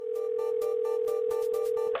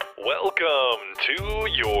Welcome to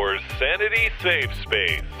your Sanity Safe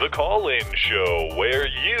Space, the call-in show where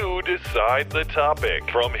you decide the topic.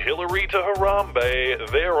 From Hillary to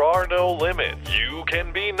Harambe, there are no limits. You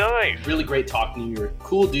can be nice. Really great talking to you. You're a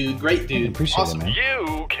cool dude, great dude. Appreciate awesome. it, man.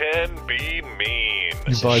 You can be mean.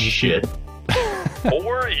 You buy the shit.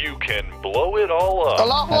 Or you can blow it all up.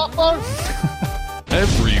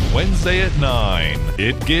 Every Wednesday at 9,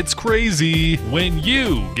 it gets crazy when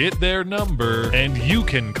you get their number and you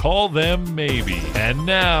can call them maybe. And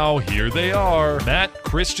now, here they are, Matt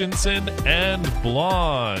Christensen and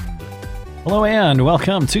Blonde. Hello and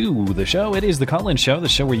welcome to the show. It is the call-in show, the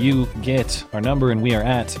show where you get our number and we are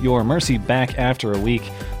at your mercy, back after a week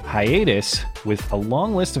hiatus with a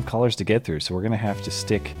long list of callers to get through. So we're going to have to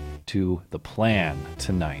stick to the plan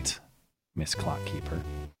tonight, Miss Clockkeeper.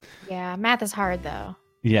 Yeah, math is hard, though.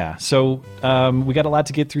 Yeah, so we got a lot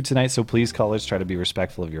to get through tonight, so please, callers, try to be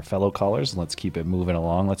respectful of your fellow callers, and let's keep it moving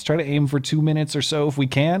along. Let's try to aim for 2 minutes or so if we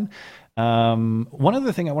can. One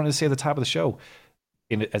other thing I wanted to say at the top of the show,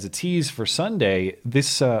 as a tease for Sunday,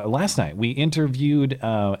 last night we interviewed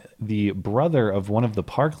the brother of one of the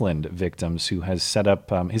Parkland victims who has set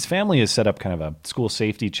up, his family has set up kind of a school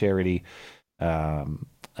safety charity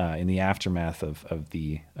in the aftermath of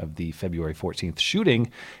the February 14th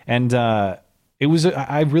shooting, and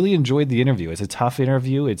I really enjoyed the interview. It's a tough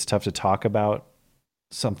interview. It's tough to talk about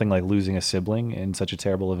something like losing a sibling in such a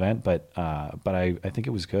terrible event, but I think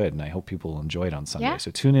it was good, and I hope people enjoy it on Sunday. Yeah. So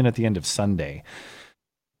tune in at the end of Sunday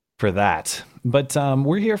for that. But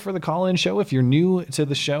we're here for the call-in show. If you're new to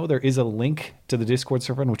the show, there is a link to the Discord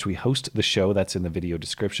server in which we host the show. That's in the video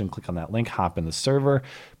description. Click on that link, hop in the server,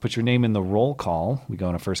 put your name in the roll call. We go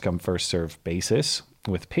on a first-come, first-served basis,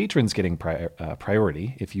 with patrons getting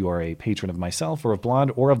priority. If you are a patron of myself or of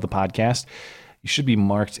Blonde or of the podcast, you should be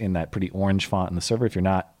marked in that pretty orange font in the server. If you're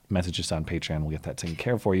not, message us on Patreon. We'll get that taken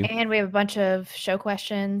care of for you. And we have a bunch of show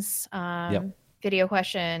questions, Yep. video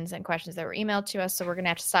questions, and questions that were emailed to us. So we're going to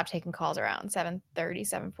have to stop taking calls around 7:30,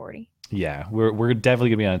 7:40. Yeah, we're definitely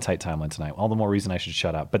going to be on a tight timeline tonight. All the more reason I should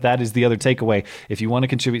shut up. But that is the other takeaway. If you want to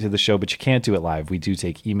contribute to the show, but you can't do it live, we do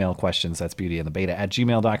take email questions. That's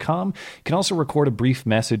beautyandthebeta@gmail.com. You can also record a brief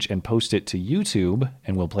message and post it to YouTube,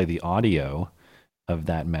 and we'll play the audio of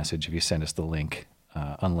that message if you send us the link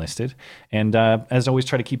unlisted. And as always,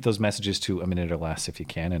 try to keep those messages to a minute or less if you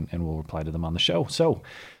can, and we'll reply to them on the show. So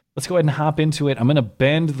let's go ahead and hop into it. I'm going to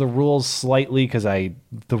bend the rules slightly because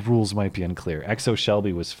the rules might be unclear. Exo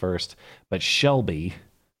Shelby was first, but Shelby,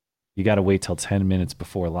 you got to wait till 10 minutes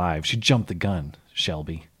before live. She jumped the gun,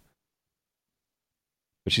 Shelby.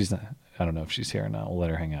 But she's not. I don't know if she's here or not. We'll let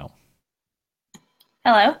her hang out.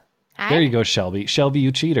 Hello. Hi. There you go, Shelby. Shelby,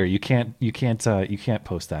 you cheater. You can't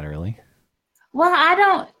post that early. Well,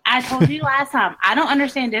 I told you last time. I don't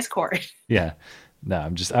understand Discord. Yeah. No,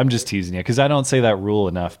 I'm just teasing you because I don't say that rule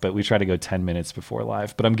enough, but we try to go 10 minutes before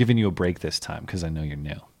live. But I'm giving you a break this time because I know you're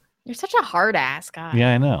new. You're such a hard ass guy.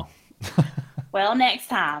 Yeah, I know. Well, next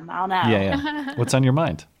time I'll know. Yeah. What's on your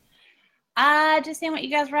mind? Just seeing what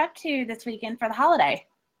you guys were up to this weekend for the holiday.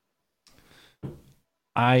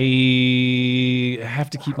 I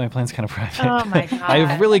have to keep my plans kind of private. Oh my God. I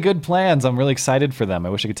have really good plans. I'm really excited for them. I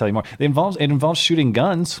wish I could tell you more. It involves shooting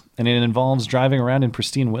guns, and it involves driving around in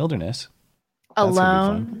pristine wilderness. That's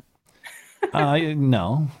Alone? gonna be fun.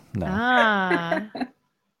 No. Ah,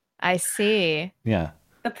 I see. Yeah.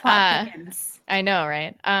 The plot thickens. I know,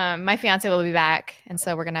 right? My fiance will be back, and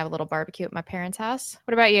so we're going to have a little barbecue at my parents' house.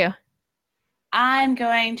 What about you? I'm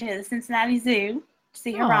going to the Cincinnati Zoo to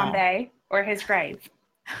see Harambe or his grave.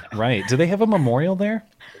 Right. Do they have a memorial there?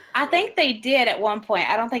 I think they did at one point.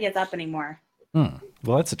 I don't think it's up anymore. Well,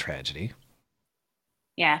 that's a tragedy.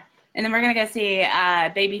 Yeah. And then we're going to go see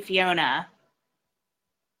baby Fiona.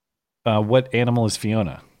 What animal is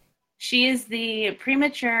Fiona? She is the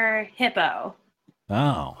premature hippo.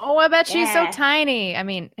 Oh. Oh, I bet she's so Yeah. tiny. I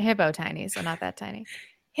mean, hippo tiny, so not that tiny.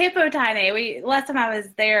 Hippo tiny. Last time I was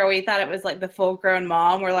there, we thought it was like the full-grown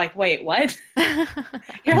mom. We're like, wait, what?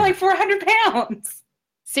 You're like 400 pounds.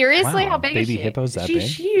 Seriously? Wow, How big is baby she? hippos that She's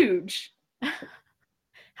big? huge.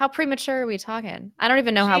 How premature are we talking? I don't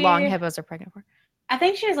even know how long hippos are pregnant for. I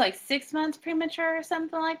think she was like 6 months premature or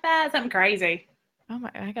something like that. Something crazy. Oh my,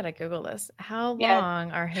 I gotta Google this. How Yeah.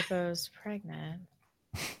 long are hippos pregnant?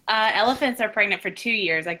 Elephants are pregnant for 2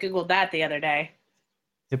 years. I Googled that the other day.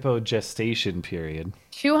 Hippo gestation period.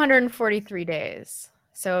 243 days.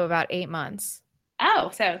 So about 8 months. Oh,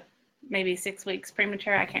 so maybe 6 weeks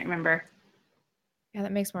premature. I can't remember. Yeah,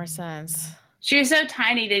 that makes more sense. She was so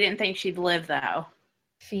tiny they didn't think she'd live, though.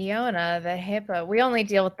 Fiona the hippo. We only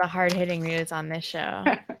deal with the hard-hitting news on this show.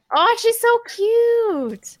 Oh, she's so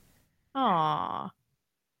cute. Aw.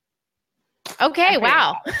 Okay,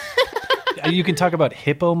 wow. You can talk about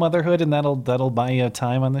hippo motherhood, and that'll buy you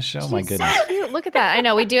time on this show. My She's goodness. so cute. Look at that. I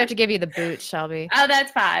know we do have to give you the boot, Shelby. Oh,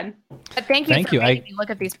 that's fine. But thank you Thank for you. making me look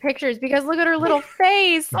at these pictures because look at her little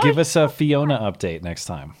face. Give us a Fiona update next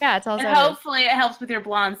time. Yeah, tell us And how hopefully it helps with your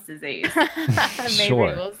Blonde's disease. Maybe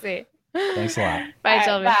Sure. we'll see. Thanks a lot. Bye, All right,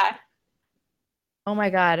 Shelby. bye. Oh my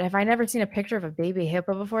God, have I never seen a picture of a baby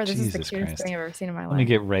hippo before? This is the Jesus cutest Christ. thing I've ever seen in my Let me life.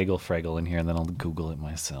 get Regal Fraggle in here, and then I'll Google it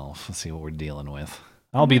myself and see what we're dealing with.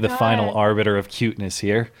 I'll be my the final God. arbiter of cuteness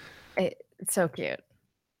here. It's so cute.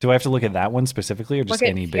 Do I have to look at that one specifically, or just Look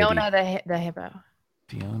at any Fiona baby? the hippo.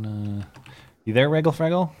 Fiona, you there, Regal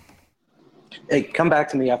Fraggle? Hey, come back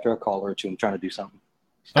to me after a call or two. I'm trying to do something.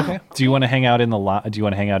 Okay. Do you want to hang out in the lot? Do you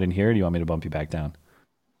want to hang out in here? Or do you want me to bump you back down?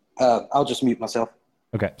 I'll just mute myself.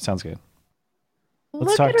 Okay, sounds good. Let's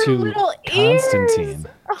Look talk at her to little Constantine. ears.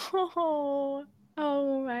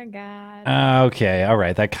 Oh my God. Okay, all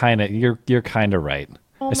right. That kind of you're kind of right.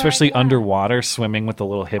 Oh my Especially God. underwater, swimming with the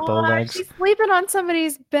little hippo Oh, legs. she's sleeping on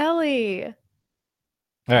somebody's belly. All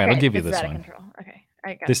right, Okay, I'll give you is this out of one. control. Okay, all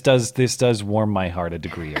right, got This does warm my heart a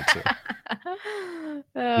degree or two. it. You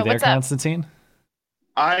there, What's up? Constantine?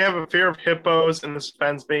 I have a fear of hippos, and this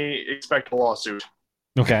offends me. Expect a lawsuit.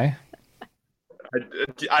 Okay.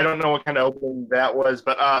 I don't know what kind of opening that was,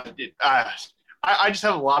 but I just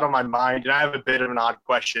have a lot on my mind, and I have a bit of an odd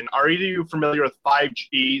question. Are either of you familiar with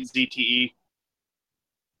 5G ZTE?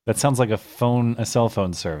 That sounds like a cell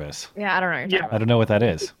phone service. Yeah, I don't know what you're talking I don't know what that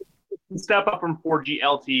is. Step up from 4G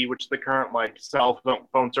LTE, which is the current cell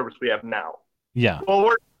phone service we have now. Yeah.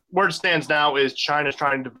 Well, where it stands now is China's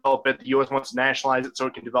trying to develop it. The U.S. wants to nationalize it so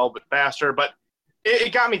it can develop it faster. But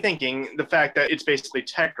it got me thinking, the fact that it's basically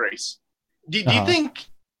tech race. Do you think,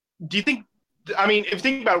 I mean, if you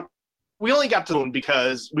think about it, we only got to the moon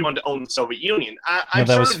because we wanted to own the Soviet Union. No,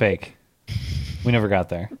 that was fake. We never got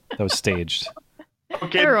there. That was staged.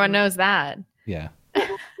 Okay, Everyone knows that. Yeah.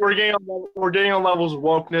 we're getting on levels of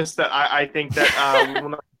wokeness that I think that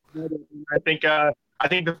I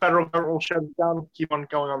think the federal government will shut it down and keep on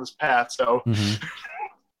going on this path. So, Mhm.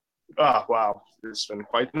 oh wow, this has been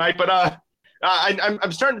quite the night. But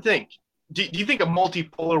I'm starting to think. Do you think a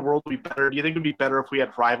multipolar world would be better? Do you think it would be better if we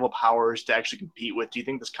had rival powers to actually compete with? Do you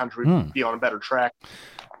think this country would be on a better track?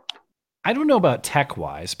 I don't know about tech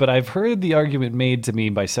wise, but I've heard the argument made to me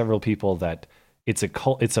by several people that it's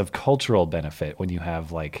of cultural benefit when you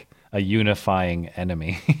have like a unifying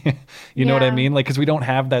enemy. You know what I Yeah. mean? Like, because we don't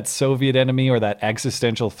have that Soviet enemy or that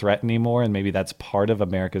existential threat anymore, and maybe that's part of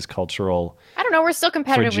America's cultural. I don't know. We're still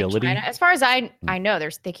competitive Fragility? with China. As far as I know,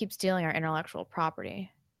 they keep stealing our intellectual property.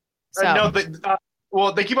 So No,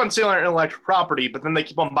 well, they keep on stealing our intellectual property, but then they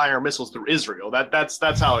keep on buying our missiles through Israel. That's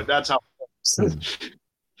how it works.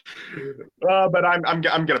 But I'm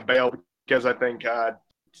gonna bail because I think I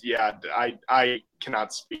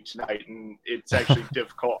cannot speak tonight, and it's actually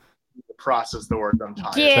difficult to process the words. I'm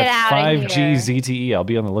tired. Get That out of 5G here. ZTE. I'll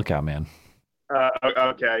be on the lookout, man.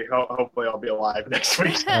 Okay, hopefully I'll be alive next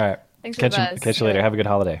week. All right. Thanks for the buzz. Catch you later. Have a good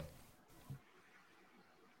holiday.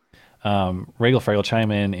 Regal Fraggle,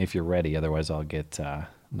 chime in if you're ready. Otherwise, I'll get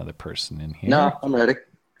another person in here. No, I'm ready.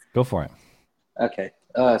 Go for it. Okay.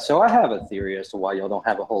 So I have a theory as to why y'all don't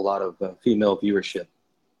have a whole lot of female viewership.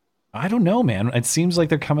 I don't know, man. It seems like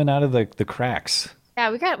they're coming out of the cracks.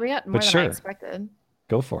 Yeah, we got more than sure. I expected.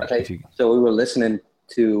 Go for it. Okay. If you, So we were listening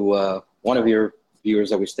to one of your viewers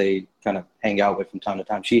that we stay kind of hang out with from time to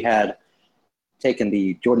time. She had taken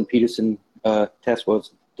the Jordan Peterson test. What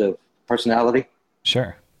was the personality?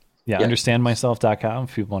 sure. Yeah, Yeah. understandmyself.com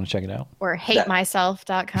if people want to check it out. Or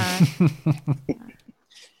hatemyself.com.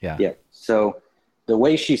 Yeah. So the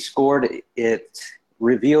way she scored, it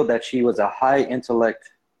revealed that she was a high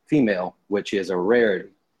intellect female, which is a rarity.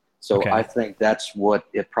 So Okay. I think that's what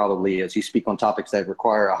it probably is. You speak on topics that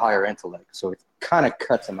require a higher intellect, so it kind of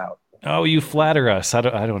cuts them out. Oh, you flatter us. I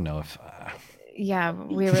don't know if. Yeah,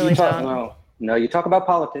 we really You talk- don't. No, you talk about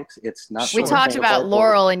politics. It's not. We Sure. talked about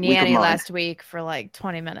Laurel and Weak of Yanny mind. last week for like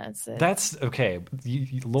 20 minutes. That's okay.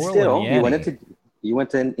 Laurel Still, and you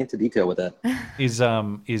went Yanny into detail with that. is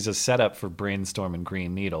a setup for Brainstorm and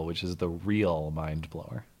Green Needle, which is the real mind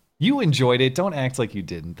blower. You enjoyed it. Don't act like you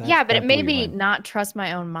didn't. Yeah, but it made blew me your mind. not trust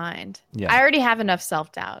my own mind. Yeah. I already have enough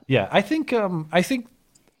self-doubt. Yeah, I think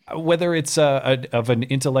whether it's of an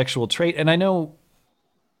intellectual trait, and I know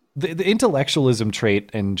the intellectualism trait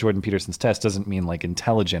in Jordan Peterson's test doesn't mean like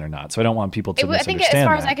intelligent or not. So I don't want people to I think misunderstand as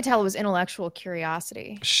far as that. I could tell, it was intellectual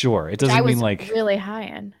curiosity. Sure, it which I doesn't was mean like really high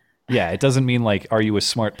in. yeah, it doesn't mean like are you a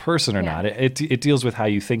smart person or Yeah. not. It deals with how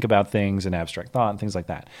you think about things and abstract thought and things like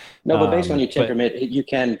that. No, but based on your but- temperament, you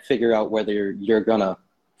can figure out whether you're gonna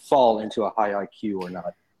fall into a high IQ or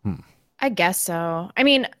not. I guess so. I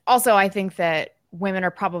mean, also, I think that women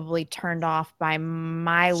are probably turned off by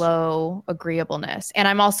my low agreeableness. And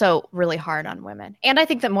I'm also really hard on women. And I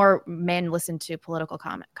think that more men listen to political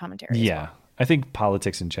commentary. as Yeah. well. I think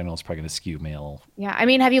politics in general is probably going to skew male. Yeah. I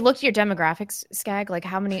mean, have you looked at your demographics, Skag? Like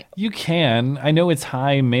how many? You can. I know it's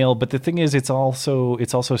high male, but the thing is, it's also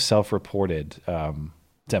self-reported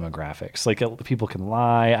demographics. Like people can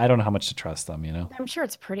lie. I don't know how much to trust them. You know. I'm sure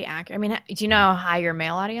it's pretty accurate. I mean, do you know how high your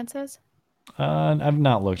male audience is? I've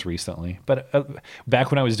not looked recently, but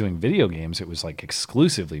back when I was doing video games, it was like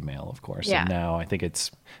exclusively male, of course. Yeah. And now I think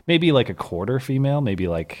it's maybe like a quarter female,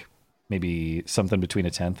 maybe something between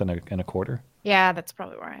a tenth and a quarter. Yeah, that's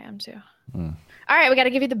probably where I am too. All right, we got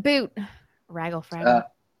to give you the boot. Raggle fraggle.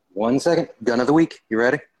 1 second. Gun of the week. You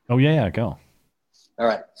ready? Oh yeah, go. All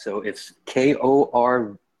right. So it's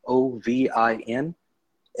KOROVIN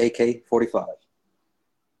AK-45.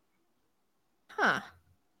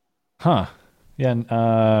 Huh. Yeah, and,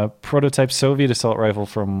 prototype Soviet assault rifle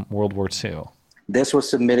from World War II. This was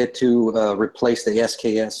submitted to replace the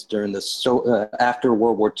SKS during the after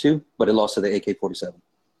World War II, but it lost to the AK-47.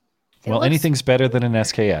 Well, anything's better than an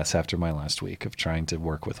SKS after my last week of trying to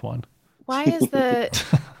work with one. Why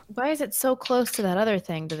is it so close to that other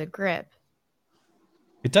thing, to the grip?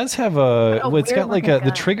 It does have it's got like weird-looking the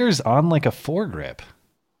gun. trigger's on like a foregrip.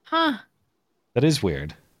 Huh. That is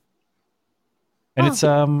weird. And it's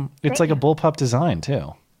like a bullpup design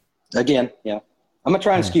too. Again, yeah. I'm gonna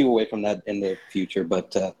try and skew away from that in the future,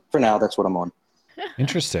 but for now, that's what I'm on.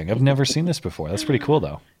 Interesting. I've never seen this before. That's pretty cool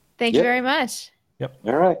though. Thank you very much. All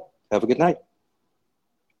right. Have a good night.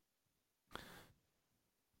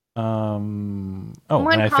 Someone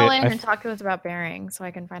and call in and talk to us about Bearing so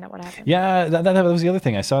I can find out what happened. Yeah, that was the other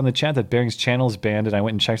thing. I saw in the chat that Bearing's channel is banned, and I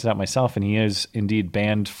went and checked it out myself, and he is indeed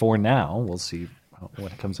banned for now. We'll see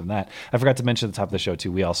what comes of that. I forgot to mention at the top of the show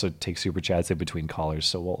too. We also take super chats in between callers,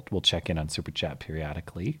 so we'll check in on super chat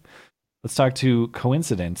periodically. Let's talk to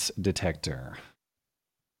Coincidence Detector.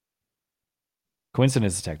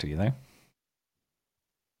 Coincidence Detector, you there?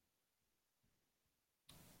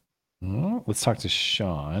 Let's talk to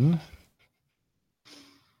Sean.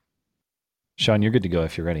 Sean, you're good to go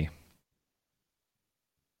if you're ready.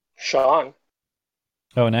 Sean.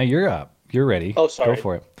 Oh, now you're up. You're ready. Oh, sorry. Go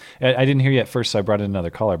for it. I didn't hear you at first, so I brought in another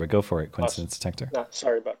caller, but go for it, Coincidence Detector. No,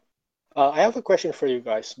 sorry, but I have a question for you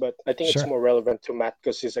guys, but I think Sure. it's more relevant to Matt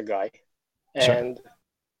because he's a guy. Sure. And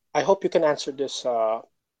I hope you can answer this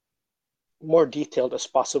more detailed as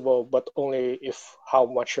possible, but only if how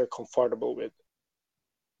much you're comfortable with.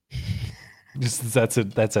 That's a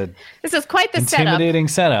This is quite the intimidating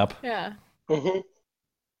setup. Yeah. Mm-hmm.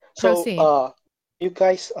 Proceed. So, you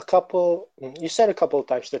guys, you said a couple of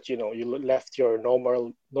times that you left your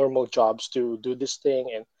normal jobs to do this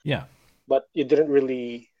thing, Yeah. but you didn't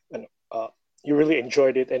really, you really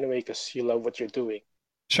enjoyed it anyway because you love what you're doing.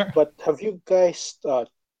 Sure. But have you guys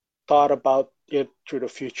thought about it through the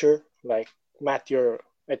future? Like Matt, I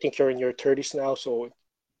think you're in your 30s now, so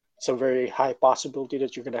it's a very high possibility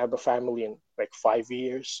that you're gonna have a family in like 5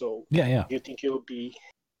 years. So Yeah. you think you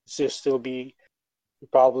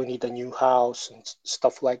probably need a new house and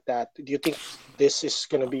stuff like that. Do you think this is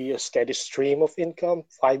gonna be a steady stream of income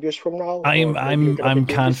 5 years from now? I'm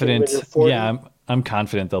confident. Yeah, I'm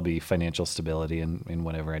confident there'll be financial stability in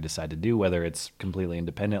whatever I decide to do, whether it's completely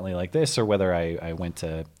independently like this or whether I went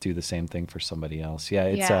to do the same thing for somebody else. Yeah,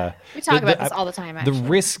 it's we talk about this all the time.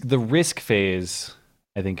 Actually. The risk phase,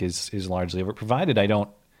 I think, is largely over, provided I don't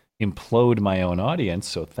implode my own audience.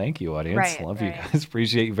 So thank you, audience. Right, Love you guys.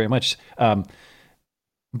 Appreciate you very much.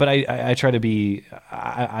 But I try to be.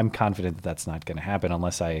 I'm confident that that's not going to happen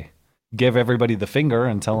unless I give everybody the finger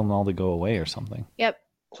and tell them all to go away or something. Yep.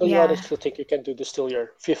 So you honestly think you can do this till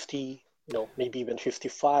you're 50, maybe even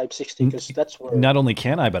 55, 60, because that's where... Not only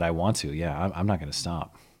can I, but I want to. Yeah, I'm not going to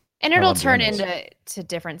stop. And it'll turn into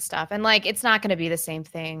different stuff. And like, it's not going to be the same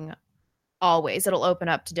thing always. It'll open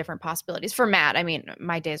up to different possibilities. For Matt, I mean,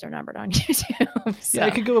 my days are numbered on YouTube. So. Yeah, I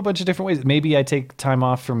could go a bunch of different ways. Maybe I take time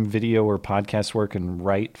off from video or podcast work and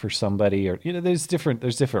write for somebody, or there's different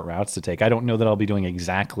routes to take. I don't know that I'll be doing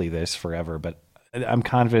exactly this forever, but I'm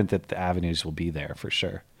confident that the avenues will be there for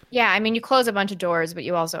sure. Yeah, I mean, you close a bunch of doors, but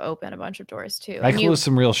you also open a bunch of doors too. I close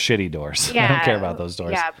some real shitty doors. Yeah, I don't care about those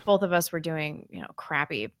doors. Yeah, both of us were doing,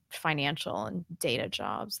 crappy financial and data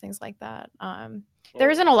jobs, things like that. There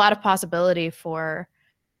isn't a lot of possibility for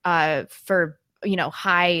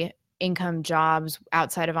high income jobs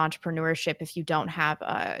outside of entrepreneurship if you don't have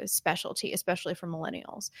a specialty, especially for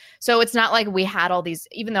millennials. So it's not like we had all these,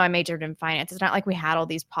 even though I majored in finance, it's not like we had all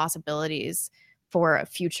these possibilities for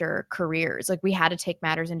future careers. Like we had to take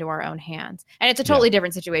matters into our own hands. And it's a totally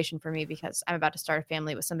different situation for me because I'm about to start a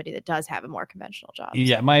family with somebody that does have a more conventional job.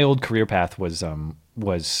 Yeah, my old career path was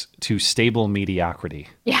to stable mediocrity.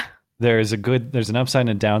 Yeah. There's an upside and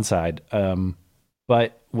a downside.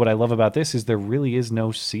 But what I love about this is there really is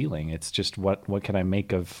no ceiling. It's just what can I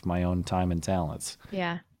make of my own time and talents.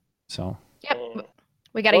 Yeah. So. Yep.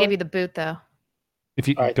 We got to give you the boot though. If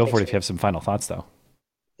you go for it, if you have some final thoughts though.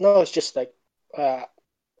 No, it's just like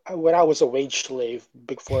when I was a wage slave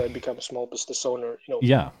before I became a small business owner,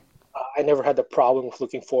 I never had the problem of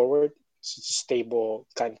looking forward. It's a stable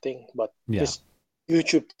kind of thing. But this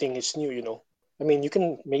YouTube thing is new, I mean, you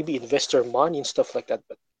can maybe invest your money and stuff like that.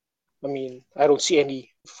 But I mean, I don't see any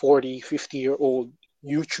 40, 50-year-old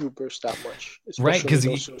YouTubers that much. Right, because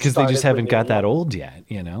they just haven't got that old yet,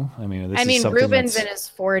 I mean, Ruben's in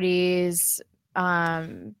his 40s.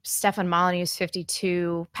 Stefan Molyneux's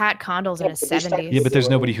 52. Pat Condell's in his 70s. Yeah, but there's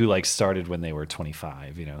nobody who started when they were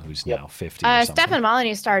 25, who's now 50. Stefan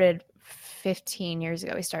Molyneux started 15 years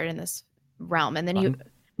ago. He started in this realm, and then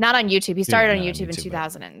not on YouTube. He started on YouTube in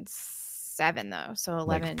 2007, though. So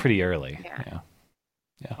 11, pretty early. Yeah.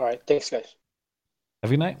 All right, thanks, guys.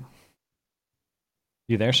 Have a good night.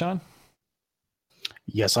 You there, Sean?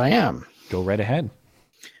 Yes, I am. Go right ahead.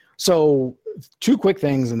 So, two quick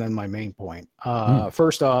things and then my main point.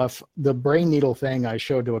 First off, the brain needle thing I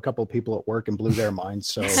showed to a couple of people at work and blew their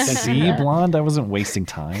minds. So, see, Blonde, I wasn't wasting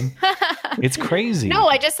time. It's crazy. No,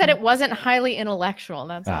 I just said it wasn't highly intellectual.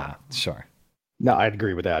 That's all. Sure. No, I'd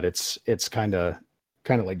agree with that. It's kind of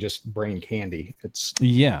like just brain candy. It's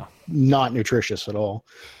not nutritious at all.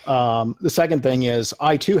 The second thing is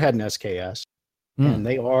I too had an SKS, and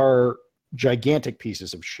they are gigantic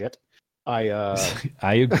pieces of shit. I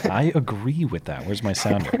agree with that. Where's my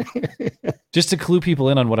sounder? Just to clue people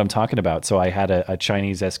in on what I'm talking about. So I had a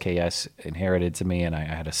Chinese SKS inherited to me, and I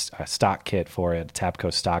had a stock kit for it, a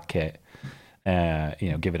Tapco stock kit.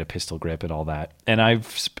 Give it a pistol grip and all that. And I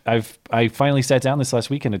finally sat down this last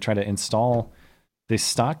weekend to try to install this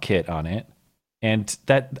stock kit on it, and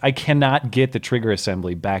that I cannot get the trigger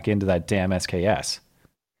assembly back into that damn SKS.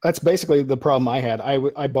 That's basically the problem I had.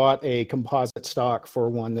 I bought a composite stock for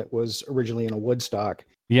one that was originally in a wood stock.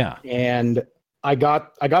 Yeah. And I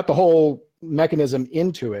got the whole mechanism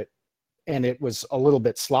into it, and it was a little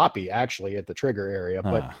bit sloppy actually at the trigger area,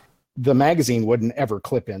 but the magazine wouldn't ever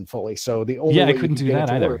clip in fully. So the only way I couldn't do that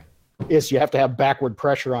either. Is you have to have backward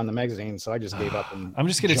pressure on the magazine. So I just gave up. And I'm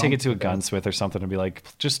just going to take it to a gunsmith or something and be like,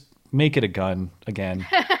 just make it a gun again,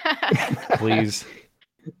 please.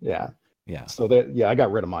 Yeah. Yeah. So I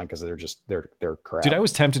got rid of mine because they're crap. Dude, I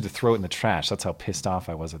was tempted to throw it in the trash. That's how pissed off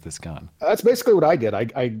I was at this gun. That's basically what I did.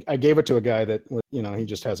 I gave it to a guy that, he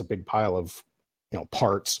just has a big pile of,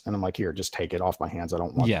 parts. And I'm like, here, just take it off my hands. I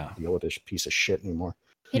don't want to deal with this piece of shit anymore.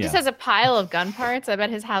 He just has a pile of gun parts. I bet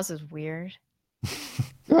his house is weird.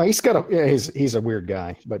 No, he's a weird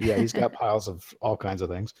guy, but he's got piles of all kinds of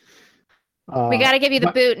things. We got to give you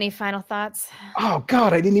the boot. Any final thoughts? Oh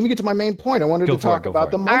God, I didn't even get to my main point. I wanted to talk about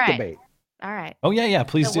the monk debate. All right. Oh yeah,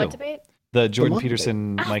 please do. What debate? The Jordan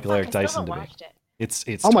Peterson, Michael Eric Dyson debate. It's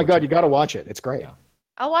oh my God, you got to watch it. It's great. Yeah.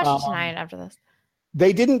 I'll watch it tonight after this.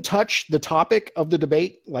 They didn't touch the topic of the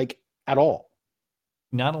debate at all.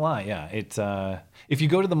 Not a lie, yeah. It's if you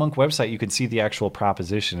go to the Monk website, you can see the actual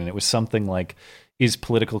proposition, and it was something like, "Is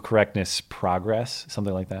political correctness progress?"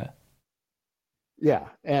 Something like that. Yeah,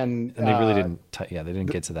 and they really didn't. They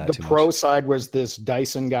didn't get to that. The pro side was this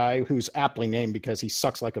Dyson guy who's aptly named because he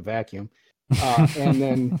sucks like a vacuum, and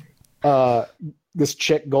then this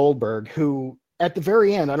chick Goldberg, who at the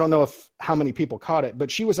very end, I don't know how many people caught it,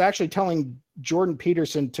 but she was actually telling Jordan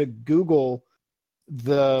Peterson to Google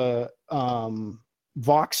the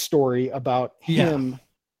Vox story about him.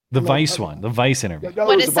 The Vice one, the Vice interview.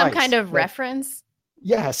 What is some kind of reference?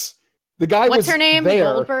 Yes, the guy. What's her name? There.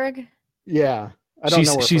 Goldberg. Yeah. I don't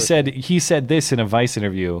know. He said this in a Vice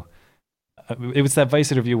interview. It was that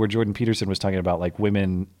Vice interview where Jordan Peterson was talking about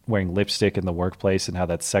women wearing lipstick in the workplace and how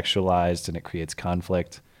that's sexualized and it creates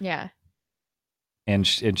conflict. Yeah. And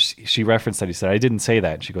she referenced that. He said, "I didn't say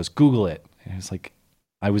that." And she goes, "Google it." And it's like,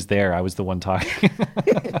 I was there. I was the one talking.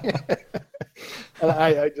 And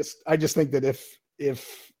I just think that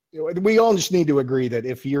if we all just need to agree that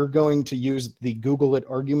if you're going to use the Google it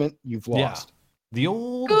argument, you've lost. Yeah. The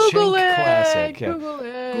old Google Shank it, classic. Yeah. Google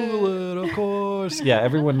it. Google it, of course. Yeah,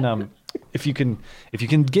 everyone. If you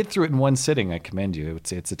can get through it in one sitting, I commend you.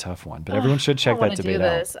 It's a tough one, but everyone should check that debate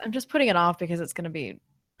out. I'm just putting it off because it's going to be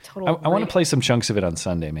total. I want to play some chunks of it on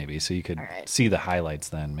Sunday, maybe, so you could see the highlights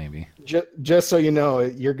then, maybe. Just so you know,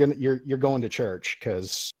 you're going to church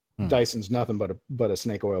because Dyson's nothing but a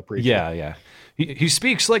snake oil preacher. Yeah. He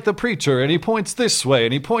speaks like the preacher, and he points this way,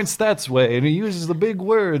 and he points that way, and he uses the big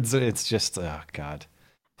words. It's just, oh God,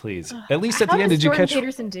 please. At least at the end, did you catch?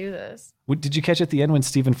 Peterson do this? Did you catch at the end when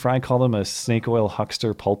Stephen Fry called him a snake oil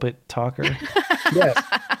huckster pulpit talker? Yes.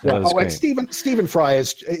 That was and great. Stephen Fry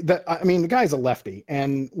is. The guy's a lefty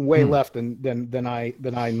and way left than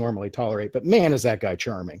I normally tolerate. But man, is that guy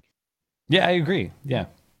charming. Yeah, I agree. Yeah,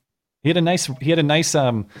 he had a nice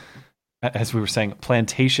as we were saying,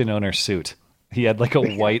 plantation owner suit. He had like a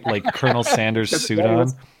white like Colonel Sanders suit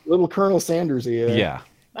on. Little Colonel Sanders. Yeah.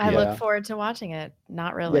 I look forward to watching it.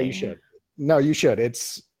 Not really. Yeah, you should. No, you should.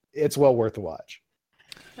 It's well worth the watch.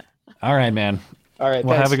 All right, man. All right.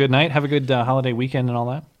 Well, thanks. have a good night. Have a good holiday weekend and all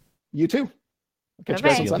that. You too. Catch you Bye-bye.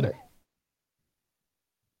 guys on Sunday.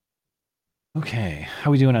 Okay,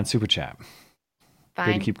 how we doing on Super Chat?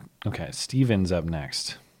 Way to Fine. Okay, Steven's up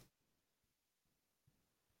next.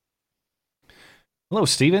 Hello,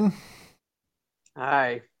 Steven.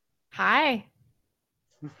 Hi. Hi.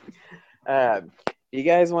 You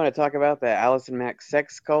guys want to talk about the Allison Mack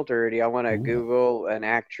sex cult, or do y'all want to Google an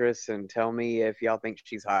actress and tell me if y'all think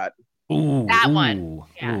she's hot? Ooh, That ooh, one.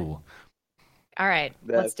 Yeah. ooh. All right.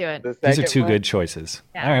 Let's do it. The These are second two one? good choices.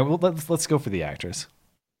 Yeah. All right, well let's go for the actress.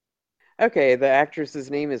 Okay, the actress's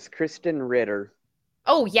name is Kristen Ritter.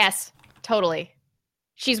 Oh, yes. Totally.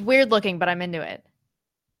 She's weird looking, but I'm into it.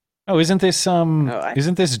 Oh, isn't this I-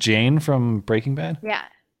 isn't this Jane from Breaking Bad? Yeah.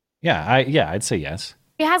 Yeah, I'd say yes.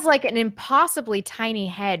 She has like an impossibly tiny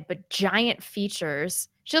head, but giant features.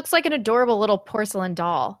 She looks like an adorable little porcelain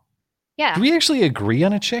doll. Yeah. Do we actually agree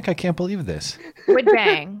on a chick? I can't believe this. Would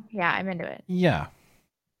bang. Yeah, I'm into it. Yeah. What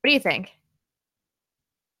do you think,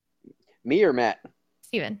 Me or Matt?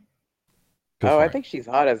 Steven? Go Oh, for I it. think she's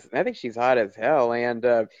hot as hell, and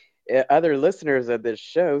other listeners of this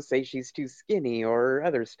show say she's too skinny or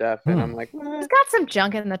other stuff, and I'm like, She's what? got some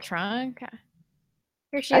junk in the trunk.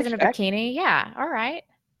 Here she is in a Actu- bikini. Yeah, all right.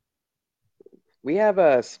 We have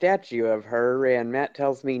a statue of her, and Matt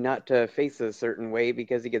tells me not to face a certain way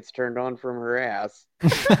because he gets turned on from her ass.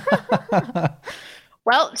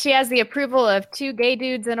 Well, she has the approval of 2 gay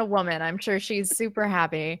dudes and a woman. I'm sure she's super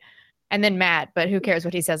happy. And then Matt, but who cares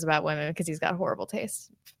what he says about women because he's got horrible taste.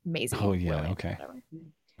 Amazing. Oh, yeah, women, okay. whatever.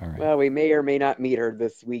 All right. Well, we may or may not meet her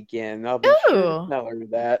this weekend. I'll be sure Ooh. to tell her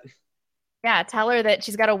that. Yeah, tell her that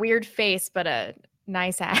she's got a weird face, but a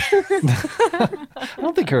nice ass. I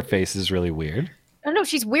don't think her face is really weird. Oh, no,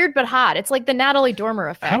 she's weird but hot. It's like the Natalie Dormer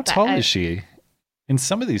effect. How tall is she? In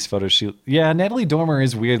some of these photos, Natalie Dormer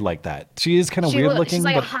is weird like that. She is kind of weird looking. She's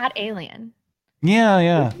like but a hot alien.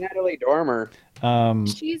 yeah. Who's Natalie Dormer.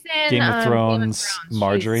 She's in Game of Thrones, She's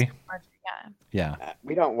Marjorie. Marjorie, Yeah.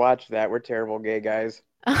 We don't watch that. We're terrible gay guys.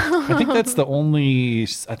 yeah. I think that's the only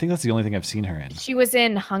thing I've seen her in. She was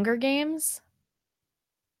in Hunger Games.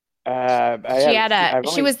 I've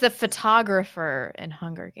She was the photographer in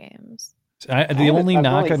Hunger Games. The only I've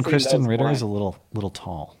knock only on seen Kristen those Ritter is a once. little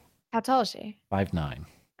tall. How tall is she? 5'9".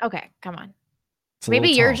 Okay, come on. It's a Maybe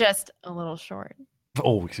little you're tall. just a little short.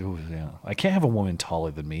 Oh, yeah. I can't have a woman taller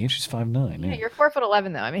than me. She's 5'9". Yeah, you're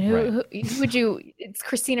 4'11" though. I mean, Right. who would you? It's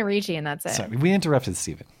Christina Ricci, and that's it. Sorry, we interrupted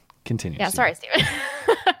Steven. Continue. Yeah, Steven. sorry,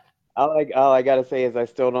 Steven. All I gotta say is I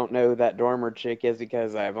still don't know who that Dormer chick is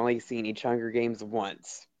because I've only seen each Hunger Games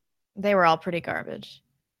once. They were all pretty garbage.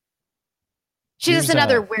 She's Here's just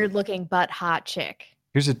another a- weird-looking but hot chick.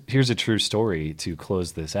 Here's a true story to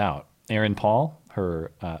close this out. Aaron Paul,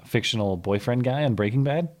 her fictional boyfriend guy on Breaking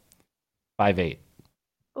Bad, 5'8".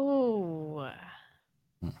 Ooh,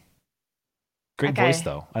 Great Okay. voice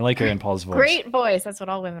though. I like Aaron Paul's voice. great voice. That's what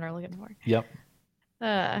all women are looking for. Yep.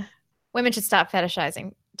 Women should stop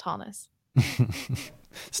fetishizing tallness.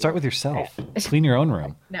 Start with yourself. Clean your own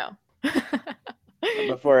room. No.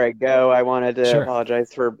 Before I go, I wanted to Sure.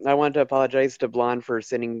 apologize to Blonde for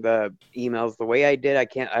sending the emails the way I did. I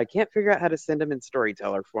can't figure out how to send them in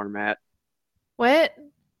Storyteller format. What?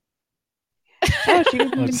 Oh, she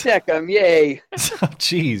didn't even check them. Yay!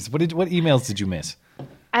 Jeez, what emails did you miss?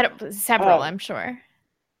 I don't. Several, Oh. I'm sure.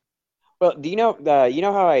 Well, do you know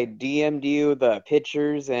how I DM'd you the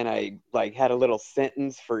pictures and I like had a little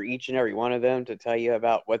sentence for each and every one of them to tell you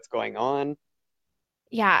about what's going on?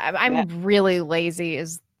 Yeah, I'm Yeah. really lazy.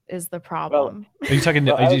 Is the problem? Are you talking?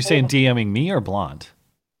 Well, I are you was saying able- DMing me or Blonde?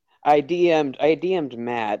 I DM'd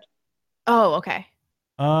Matt. Oh, okay.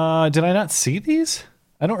 Did I not see these?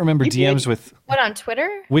 I don't remember You DMs did. with What, on Twitter?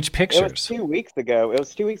 which It was pictures. 2 weeks ago.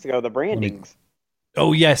 The brandings.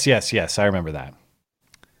 Oh yes. I remember that.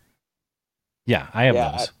 Yeah, I have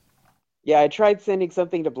Yeah, those. Yeah, I tried sending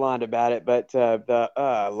something to Blonde about it, but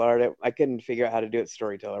Lord, I couldn't figure out how to do it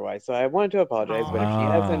storyteller wise. So I wanted to apologize,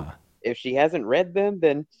 but if she hasn't read them,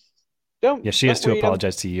 then don't. Yeah, she has don't to read 'em.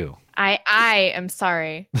 apologize to you. I am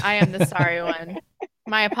sorry. I am the sorry one.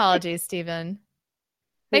 My apologies, Stephen.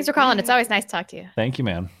 Thanks for calling. It's always nice to talk to you. Thank you,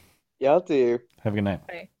 man. Y'all too. Have a good night.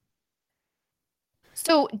 Bye.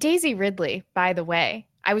 So Daisy Ridley, by the way,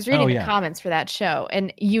 I was reading the comments for that show,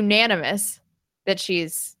 and unanimous that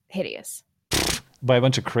she's hideous. By a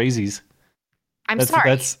bunch of crazies. I'm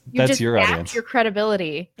sorry. That's your audience. Your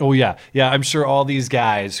credibility. Oh yeah. I'm sure all these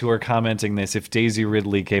guys who are commenting this, if Daisy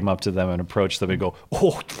Ridley came up to them and approached them and go,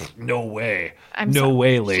 "Oh, no way, no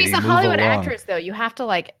way, lady." She's a move Hollywood along." actress, though. You have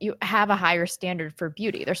to you have a higher standard for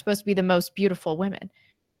beauty. They're supposed to be the most beautiful women,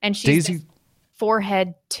 and she's this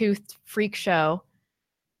forehead tooth freak show.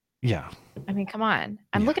 Yeah. I mean, come on.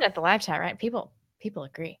 I'm looking at the live chat, right? People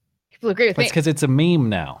agree. People agree with me. That's because it's a meme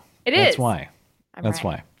now. That's is. why. That's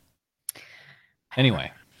right. why.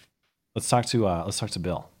 Anyway, let's talk to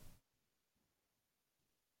Bill.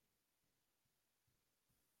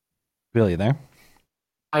 Bill, you there?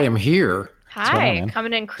 I am here. Hi,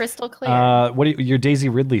 coming in crystal clear. What are your Daisy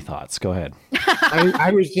Ridley thoughts? Go ahead.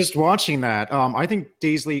 I was just watching that. I think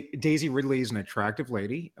Daisy Ridley is an attractive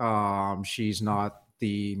lady. She's not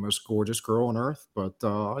the most gorgeous girl on earth, but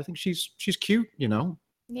I think she's cute.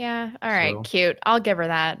 Yeah. All right. So. Cute. I'll give her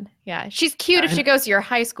that. Yeah, she's cute if she goes to your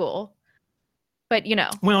high school. But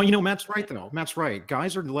Well, Matt's right though. Matt's right.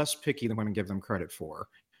 Guys are less picky than women give them credit for.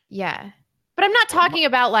 Yeah. But I'm not talking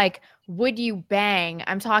about would you bang?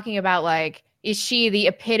 I'm talking about is she the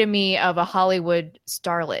epitome of a Hollywood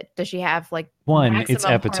starlet? Does she have one, it's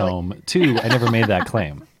epitome. Two, I never made that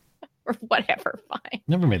claim. Or whatever, fine.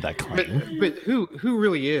 Never made that claim. But who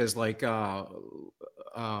really is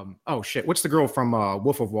oh shit, what's the girl from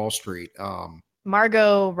Wolf of Wall Street?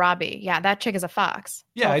 Margot Robbie. Yeah, that chick is a fox.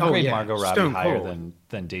 Yeah, I'd grade Margot Robbie higher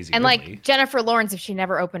than Daisy and Ridley. Jennifer Lawrence if she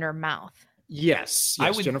never opened her mouth. Yes, I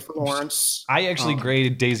would. Jennifer Lawrence. I actually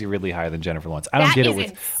graded Daisy Ridley higher than Jennifer Lawrence. I don't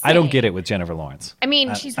get it with Jennifer Lawrence. I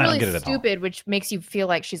mean, she's really stupid, which makes you feel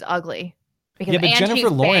like she's ugly. Because but Jennifer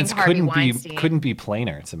Lawrence couldn't be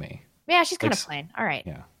plainer to me. Yeah, she's kind of plain. All right.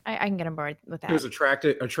 Yeah, I can get on board with that. There's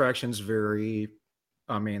attractions very.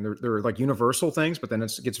 I mean, they're universal things, but then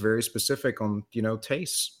it gets very specific on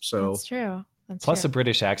tastes. So that's true. Plus a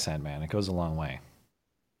British accent, man, it goes a long way.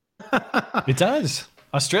 It does.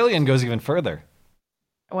 Australian goes even further.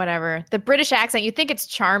 Whatever. The British accent, you think it's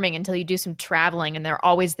charming until you do some traveling, and they're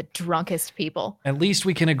always the drunkest people. At least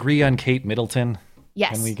we can agree on Kate Middleton.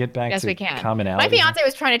 Yes. Can we get back to commonality? My fiance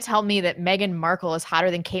was trying to tell me that Meghan Markle is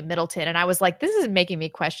hotter than Kate Middleton, and I was like, this is making me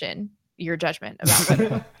question your judgment about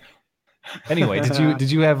women. Anyway,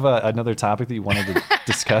 did you have another topic that you wanted to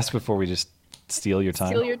discuss before we just steal your time?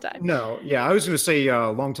 Steal your time. No, yeah, I was going to say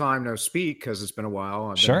long time no speak because it's been a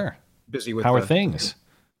while. I've been busy with how are things?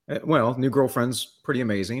 Well, new girlfriend's pretty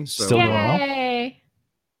amazing. So still going well.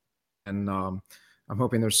 And I'm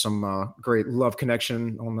hoping there's some great love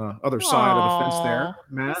connection on the other side of the fence there,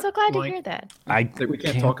 Matt. I'm so glad to hear that. That we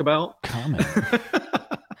can't talk about. Comment.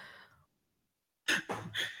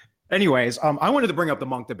 Anyways, I wanted to bring up the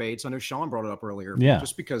Monk debates. I know Sean brought it up earlier. Yeah.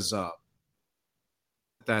 Just because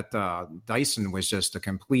that Dyson was just a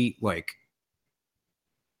complete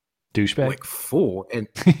douchebag, fool, and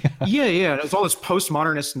yeah. It's all this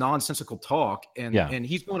postmodernist, nonsensical talk, and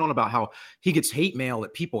he's going on about how he gets hate mail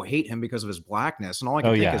that people hate him because of his blackness, and all I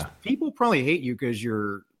can think is people probably hate you because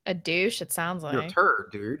you're a douche. It sounds like you're a turd,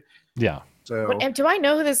 dude. Yeah. So do I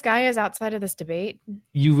know who this guy is outside of this debate?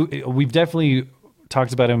 We've definitely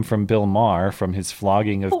talked about him from Bill Maher, from his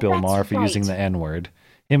flogging of Bill Maher for using the N-word.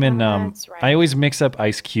 Him and I always mix up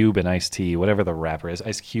Ice Cube and Ice-T, whatever the rapper is.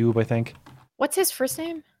 Ice Cube, I think. What's his first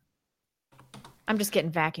name? I'm just getting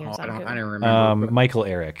vacuums. I don't remember. Michael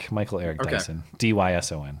Eric Dyson.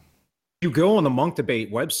 Dyson. You go on the Monk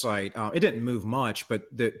debate website. It didn't move much, but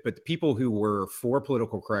the people who were for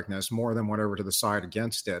political correctness more than went over to the side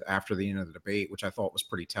against it after the end of the debate, which I thought was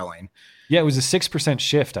pretty telling. Yeah, it was a 6%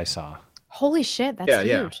 shift I saw. Holy shit, that's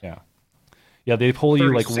huge. Yeah, they poll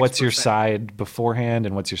you what's your side beforehand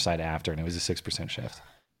and what's your side after, and it was a 6% shift.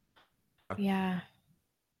 Yeah.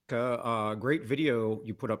 Great video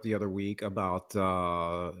you put up the other week about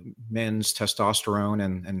men's testosterone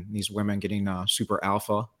and these women getting super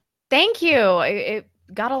alpha. Thank you. It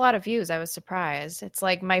got a lot of views. I was surprised. It's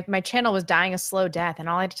like my channel was dying a slow death, and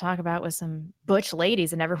all I had to talk about was some butch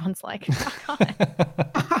ladies, and everyone's like,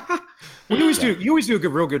 you always do a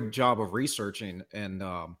real good job of researching, and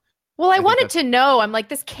Well, I wanted to know. I'm like,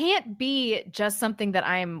 this can't be just something that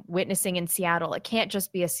I'm witnessing in Seattle. It can't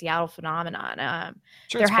just be a Seattle phenomenon.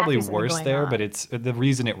 Sure, it's probably worse there, but it's the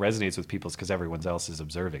reason it resonates with people is because everyone else is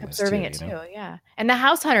observing it too. Yeah. And the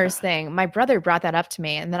House Hunters thing, my brother brought that up to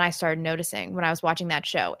me, and then I started noticing when I was watching that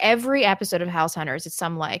show. Every episode of House Hunters is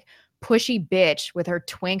some like pushy bitch with her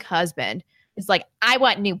twink husband. It's like, I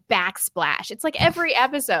want new backsplash. It's like every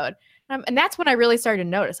episode. And that's when I really started to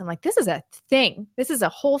notice. I'm like, this is a thing. This is a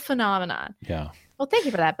whole phenomenon. Yeah. Well, thank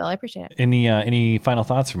you for that, Bill. I appreciate it. Any final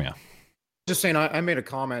thoughts from you? Just saying, I made a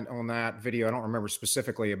comment on that video. I don't remember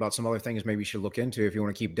specifically about some other things maybe you should look into if you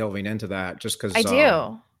want to keep delving into that. Just because I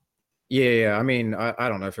do. Yeah. I mean, I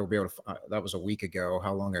don't know if you'll be able to. That was a week ago.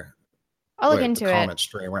 How long? I'll look into it. Comment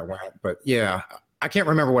stream went, but yeah, I can't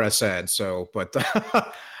remember what I said. So, but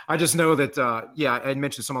I just know that, I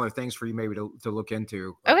mentioned some other things for you maybe to look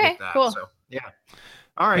into. Okay, cool. So, yeah.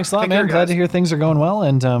 All right. Thanks a lot, man. Glad to hear things are going well,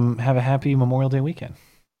 and have a happy Memorial Day weekend.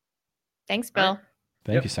 Thanks, Bill.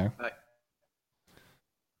 Thank you, sir. Bye.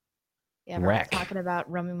 Yeah, we're talking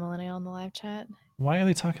about Romy Millennial in the live chat. Why are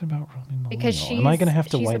they talking about Romy Millennial? Because am I going to have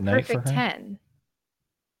to white knight for her? 10.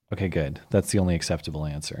 Okay, good. That's the only acceptable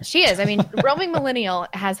answer. She is. I mean, Roaming Millennial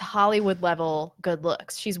has Hollywood level good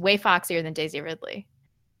looks. She's way foxier than Daisy Ridley.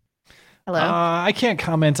 Hello? I can't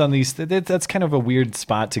comment on these. That's kind of a weird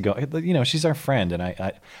spot to go. You know, she's our friend, and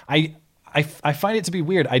I find it to be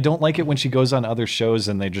weird. I don't like it when she goes on other shows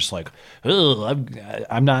and they just like, oh,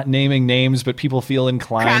 I'm not naming names, but people feel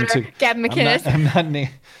inclined Crowder, to. Gavin McInnes. I'm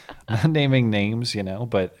not naming names, you know,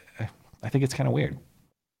 but I think it's kind of weird.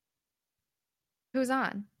 Who's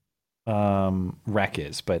on? Rec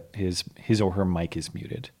is, but his or her mic is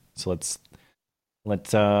muted. So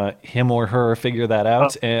let him or her figure that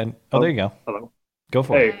out. There you go. Hello. Go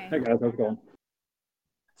for it. Hey guys, how's it going?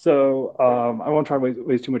 So I won't try to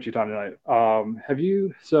waste too much of your time tonight.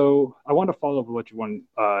 So I want to follow up with what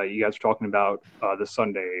you guys were talking about this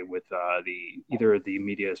Sunday with either the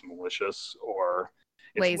media is malicious or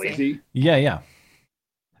it's lazy. Yeah.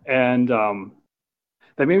 And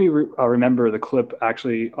that made me remember the clip.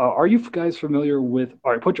 Actually, are you guys familiar with?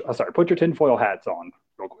 All right, put your tinfoil hats on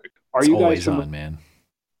real quick. Are you guys always on, man?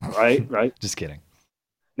 Right. Just kidding.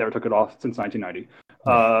 Never took it off since 1990.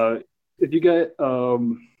 Have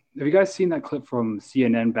you guys seen that clip from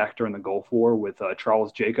CNN back during the Gulf War with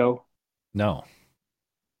Charles Jaco? No.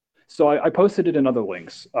 So I posted it in other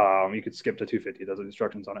links. You could skip to 250. There's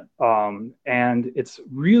instructions on it. And it's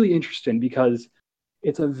really interesting because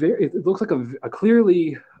it looks like a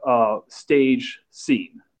clearly staged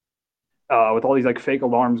scene with all these like fake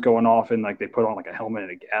alarms going off, and like they put on like a helmet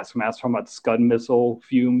and a gas mask talking about Scud missile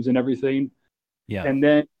fumes and everything. Yeah. And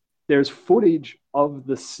then there's footage of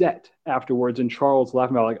the set afterwards, and Charles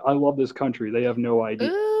laughing about like, I love this country. They have no idea.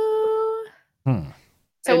 So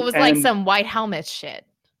it was like some white helmet shit.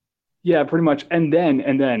 Yeah, pretty much. And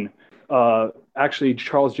then actually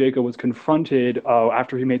Charles Jaco was confronted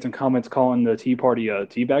after he made some comments calling the Tea Party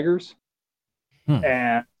teabaggers.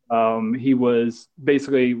 And he was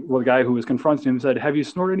basically, the guy who was confronting him said, have you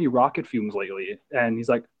snorted any rocket fumes lately? And he's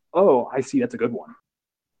like, oh, I see. That's a good one.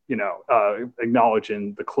 You know,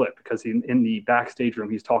 acknowledging the clip, because in the backstage room,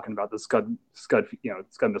 he's talking about the Scud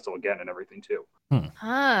missile again and everything too.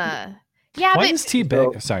 Yeah, why is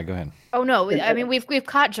teabag? Sorry, go ahead. Oh no, I mean we've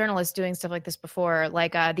caught journalists doing stuff like this before,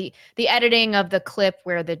 like the editing of the clip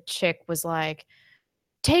where the chick was like,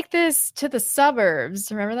 "Take this to the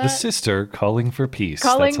suburbs." Remember that? The sister calling for peace.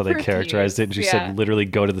 That's how they characterized it. And she said, literally,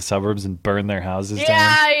 go to the suburbs and burn their houses down.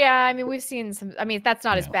 Yeah. I mean, we've seen some. I mean, that's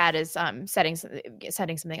not as bad as setting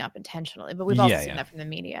something up intentionally, but we've also seen that from the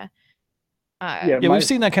media. We've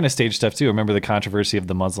seen that kind of stage stuff too. Remember the controversy of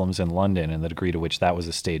the Muslims in London and the degree to which that was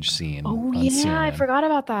a stage scene. Oh yeah, CNN. I forgot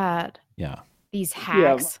about that. Yeah, these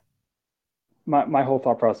hacks. Yeah, my whole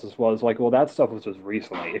thought process was like, well, that stuff was just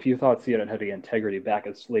recently. If you thought CNN had the integrity back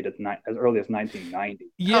as early as 1990.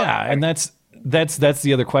 Yeah, and that's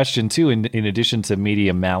the other question too. In addition to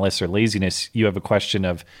media malice or laziness, you have a question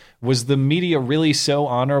of, was the media really so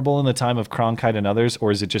honorable in the time of Cronkite and others,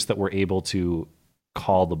 or is it just that we're able to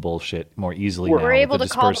call the bullshit more easily now? We're able to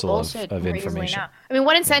call the dispersal bullshit of more easily information. now. I mean,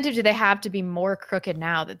 what incentive do they have to be more crooked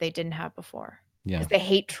now that they didn't have before? Yeah, because they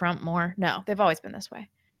hate Trump more. No, they've always been this way.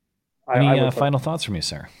 Any final thoughts from you,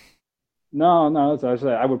 sir? No.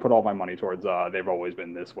 I would put all my money towards they've always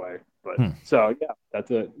been this way. But so yeah,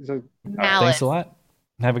 that's it. So, thanks a lot.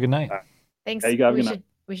 Have a good night. Thanks. Hey, you have a good night.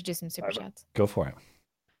 We should do some super chats. Go for it.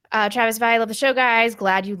 Travis Vi, love the show, guys.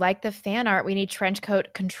 Glad you like the fan art. We need trench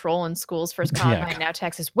coat control in schools. First Columbine, now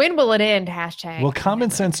Texas. When will it end? Hashtag. Well, common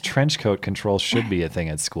sense trench coat control should be a thing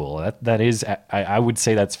at school. That is, I would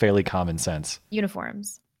say that's fairly common sense.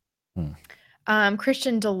 Uniforms.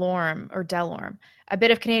 Christian Delorme. A bit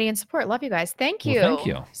of Canadian support. Love you guys. Thank you. Well, thank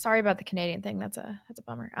you. Sorry about the Canadian thing. That's a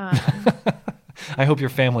bummer. I hope your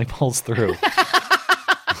family pulls through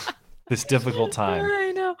this difficult time.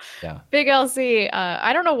 I know. Yeah. Big LC.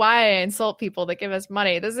 I don't know why I insult people that give us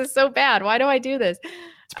money. This is so bad. Why do I do this?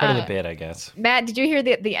 It's part of the bid, I guess. Matt, did you hear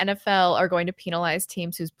that the NFL are going to penalize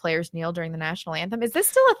teams whose players kneel during the national anthem? Is this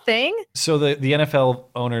still a thing? So the NFL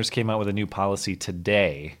owners came out with a new policy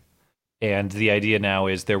today. And the idea now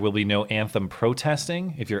is there will be no anthem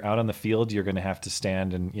protesting. If you're out on the field, you're going to have to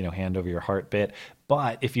stand and, hand over your heart bit.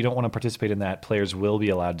 But if you don't want to participate in that, players will be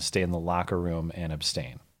allowed to stay in the locker room and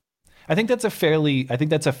abstain. I think that's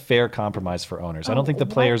a fair compromise for owners. I don't think the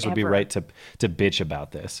players would be right to bitch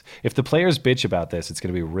about this. If the players bitch about this, it's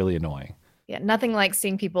going to be really annoying. Yeah, nothing like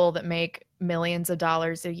seeing people that make millions of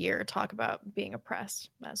dollars a year talk about being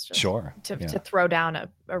oppressed. That's just to throw down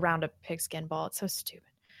around a pigskin ball. It's so stupid.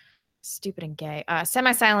 Stupid and gay.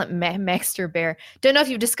 Semi-silent Mexter Bear. Don't know if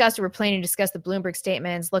you've discussed or were planning to discuss the Bloomberg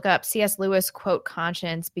statements. Look up C.S. Lewis, quote,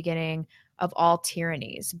 conscience, beginning of all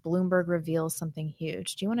tyrannies. Bloomberg reveals something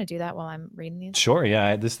huge. Do you want to do that while I'm reading these? Sure,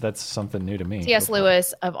 yeah. That's something new to me. C.S.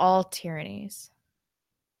 Lewis, of all tyrannies.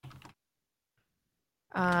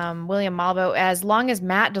 William Malvo, as long as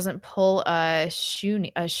Matt doesn't pull a shoe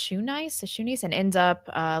nice and ends up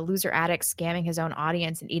loser addict scamming his own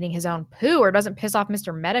audience and eating his own poo, or doesn't piss off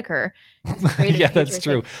Mr. Medicare. Yeah, that's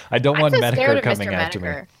true. I don't want Medicare coming after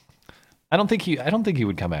me. I don't think he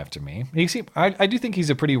would come after me. I do think he's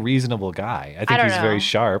a pretty reasonable guy. I think he's very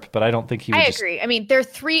sharp, but I don't think he would. I agree. I mean, there are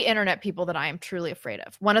 3 internet people that I am truly afraid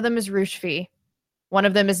of. One of them is Rushfi. One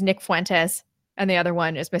of them is Nick Fuentes. And the other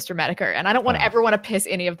one is Mr. Medicare. And I don't ever want to piss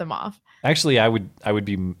any of them off. Actually, I would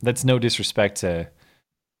be, that's no disrespect to,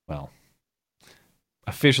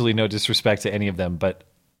 officially no disrespect to any of them, but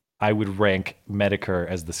I would rank Medicare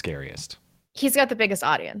as the scariest. He's got the biggest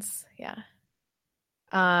audience. Yeah.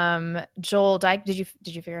 Joel Dyke, did you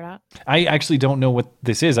figure it out? I actually don't know what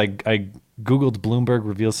this is. I Googled Bloomberg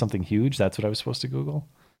reveals something huge. That's what I was supposed to Google.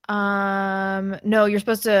 No, you're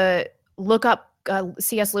supposed to look up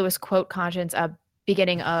C.S. Lewis, quote, conscience,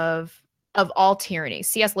 beginning of all tyrannies.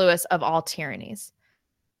 C.S. Lewis, of all tyrannies.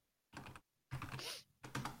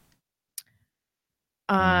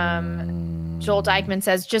 Joel Dykeman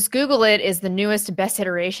says, just Google it is the newest best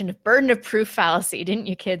iteration of burden of proof fallacy. Didn't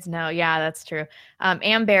you kids know? Yeah, that's true.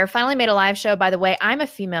 Amber finally made a live show. By the way, I'm a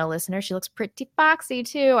female listener. She looks pretty foxy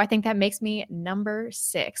too. I think that makes me number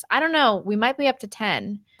 6. I don't know. We might be up to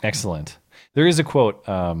 10. Excellent. There is a quote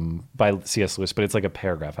by C.S. Lewis, but it's like a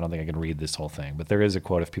paragraph. I don't think I can read this whole thing, but there is a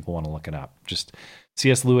quote if people want to look it up. Just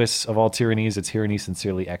C.S. Lewis, of all tyrannies, a tyranny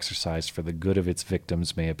sincerely exercised for the good of its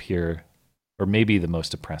victims may appear or maybe the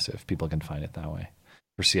most oppressive. People can find it that way.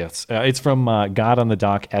 For C.S. It's from God on the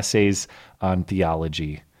Dock, Essays on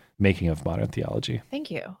Theology, Making of Modern Theology.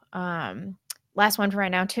 Thank you. Last one for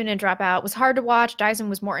right now. Tune in, drop out. Was hard to watch. Dyson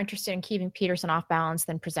was more interested in keeping Peterson off balance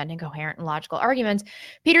than presenting coherent and logical arguments.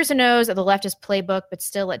 Peterson knows the leftist playbook, but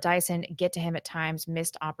still let Dyson get to him at times.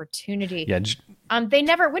 Missed opportunity. Yeah. When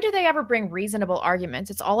do they ever bring reasonable arguments?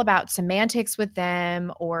 It's all about semantics with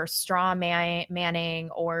them, or straw manning,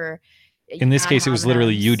 or in this case, it was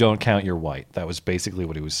literally, you don't count, you're white. That was basically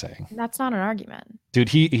what he was saying. That's not an argument. Dude,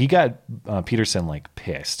 he got Peterson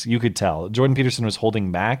pissed. You could tell. Jordan Peterson was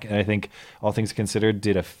holding back, and I think, all things considered,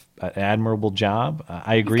 did an admirable job.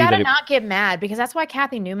 I agree. He's gotta not get mad, because that's why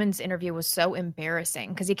Kathy Newman's interview was so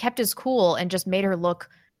embarrassing, because he kept his cool and just made her look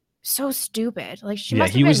so stupid. Like, she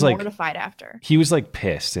must have been mortified after. He was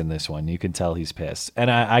pissed in this one. You can tell he's pissed. And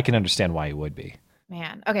I can understand why he would be.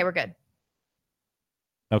 Man. Okay, we're good.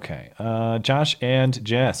 Okay. Josh and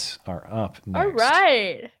Jess are up next. All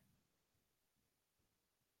right.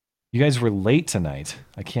 You guys were late tonight.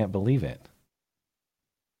 I can't believe it.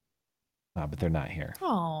 But they're not here.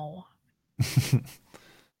 Oh.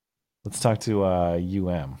 Let's talk to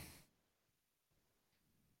UM.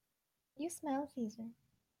 You smell Caesar.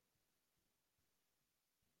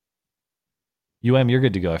 UM, you're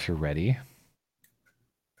good to go if you're ready.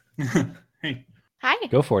 Hey. Hi.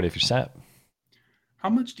 Go for it if you're set. How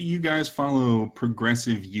much do you guys follow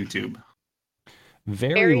progressive YouTube?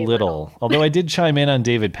 Very little. Although I did chime in on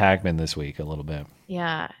David Pakman this week a little bit.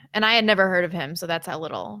 Yeah. And I had never heard of him, so that's how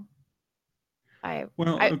little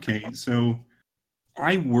okay. So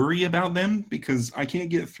I worry about them because I can't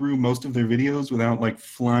get through most of their videos without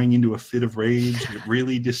flying into a fit of rage. It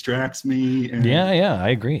really distracts me. And Yeah, I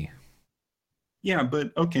agree. Yeah,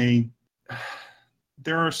 but okay.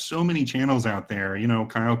 There are so many channels out there,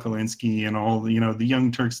 Kyle Kalinske and all, the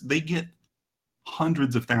Young Turks, they get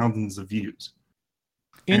hundreds of thousands of views.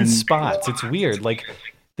 In spots. It's weird.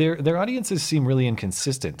 Their audiences seem really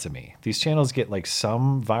inconsistent to me. These channels get like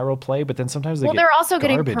some viral play, but then sometimes they're also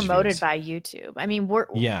getting garbage promoted views. by YouTube. I mean,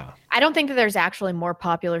 I don't think that there's actually more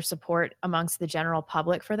popular support amongst the general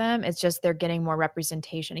public for them. It's just they're getting more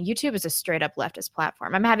representation. And YouTube is a straight up leftist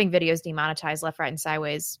platform. I'm having videos demonetized left, right, and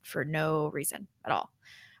sideways for no reason at all.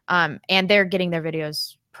 And they're getting their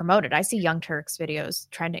videos promoted. I see Young Turks videos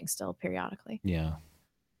trending still periodically. Yeah.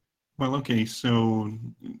 Well, okay, so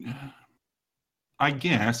I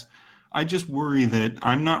guess I just worry that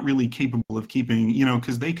I'm not really capable of keeping,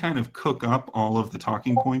 because they kind of cook up all of the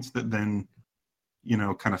talking points that then,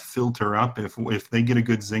 kind of filter up. If they get a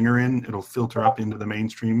good zinger in, it'll filter up into the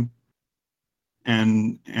mainstream.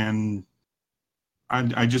 And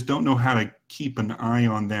I just don't know how to keep an eye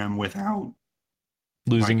on them without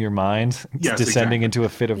losing your mind, Yes, descending exactly. into a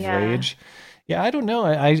fit of rage. Yeah, I don't know.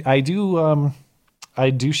 I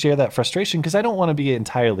do share that frustration because I don't want to be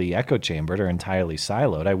entirely echo chambered or entirely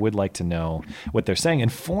siloed. I would like to know what they're saying.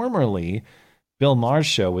 And formerly, Bill Maher's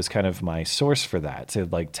show was kind of my source for that, to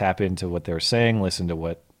like tap into what they're saying, listen to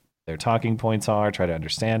what their talking points are, try to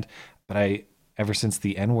understand. But ever since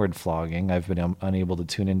the N-word flogging, I've been unable to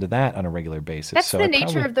tune into that on a regular basis. That's the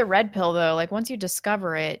nature of the red pill, though. Like once you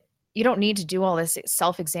discover it, you don't need to do all this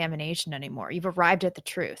self-examination anymore. You've arrived at the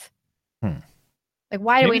truth. Like,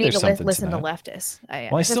 why do we need to listen to leftists?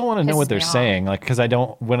 I still want to know what they're saying, like, because I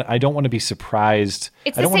don't want to be surprised.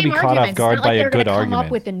 It's I don't want to be caught off guard by a good argument. Come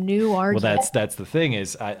up with a new argument. Well, that's the thing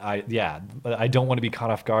is, I don't want to be caught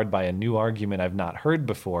off guard by a new argument I've not heard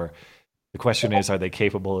before. The question is, are they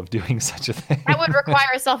capable of doing such a thing? That would require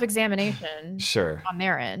a self-examination. Sure. On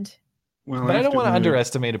their end. Well, but I don't want to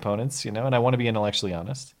underestimate opponents, and I want to be intellectually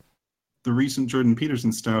honest. The recent Jordan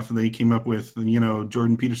Peterson stuff, they came up with,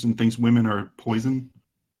 Jordan Peterson thinks women are poison.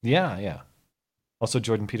 Yeah. Also,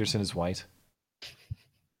 Jordan Peterson is white.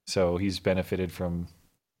 So he's benefited from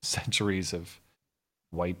centuries of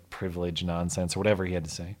white privilege nonsense or whatever he had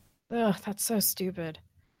to say. Ugh, that's so stupid.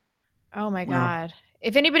 Oh my God.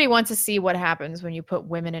 If anybody wants to see what happens when you put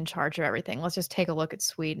women in charge of everything, let's just take a look at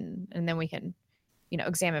Sweden and then we can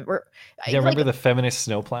examine. Remember the feminist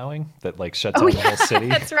snow plowing that like shut down the whole city?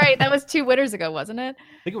 That's right. That was 2 winters ago, wasn't it?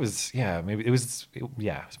 I think it was,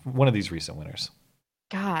 one of these recent winters.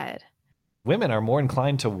 God. Women are more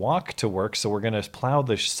inclined to walk to work, so we're going to plow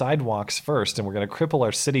the sidewalks first, and we're going to cripple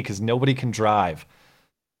our city because nobody can drive.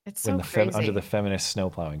 It's so crazy. Under the feminist snow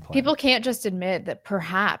plowing plan. People can't just admit that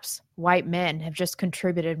perhaps white men have just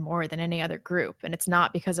contributed more than any other group, and it's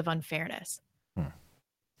not because of unfairness.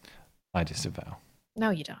 I disavow. No,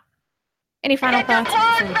 you don't. Any final thoughts?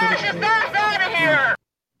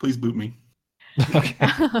 Please boot me.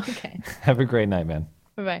 Okay. Have a great night, man.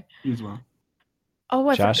 Bye-bye. You as well. Oh,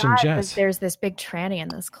 I Josh and forgot Jess. there's this big tranny in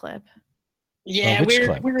this clip. Yeah, which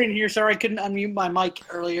we're clip? in here. Sorry, I couldn't unmute my mic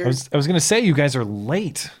earlier. I was going to say you guys are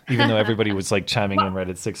late, even though everybody was like chiming in right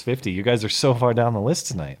at 6:50. You guys are so far down the list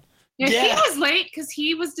tonight. Yeah, he was late because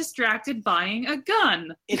he was distracted buying a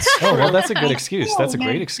gun. Oh, well, that's a good excuse. That's a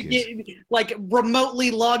great excuse. Like remotely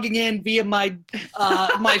logging in via my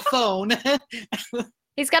my phone.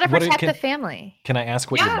 He's got to protect the family. Can I ask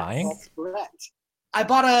what you're buying? That's correct. I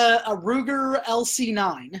bought a Ruger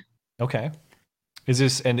LC9. Okay. Is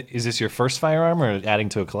this your first firearm or adding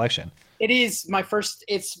to a collection? It is my first.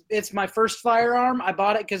 It's my first firearm. I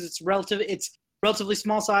bought it because it's relatively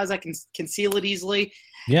small size. I can conceal it easily.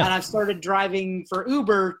 Yeah. And I've started driving for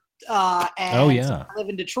Uber. And I live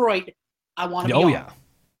in Detroit. I want to.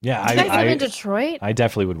 Yeah. You guys live in Detroit? I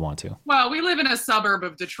definitely would want to. Well, we live in a suburb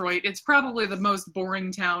of Detroit. It's probably the most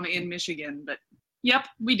boring town in Michigan, but yep,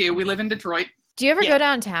 we do. We live in Detroit. Do you ever go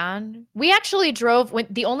downtown? We actually drove.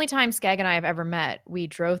 The only time Skag and I have ever met, we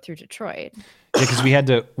drove through Detroit. Yeah, because we had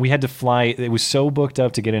to fly. It was so booked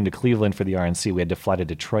up to get into Cleveland for the RNC. We had to fly to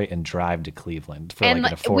Detroit and drive to Cleveland for like an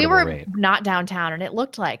affordable we were rate. not downtown, and it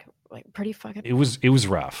looked like pretty fucking. It was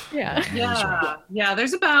rough. Yeah. Yeah.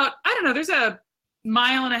 There's about there's a 1.5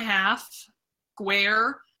 mile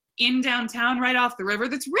square in downtown right off the river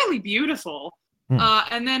that's really beautiful.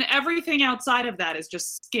 And then everything outside of that is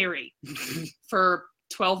just scary for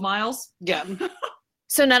 12 miles. Yeah.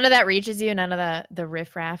 So none of that reaches you? None of the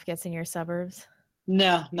riffraff gets in your suburbs?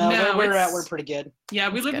 No, we're pretty good. Yeah,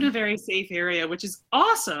 we live in a very safe area, which is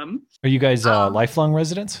awesome. Are you guys lifelong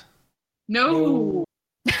residents? No.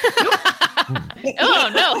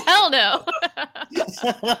 Oh, no. Hell no.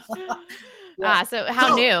 So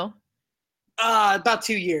how new? About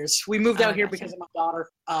 2 years. We moved out here because of my daughter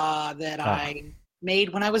that I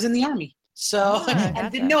made when I was in the Army. So I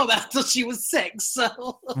didn't know about it until she was 6. So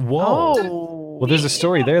Whoa. Well, there's a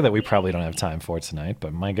story there that we probably don't have time for tonight,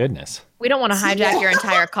 but my goodness. We don't want to hijack your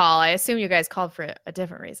entire call. I assume you guys called for a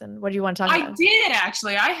different reason. What do you want to talk about? I did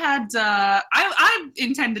actually. I had I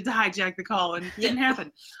intended to hijack the call and it didn't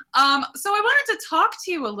happen. So I wanted to talk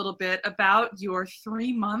to you a little bit about your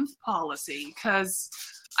 3-month policy because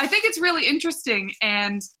I think it's really interesting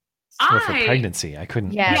and for pregnancy. I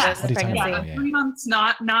couldn't. Yeah, what are you talking about? 3 months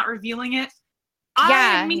not revealing it.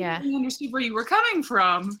 I immediately understood where you were coming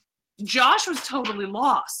from. Josh was totally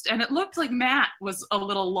lost, and it looked like Matt was a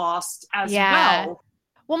little lost as well.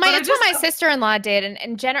 Well, it's what my sister-in-law did,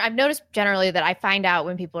 and I've noticed generally that I find out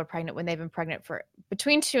when people are pregnant when they've been pregnant for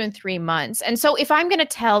between 2 and 3 months. And so if I'm going to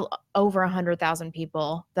tell over 100,000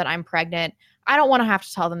 people that I'm pregnant, I don't want to have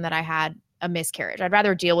to tell them that I had a miscarriage. I'd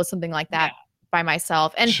rather deal with something like that by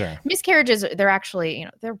myself. And miscarriages, they're actually,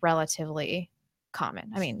 they're relatively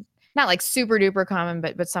common. I mean, not like super duper common,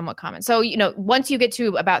 but somewhat common. So, once you get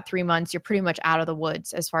to about 3 months, you're pretty much out of the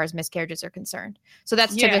woods as far as miscarriages are concerned. So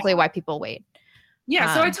that's typically why people wait.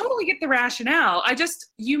 Yeah, so I totally get the rationale.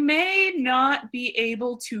 You may not be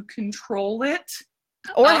able to control it.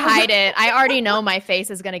 Or hide it. I already know my face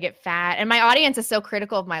is going to get fat. And my audience is so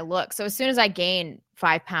critical of my look. So as soon as I gain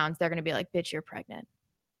 5 pounds, they're going to be like, bitch, you're pregnant.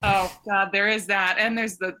 Oh, God, there is that. And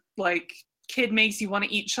there's the, kid makes you want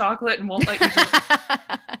to eat chocolate and won't let you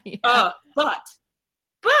do But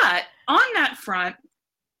on that front,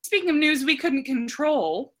 speaking of news we couldn't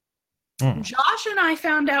control, Josh and I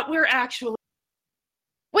found out we're actually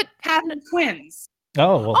having twins.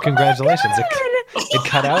 Oh, well, congratulations. It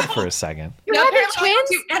cut out for a second. You're having twins?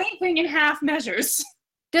 Do anything in half measures.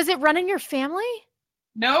 Does it run in your family?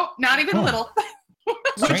 No, not even a little.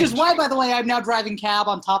 Which is why, by the way, I'm now driving cab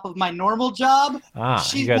on top of my normal job.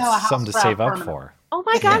 You got something to save up for. Oh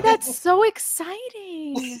my God, that's so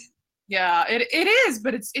exciting. Yeah, it is,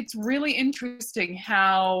 but it's really interesting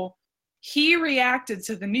how he reacted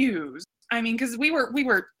to the news. I mean, because we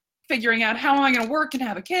were figuring out, how am I going to work and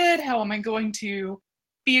have a kid? How am I going to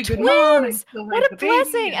be a good mom? And still raise what a the baby?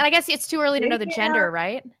 blessing! And I guess it's too early to know the gender,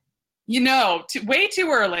 right? Way too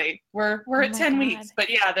early. We're at 10 weeks, but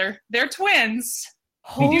yeah, they're twins.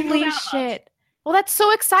 Holy shit! Well, that's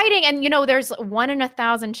so exciting, and there's 1 in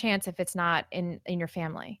 1,000 chance if it's not in your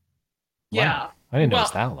family. Yeah, wow. I didn't know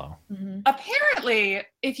it's that low. Apparently,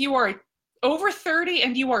 if you are over 30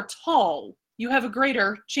 and you are tall, you have a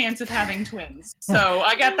greater chance of having twins. So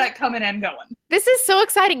I got that coming and going. This is so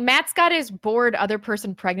exciting. Matt's got his bored other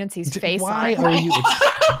person pregnancies face why on. Are you?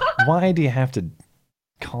 Why do you have to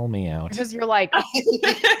call me out? Because you're like,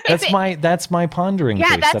 that's my pondering face.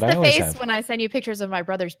 That's that the I always face have. when I send you pictures of my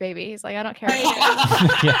brother's baby. He's like, I don't care.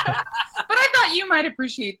 But I thought you might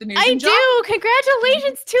appreciate the news. I do.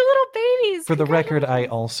 Congratulations, 2 little babies. For the record, I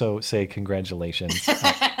also say congratulations.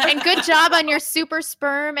 And good job on your super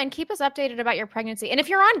sperm, and keep us updated about your pregnancy. And if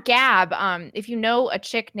you're on Gab, if you know a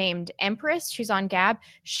chick named Empress, she's on Gab.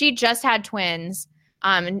 She just had twins.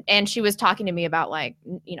 And she was talking to me about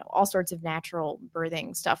all sorts of natural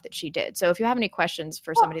birthing stuff that she did. So if you have any questions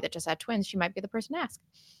for somebody that just had twins, she might be the person to ask.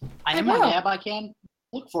 I am on Gab. I can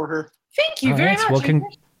look for her. Thank you very much. Well,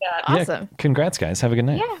 awesome. Congrats, guys. Have a good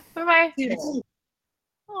night. Yeah. Bye-bye.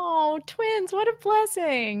 Oh, twins. What a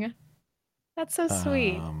blessing. That's so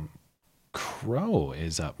sweet. Crow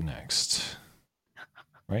is up next.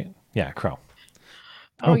 Right? Yeah, Crow.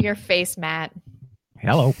 Oh, your face, Matt.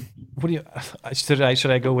 Hello. What do you? Should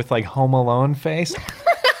I go with Home Alone face?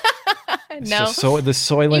 No. So the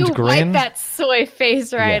Soylent you grin. Wipe that soy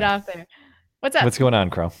face right off there. What's up? What's going on,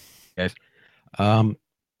 Crow? Guys, I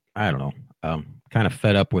don't know. Kind of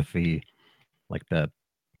fed up with the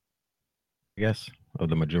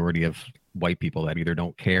majority of white people that either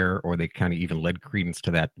don't care or they kind of even led credence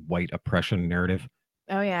to that white oppression narrative.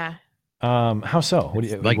 Oh yeah. How so? What do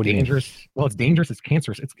you what dangerous? Do you mean? Well, it's dangerous. It's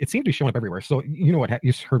cancerous. It seems to be showing up everywhere. So you know what?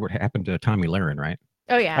 You heard what happened to Tommy Lahren, right?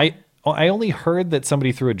 Oh yeah. I only heard that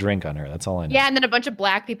somebody threw a drink on her. That's all I know. Yeah, and then a bunch of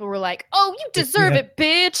black people were like, "Oh, you deserve it,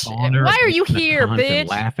 bitch! Why are you here, bitch?"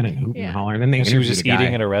 Laughing and hooting and hollering. And then she was just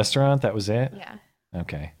eating at a restaurant. That was it. Yeah.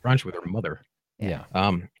 Okay. Brunch with her mother. Yeah.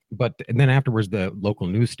 But and then afterwards, the local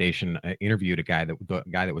news station interviewed the guy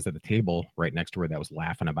that was at the table right next to her that was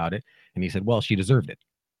laughing about it, and he said, "Well, she deserved it."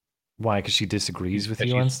 Why? Because she disagrees with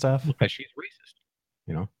you on stuff? Because she's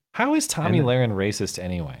racist. How is Tommy Lahren racist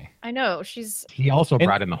anyway? I know He also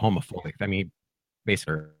brought in the homophobic. I mean,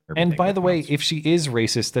 basically. And by the way, if she is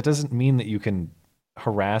racist, that doesn't mean that you can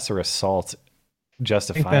harass or assault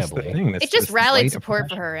justifiably. It just rallied support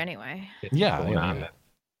for her anyway. Yeah.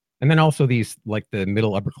 And then also these, like the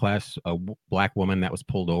middle upper class black woman that was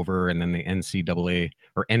pulled over, and then the NCAA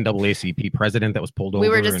or NAACP president that was pulled over. We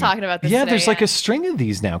were just talking about this. Yeah, today, there's like a string of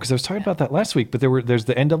these now, because I was talking about that last week. But there's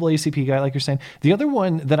the NAACP guy, like you're saying. The other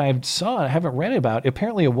one that I saw, I haven't read about.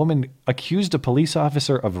 Apparently, a woman accused a police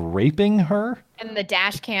officer of raping her. And the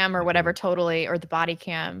dash cam or whatever, or the body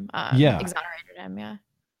cam, exonerated him. Yeah.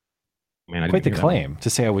 Man, quite the claim to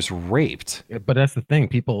say I was raped. But that's the thing.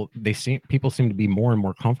 People seem to be more and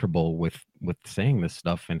more comfortable with saying this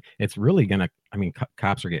stuff, and it's really gonna. I mean,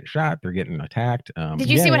 cops are getting shot. They're getting attacked. Did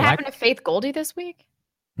you see what happened to Faith Goldie this week?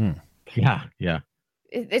 Yeah.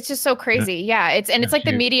 It's just so crazy. Yeah, it's like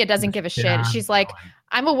the media doesn't give a shit. She's like,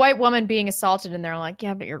 I'm a white woman being assaulted, and they're like,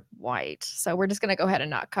 yeah, but you're white, so we're just gonna go ahead and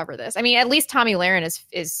not cover this. I mean, at least Tomi Lahren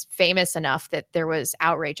is famous enough that there was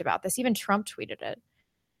outrage about this. Even Trump tweeted it.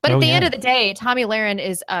 But at the end of the day, Tomi Lahren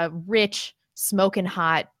is a rich, smoking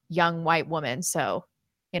hot, young white woman. So,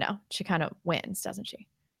 she kind of wins, doesn't she?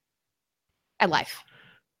 At life.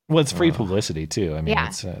 Well, it's free publicity too. I mean,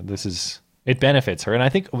 it benefits her. And I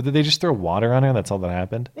think, did they just throw water on her? That's all that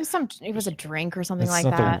happened? It was a drink or something like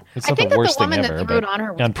that. I think the worst the woman thing ever, that threw it on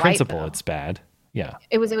her was on principle, white, it's bad. Yeah.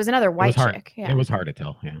 It was another white chick. Yeah. It was hard to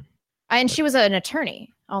tell. Yeah. And she was an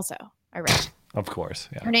attorney also, I read. Of course.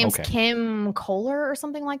 Yeah. Her name's Kim Kohler or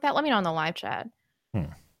something like that. Let me know in the live chat.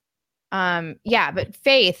 But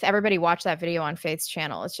Faith, everybody watch that video on Faith's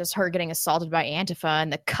channel. It's just her getting assaulted by Antifa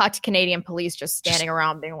and the cut Canadian police just standing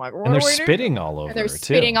around being like, and they're spitting all over her. They're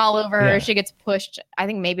spitting all over her. She gets pushed, I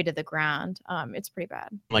think maybe to the ground. It's pretty bad.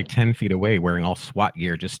 Like 10 feet away, wearing all SWAT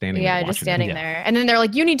gear, just standing there. Yeah, just standing there. And then they're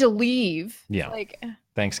like, you need to leave. Yeah. Like,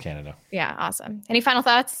 thanks, Canada. Yeah, awesome. Any final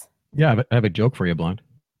thoughts? Yeah, I have a joke for you, Blonde.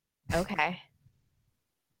 Okay.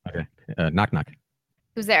 Okay. Knock, knock.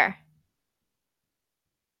 Who's there?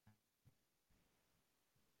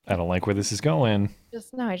 I don't like where this is going.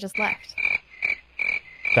 I just left.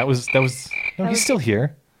 That was. No, he's still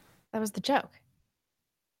here. That was the joke.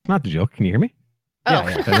 Not the joke. Can you hear me? Oh.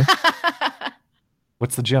 Yeah.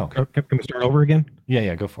 What's the joke? Can we start over again?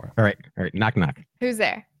 Yeah, go for it. All right. Knock, knock. Who's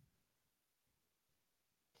there?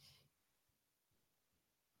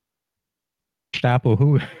 Stapo,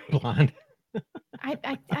 who? Blonde.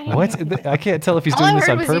 What? I can't tell if he's doing this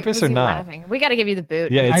on purpose or not. Laughing. We got to give you the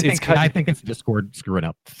boot. Yeah, I think it's Discord screwing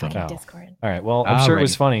up. So. Discord. All right. Well, I'm sure it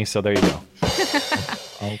was funny. So there you go.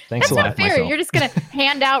 Thanks a lot. That's not fair. You're just gonna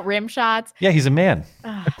hand out rim shots. Yeah, he's a man.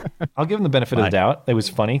 I'll give him the benefit of the doubt. It was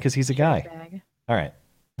funny because he's a guy. All right.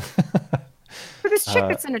 For this chick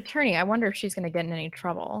that's an attorney, I wonder if she's gonna get in any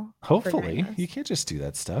trouble. Hopefully, you can't just do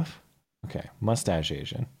that stuff. Okay, mustache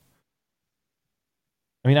Asian.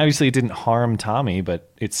 I mean, obviously, it didn't harm Tommy,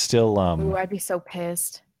 but it's still. Ooh, I'd be so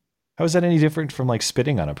pissed. How is that any different from like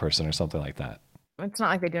spitting on a person or something like that? It's not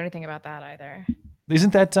like they do anything about that either.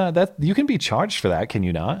 Isn't that you can be charged for that? Can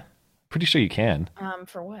you not? Pretty sure you can.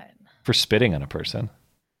 For what? For spitting on a person.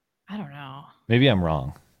 I don't know. Maybe I'm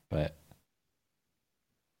wrong, but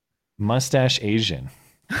mustache Asian,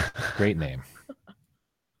 great name.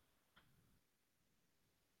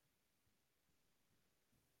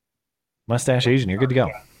 Mustache Asian, you're good to go.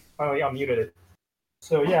 Oh yeah, I muted it.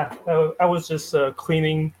 So yeah, I was just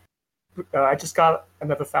cleaning. I just got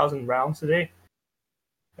another 1,000 rounds today.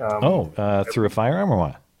 Through a firearm or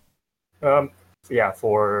what? Yeah,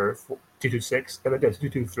 for 226.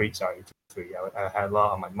 223. Sorry, 223. I had a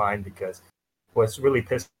lot on my mind because I was really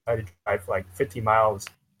pissed. I had to drive like 50 miles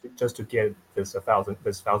just to get this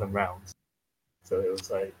 1,000 rounds. So it was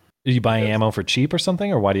like. Did you buy ammo for cheap or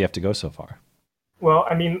something, or why do you have to go so far? Well,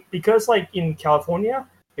 I mean, because like in California,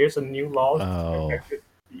 there's a new law. Oh.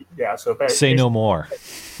 Yeah, so say no more.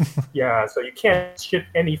 Yeah, so you can't ship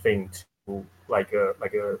anything to like a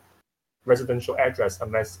residential address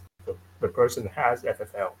unless the person has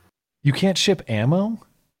FFL. You can't ship ammo?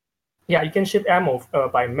 Yeah, you can ship ammo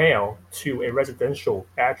by mail to a residential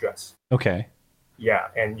address. Okay. Yeah,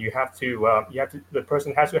 and you have to the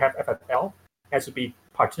person has to have FFL, has to be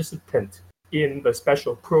participant in the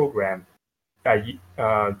special program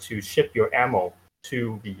to ship your ammo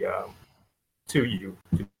to you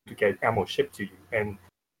to get ammo shipped to you,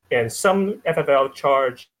 and some FFL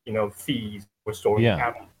charge fees for storing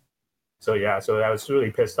ammo. So I was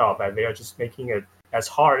really pissed off that they are just making it as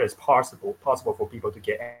hard as possible for people to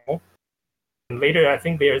get ammo. And later, I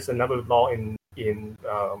think there's another law in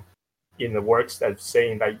the works that's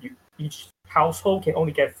saying that each household can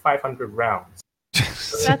only get 500 rounds.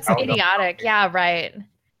 So that's idiotic. Yeah, right.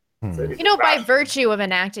 So by virtue of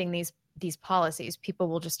enacting these policies, people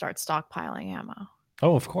will just start stockpiling ammo.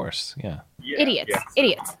 Oh, of course, yeah. Idiots.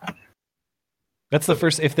 That's the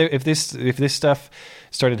first. If this stuff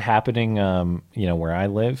started happening, where I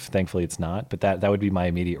live, thankfully it's not. But that would be my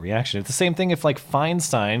immediate reaction. It's the same thing if like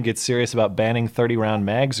Feinstein gets serious about banning 30-round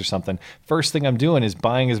mags or something. First thing I'm doing is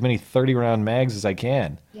buying as many 30-round mags as I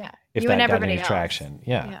can. Yeah. If You that and got any everybody else. traction,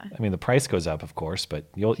 yeah. I mean, the price goes up, of course, but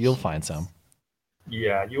you'll find some.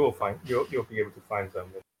 Yeah, you'll be able to find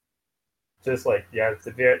them. Just like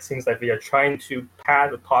it seems like they are trying to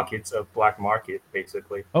pad the pockets of black market,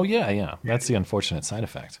 basically. Oh yeah. That's the unfortunate side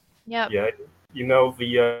effect. Yep. Yeah,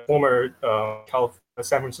 the former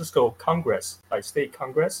San Francisco Congress, like state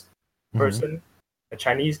Congress person, a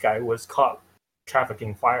Chinese guy, was caught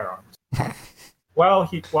trafficking firearms while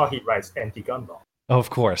he writes anti-gun law. Oh, of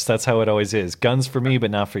course, that's how it always is. Guns for me, but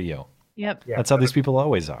not for you. Yep. That's how these people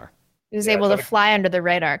always are. He was able to fly under the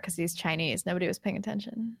radar because he's Chinese. Nobody was paying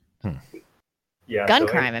attention. Yeah, Gun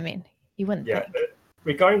crime. I mean, you wouldn't think.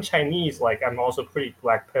 Regarding Chinese, like I'm also pretty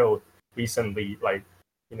black pilled recently, like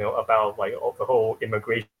about like all the whole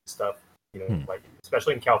immigration stuff. Like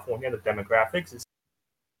especially in California, the demographics is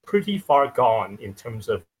pretty far gone in terms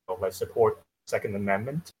of like support Second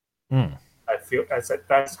Amendment. I feel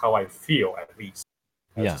that's how I feel, at least.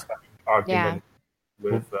 I was just having an argument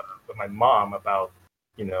with my mom about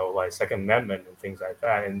like Second Amendment and things like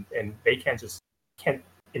that, and they can't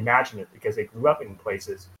imagine it because they grew up in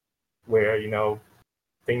places where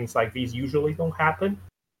things like these usually don't happen,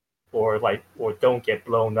 or don't get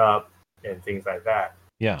blown up and things like that.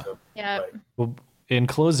 Yeah. So, Well, in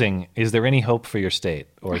closing, is there any hope for your state,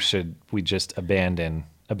 or should we just abandon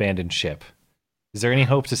ship? Is there any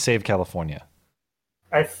hope to save California?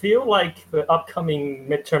 I feel like the upcoming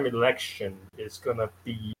midterm election is gonna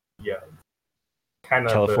be kind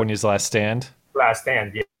of California's last stand. Last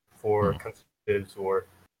stand, yeah, for conservatives or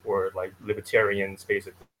like libertarians,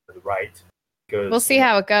 basically to the right. We'll see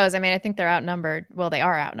how it goes. I mean, I think they're outnumbered. Well, they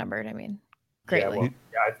are outnumbered. I mean, greatly.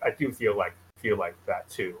 I do feel like that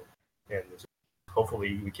too, and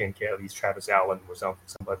hopefully we can get at least Travis Allen or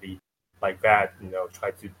somebody like that.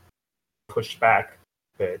 Try to push back,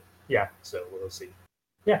 but so we'll see.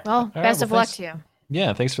 Yeah. Well, best of luck to you.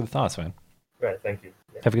 Yeah, thanks for the thoughts, man. Right, thank you.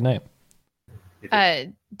 Yeah. Have a good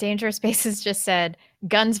night. Dangerous Spaces just said,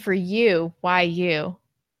 "Guns for you, why you,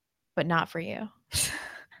 but not for you."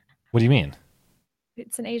 What do you mean?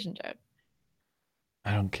 It's an Asian joke.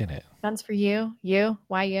 I don't get it. Guns for you,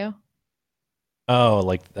 why you? Oh,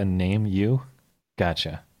 like a name, you?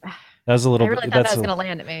 Gotcha. That was a little. I really thought that was going to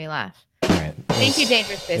land. It made me laugh. All right. Thank you,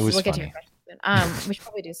 Dangerous Spaces. We'll get to your funny. question. We should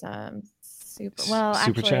probably do some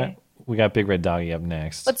super chat. We got Big Red Doggy up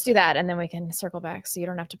next. Let's do that, and then we can circle back, so you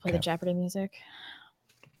don't have to play the Jeopardy music.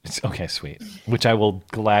 Okay, sweet. Which I will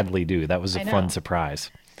gladly do. That was a fun surprise.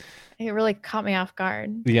 It really caught me off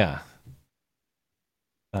guard. Yeah.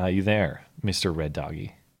 You there, Mr. Red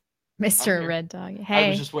Doggy? Mr. Red Doggy. Hey. I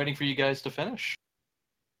was just waiting for you guys to finish.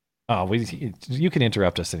 Oh, you can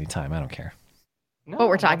interrupt us anytime. I don't care. No, what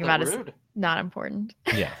we're I'm talking not about that is rude. not important.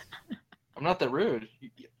 Yeah. I'm not that rude.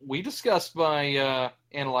 We discussed my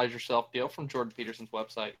Analyze Yourself deal from Jordan Peterson's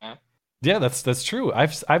website, man. Yeah, that's true.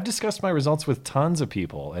 I've discussed my results with tons of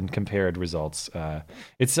people and compared results.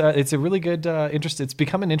 It's a really good It's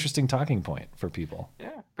become an interesting talking point for people.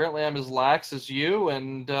 Yeah. Apparently, I'm as lax as you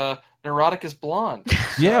and neurotic as blonde.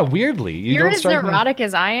 Yeah, weirdly, You're as neurotic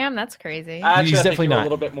as I am. That's crazy. Actually, He's I think definitely you're not. a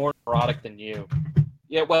little bit more neurotic than you.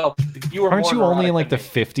 Yeah, well, you were. Aren't more you only in neurotic like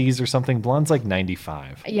the than 50s or something? Blonde's like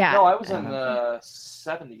 95. Yeah. No, I was in the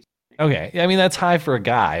 70s. Okay, I mean that's high for a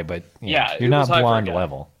guy, but Yeah, you're it not was high for a blonde guy.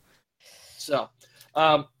 level. So,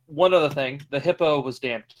 one other thing, the hippo was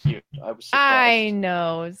damn cute. I was surprised. I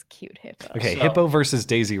know. It's cute hippo. Okay, So- Hippo versus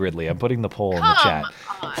Daisy Ridley. I'm putting the poll in the Come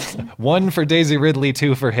chat. 1 for Daisy Ridley,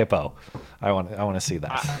 2 for Hippo. I want to see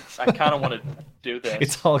that. I kind of want to do this.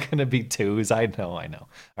 It's all gonna be 2s. I know.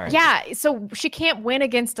 All right. Yeah, so she can't win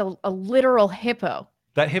against a literal hippo.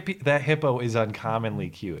 That hippo is uncommonly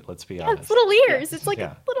cute. Let's be Yeah, honest. it's little ears. It's like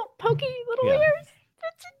Yeah. little pokey little Yeah. ears.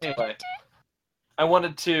 Anyway, I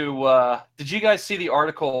wanted to. Did you guys see the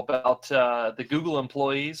article about the Google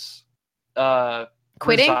employees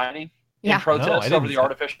Quitting? resigning Yeah. in protest No, I didn't over the see-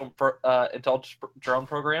 artificial intelligence drone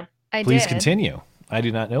program? Please continue. I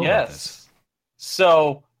do not know about this. Yes.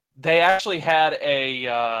 So they actually had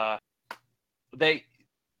the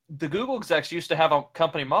Google execs used to have a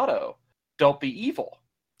company motto: "Don't be evil."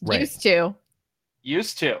 Right.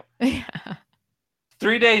 Used to.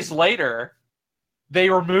 3 days later, they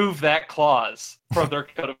removed that clause from their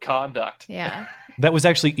code of conduct. Yeah. That was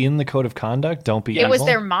actually in the code of conduct. Don't be It was evil?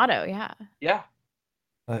 their motto, yeah. Yeah.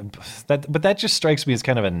 But that just strikes me as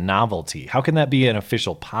kind of a novelty. How can that be an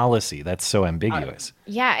official policy? That's so ambiguous.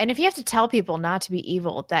 Yeah, and if you have to tell people not to be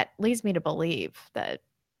evil, that leads me to believe that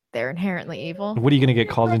they're inherently evil. What are you going to get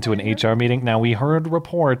called into an HR meeting? Now, we heard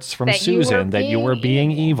reports from Susan that you were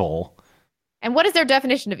being evil. And what is their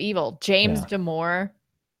definition of evil? James Damore?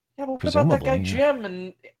 Yeah, but what about that guy Jim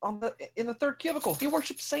in the third cubicle? He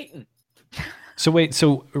worships Satan. So wait,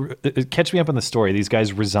 catch me up on the story. These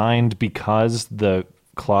guys resigned because the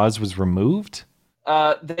clause was removed?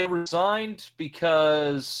 They resigned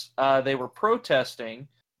because they were protesting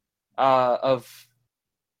of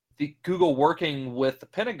the Google working with the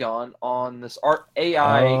Pentagon on this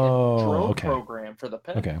AI drone program for the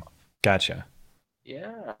Pentagon. Okay, gotcha.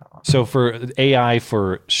 Yeah. So for AI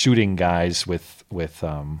for shooting guys with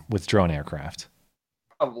drone aircraft.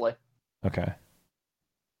 Probably. Okay.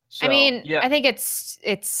 So, I mean, I think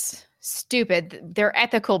it's stupid. Their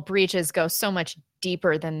ethical breaches go so much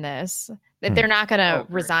deeper than this. That they're not going to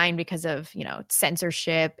resign because of,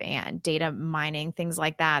 censorship and data mining, things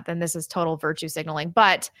like that. Then this is total virtue signaling.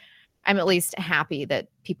 But I'm at least happy that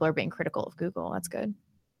people are being critical of Google. That's good.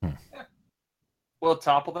 Will it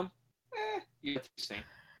topple them? You have to see.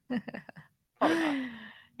 Probably not.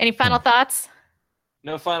 Any final thoughts?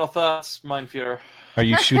 No final thoughts, Mein Führer. Are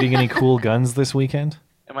you shooting any cool guns this weekend?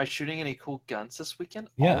 Am I shooting any cool guns this weekend?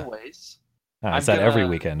 Yeah. Always. Is that every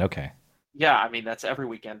weekend? Okay. Yeah, I mean, that's every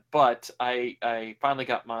weekend. But I finally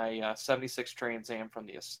got my 76 Trans Am from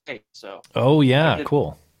the estate. So. Oh, yeah.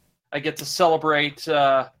 Cool. I get to celebrate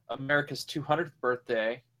America's 200th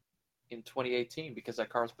birthday in 2018 because that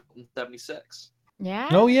car was built in 76. Yeah?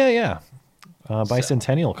 Oh, yeah.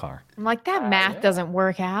 Bicentennial car. I'm like, that math doesn't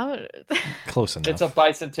work out. Close enough. It's a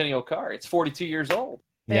bicentennial car. It's 42 years old.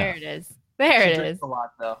 There it is. There it is. A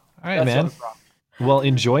lot, though. All right, man. Well,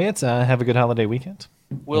 enjoy it. Have a good holiday weekend.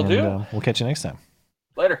 Will do. We'll catch you next time.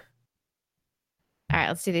 Later. All right,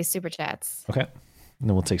 let's do these super chats. Okay. And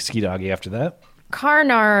then we'll take Ski Doggy after that.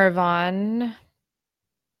 Carnarvon.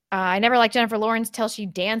 I never liked Jennifer Lawrence till she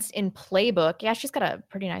danced in Playbook. Yeah, she's got a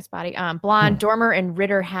pretty nice body. Blonde, Dormer, and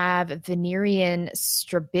Ritter have Venerian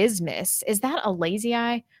strabismus. Is that a lazy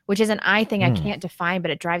eye? Which is an eye thing I can't define, but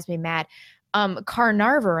it drives me mad.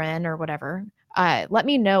 Carnarvon or whatever. Let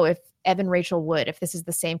me know if Evan Rachel Wood, if this is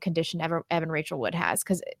the same condition Evan Rachel Wood has,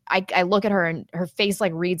 because I look at her and her face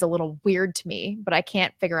like reads a little weird to me, but I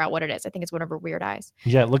can't figure out what it is. I think it's one of her weird eyes.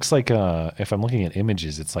 Yeah, it looks like if I'm looking at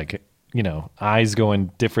images, it's like eyes go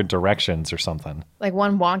in different directions or something. Like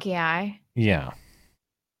one wonky eye. Yeah.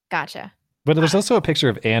 Gotcha. But there's also a picture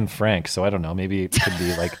of Anne Frank, so I don't know. Maybe it could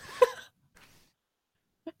be like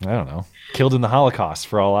I don't know, killed in the Holocaust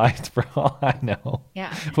for all I know.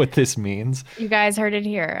 Yeah. What this means. You guys heard it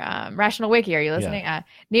here. Rational Wiki, are you listening? Yeah.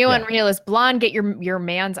 Neo Unrealist, blonde, get your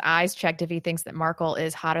man's eyes checked if he thinks that Markle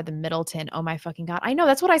is hotter than Middleton. Oh my fucking God. I know,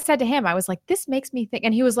 that's what I said to him. I was like, this makes me think.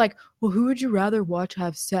 And he was like, well, who would you rather watch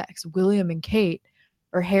have sex? William and Kate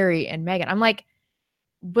or Harry and Meghan? I'm like,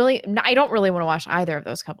 I don't really want to watch either of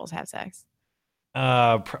those couples have sex.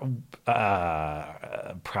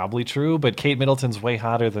 Probably true, but Kate Middleton's way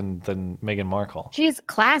hotter than Meghan Markle. She's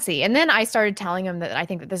classy. And then I started telling him that I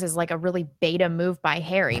think that this is like a really beta move by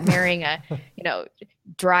Harry, marrying a,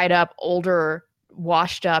 dried up, older,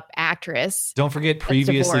 washed up actress. Don't forget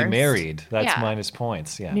previously married. That's minus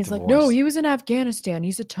points. Yeah. And he's like, no, he was in Afghanistan.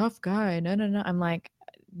 He's a tough guy. No. I'm like,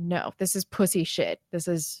 no, this is pussy shit. This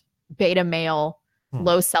is beta male.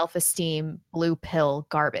 Low self-esteem, blue pill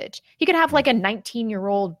garbage. He could have like a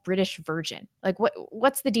 19-year-old British virgin. Like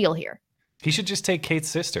what's the deal here? He should just take Kate's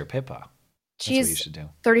sister, Pippa. That's what you should do.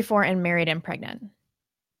 34 and married and pregnant.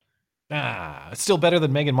 It's still better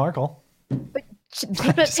than Meghan Markle. But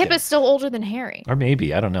Pippa's still older than Harry. Or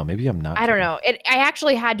maybe, I don't know. Maybe I'm not. I don't know. I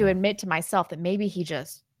actually had to admit to myself that maybe he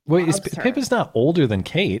just Wait, Pippa's not older than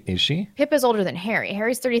Kate, is she? Pippa's older than Harry.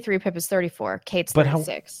 Harry's 33, Pippa's 34, Kate's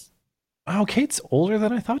 36. Oh, Kate's older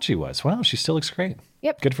than I thought she was. Wow, she still looks great.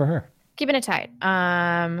 Yep. Good for her. Keeping it tight.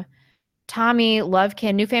 Tommy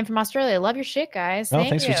Lovekin, new fan from Australia. Love your shit, guys.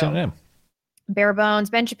 Thanks for tuning in. Bare Bones,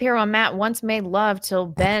 Ben Shapiro and Matt once made love till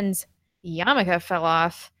Ben's yarmulke fell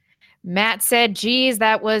off. Matt said, geez,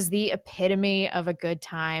 that was the epitome of a good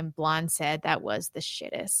time. Blonde said that was the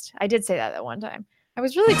shittest. I did say that one time. I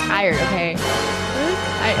was really tired, okay?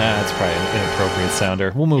 That's probably an inappropriate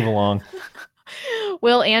sounder. We'll move along.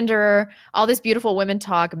 Will Anderer, all this beautiful women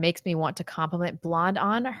talk makes me want to compliment Blonde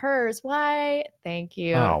on hers. Why? Thank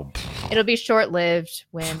you. Oh. It'll be short-lived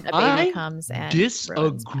when a baby comes and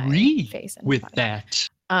disagree face with that.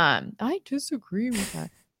 I disagree with that.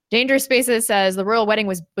 Dangerous Spaces says the royal wedding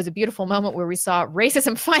was a beautiful moment where we saw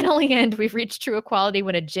racism finally end. We've reached true equality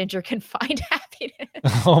when a ginger can find happiness.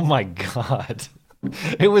 Oh my God.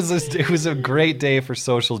 It was a great day for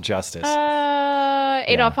social justice.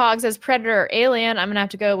 Adolf Hogg says Predator, Alien. I'm gonna have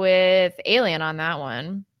to go with Alien on that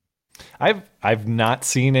one. I've not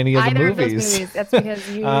seen any of the Either movies. of those movies. That's because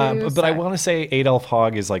you. But I want to say Adolf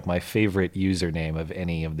Hogg is like my favorite username of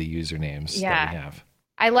any of the usernames that we have.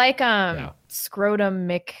 I like Scrotum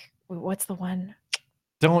Mick. What's the one?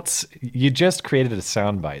 You just created a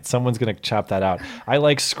soundbite. Someone's gonna chop that out. I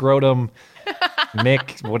like Scrotum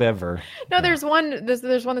Mick, whatever. No, there's one.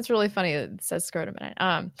 There's one that's really funny that says scrotum in it.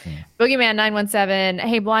 Boogeyman 917.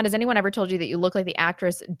 Hey, Blonde, has anyone ever told you that you look like the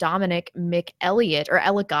actress Dominic McElligott or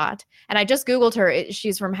Ellicott? And I just Googled her.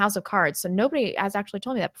 She's from House of Cards, so nobody has actually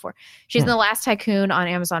told me that before. She's in The Last Tycoon on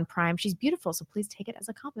Amazon Prime. She's beautiful, so please take it as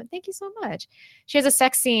a compliment. Thank you so much. She has a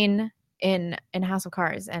sex scene in House of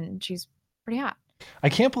Cards, and she's pretty hot. I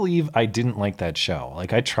can't believe I didn't like that show.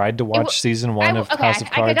 Like I tried to watch season 1 of House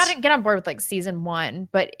of Cards. I got to get on board with like season 1,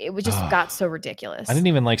 but it was just got so ridiculous. I didn't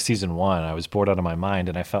even like season 1. I was bored out of my mind,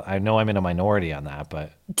 and I know I'm in a minority on that,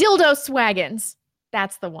 but Dildo Swaggins.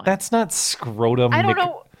 That's the one. That's not Scrotum. I don't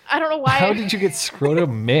know why. How did you get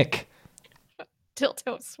Scrotum Mick?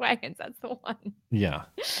 Dildo Swaggins. That's the one. Yeah.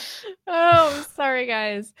 Oh, sorry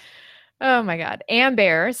guys. Oh my God.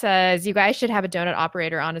 Amber says, you guys should have a donut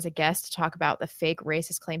operator on as a guest to talk about the fake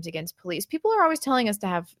racist claims against police. People are always telling us to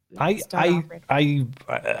have I've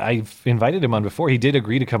invited him on before. He did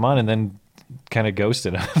agree to come on and then kind of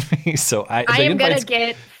ghosted me. So I am going to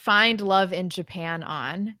get Find Love in Japan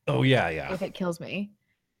on. Oh yeah. If it kills me.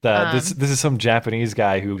 This is some Japanese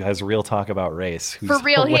guy who has real talk about race. For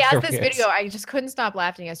real, he has this video. I just couldn't stop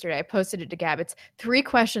laughing yesterday. I posted it to Gab. It's 3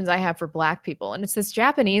 questions I have for Black people. And it's this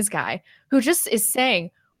Japanese guy who just is saying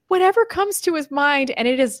whatever comes to his mind. And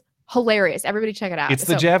it is hilarious. Everybody check it out. It's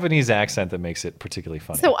the Japanese accent that makes it particularly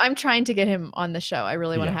funny. So I'm trying to get him on the show. I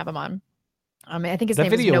really want to have him on. I think his that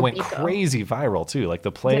name video is went Nobiko. crazy viral too. Like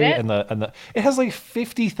the play and the it has like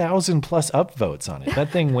 50,000 plus upvotes on it.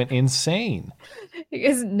 That thing went insane. It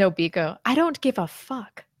is Nobiko. I don't give a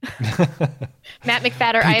fuck. Matt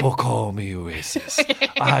McFadder. People call me racist.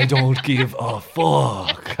 I don't give a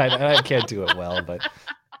fuck. I can't do it well, but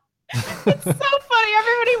it's so funny.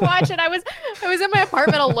 Everybody watch it. I was in my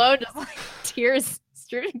apartment alone, just like tears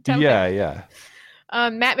streaming down. Yeah.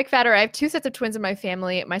 Matt McFadder, I have 2 sets of twins in my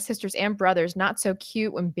family. My sisters and brothers, not so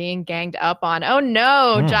cute when being ganged up on. Oh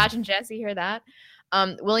no, Josh and Jesse, hear that?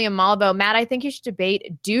 William Malvo, Matt, I think you should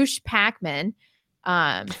debate Douche Pac-Man.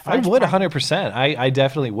 I would 100%. I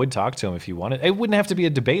definitely would talk to him if you wanted. It wouldn't have to be a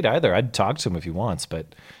debate either. I'd talk to him if he wants,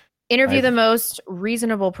 but interview the most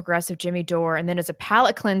reasonable progressive Jimmy Dore, and then as a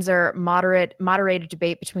palate cleanser, moderated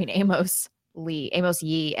debate between Amos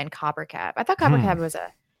Yee and Copper Cab. I thought Copper Cab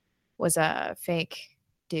was a fake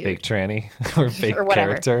dude. Fake tranny or fake or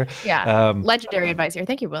whatever. character. Yeah. Legendary advice here.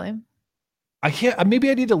 Thank you, William. Maybe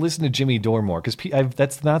I need to listen to Jimmy Dore more because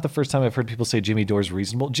that's not the first time I've heard people say Jimmy Dore's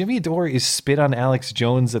reasonable. Jimmy Dore is spit on Alex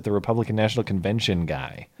Jones at the Republican National Convention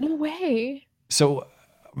guy. No way. So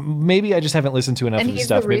maybe I just haven't listened to enough of his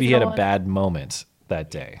stuff. Maybe he had a bad moment that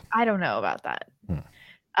day. I don't know about that.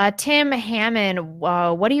 Tim Hammond,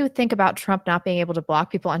 what do you think about Trump not being able to block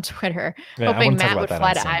people on Twitter? Yeah, hoping Matt would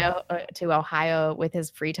fly to Ohio with his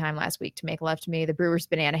free time last week to make love to me. The Brewers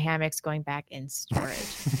banana hammocks going back in storage.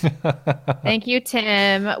 Thank you,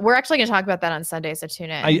 Tim. We're actually going to talk about that on Sunday, so tune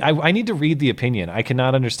in. I need to read the opinion. I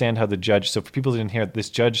cannot understand how the judge. So for people who didn't hear it,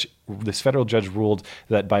 this federal judge ruled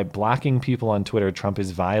that by blocking people on Twitter, Trump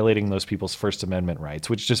is violating those people's First Amendment rights,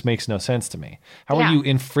 which just makes no sense to me. How are you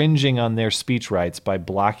infringing on their speech rights by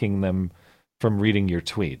blocking them from reading your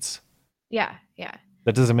tweets? Yeah.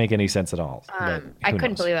 That doesn't make any sense at all. I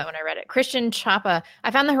couldn't believe that when I read it. Christian Chapa,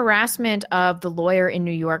 I found the harassment of the lawyer in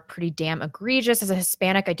New York pretty damn egregious. As a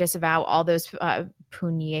Hispanic, I disavow all those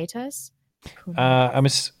puñetas.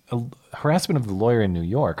 Harassment of the lawyer in New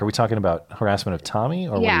York. Are we talking about harassment of Tommy?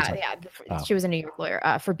 Or She was a New York lawyer.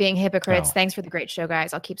 For being hypocrites. Thanks for the great show,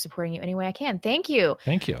 guys. I'll keep supporting you any way I can. Thank you.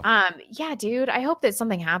 Thank you. Yeah, dude. I hope that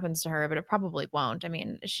something happens to her, but it probably won't. I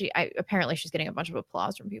mean, apparently she's getting a bunch of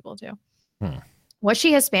applause from people too. Was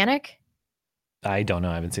she Hispanic? I don't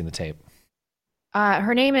know. I haven't seen the tape.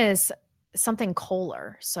 Her name is something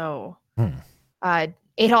Kohler. So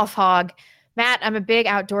Adolf Hogg. Matt, I'm a big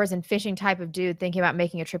outdoors and fishing type of dude thinking about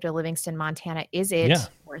making a trip to Livingston, Montana. Is it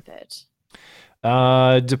worth it?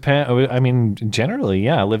 I mean, generally,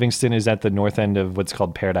 yeah. Livingston is at the north end of what's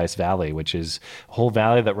called Paradise Valley, which is a whole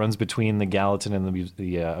valley that runs between the Gallatin and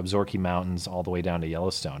the Absaroka Mountains all the way down to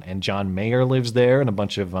Yellowstone. And John Mayer lives there, and a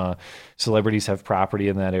bunch of celebrities have property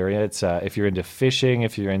in that area. It's if you're into fishing,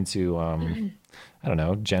 if you're into I don't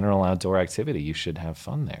know, general outdoor activity, you should have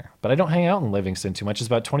fun there. But I don't hang out in Livingston too much. It's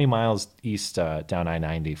about 20 miles east down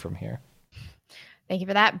I-90 from here. Thank you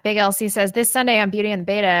for that. Big LC says, this Sunday on Beauty and the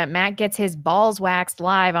Beta, Matt gets his balls waxed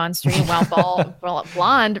live on stream while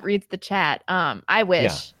Blonde reads the chat. I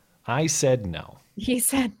wish. Yeah. I said no. He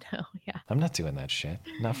said no, yeah. I'm not doing that shit.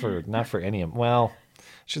 Not for any, well,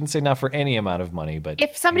 shouldn't say not for any amount of money, but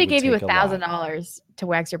if somebody gave you $1,000 to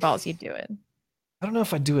wax your balls, you'd do it. I don't know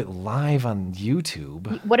if I'd do it live on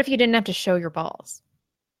YouTube. What if you didn't have to show your balls?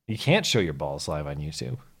 You can't show your balls live on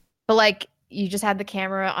YouTube. But like, you just had the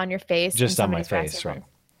camera on your face. Just on my face, right?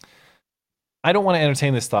 I don't want to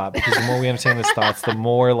entertain this thought because the more we entertain this thoughts, the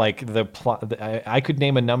more like the plot. I could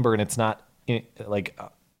name a number and it's not like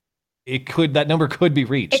it could. That number could be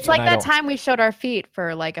reached. It's like that time we showed our feet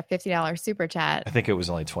for like a $50 super chat. I think it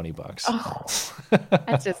was only $20. Oh,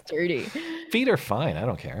 that's just dirty. Feet are fine. I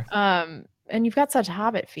don't care. And you've got such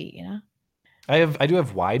hobbit feet, you know. I do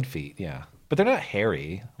have wide feet, yeah, but they're not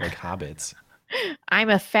hairy like hobbits. I'm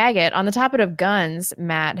a faggot. On the topic of guns,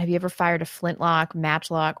 Matt, have you ever fired a flintlock,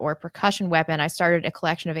 matchlock, or percussion weapon? I started a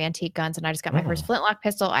collection of antique guns, and I just got my first flintlock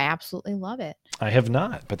pistol. I absolutely love it. I have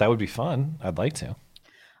not, but that would be fun. I'd like to.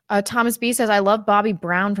 Thomas B says, I love Bobby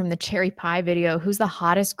Brown from the Cherry Pie video. Who's the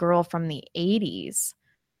hottest girl from the 80s?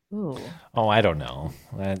 Ooh. Oh, I don't know.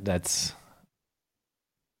 That's...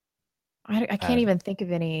 I can't even think of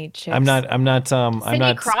any chicks.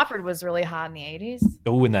 Cindy Crawford was really hot in the 80s.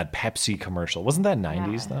 Oh, in that Pepsi commercial. Wasn't that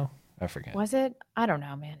 90s though? I forget. Was it? I don't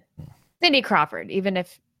know, man. Cindy Crawford,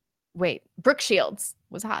 Brooke Shields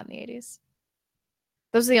was hot in the 80s.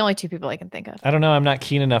 Those are the only two people I can think of. I don't know. I'm not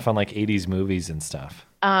keen enough on like 80s movies and stuff.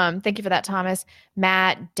 Thank you for that, Thomas.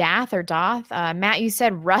 Matt Dath or Doth. Matt, you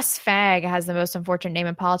said Russ Fagg has the most unfortunate name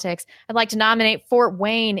in politics. I'd like to nominate Fort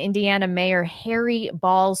Wayne, Indiana Mayor Harry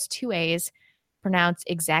Balls, 2 A's, pronounced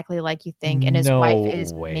exactly like you think, and his wife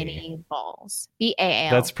is Minnie Balls.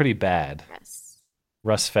 B-A-L. That's pretty bad. Yes.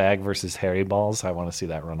 Russ Fagg versus Harry Balls. I want to see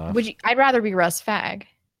that run off. I'd rather be Russ Fagg.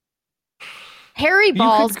 Harry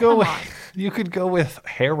Balls. You could go with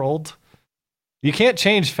Harold. You can't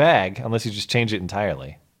change fag unless you just change it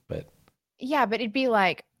entirely. But yeah, but it'd be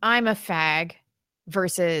like I'm a fag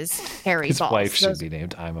versus Harry his Balls. His wife should be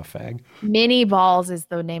named I'm a fag. Minnie Balls is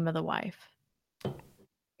the name of the wife.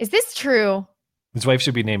 Is this true? His wife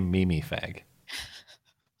should be named Mimi Fag.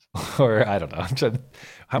 Or I don't know.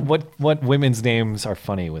 What women's names are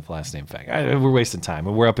funny with last name Fag? We're wasting time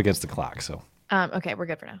and we're up against the clock. So okay, we're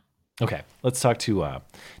good for now. Okay, let's talk to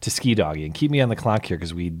Ski Doggy and keep me on the clock here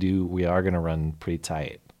because we are going to run pretty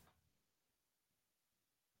tight.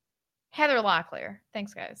 Heather Locklear,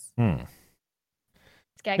 thanks guys.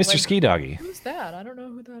 Mr. Ski Doggy. Who's that? I don't know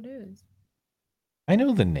who that is. I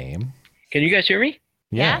know the name. Can you guys hear me?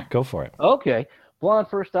 Yeah, go for it. Okay. Blonde,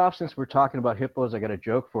 first off, since we're talking about hippos, I got a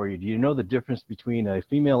joke for you. Do you know the difference between a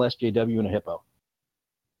female SJW and a hippo?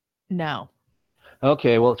 No.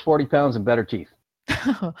 Okay, well, it's 40 pounds and better teeth.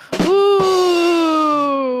 Ooh.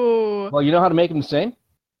 Well, you know how to make them the same?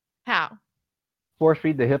 How? Force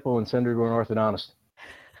feed the hippo and send her to an orthodontist.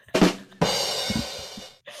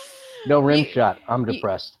 No rim shot. I'm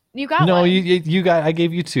depressed. You got no, one. you got. I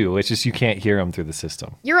gave you 2. It's just you can't hear them through the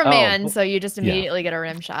system. You're a man, so you just immediately get a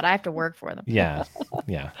rim shot. I have to work for them. Yeah.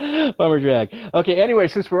 Bummer drag. Okay, anyway,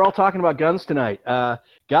 since we're all talking about guns tonight,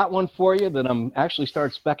 got one for you that I'm actually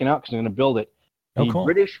started specking out because I'm going to build it. The cool.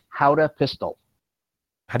 British Howdah pistol.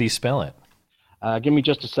 How do you spell it? Give me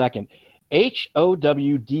just a second.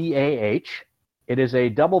 Howdah. It is a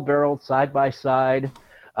double-barreled, side-by-side,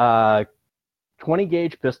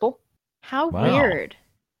 20-gauge pistol. How weird.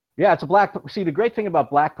 Yeah, it's a black. See, the great thing about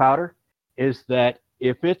black powder is that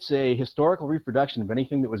if it's a historical reproduction of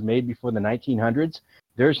anything that was made before the 1900s,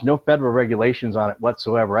 there's no federal regulations on it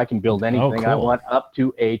whatsoever. I can build anything I want up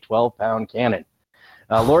to a 12-pound cannon.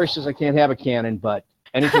 Lori says I can't have a cannon, but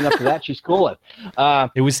anything up to that, she's cool with.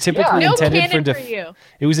 It was typically intended for you.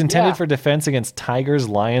 It was intended for defense against tigers,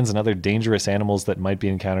 lions, and other dangerous animals that might be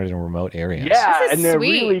encountered in remote areas. Yeah, and they're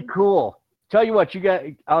really cool. Tell you what, you got.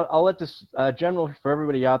 I'll let this general for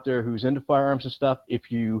everybody out there who's into firearms and stuff.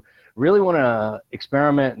 If you really want to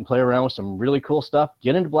experiment and play around with some really cool stuff,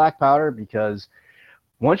 get into black powder because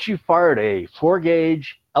once you fired a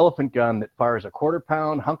 4-gauge elephant gun that fires a 1/4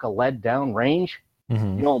 pound hunk of lead down range,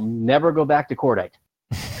 you'll never go back to cordite.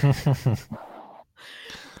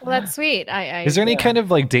 Well, that's sweet. Is there any kind of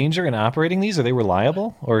like danger in operating these? Are they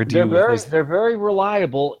reliable, or do they're very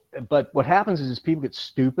reliable? But what happens is people get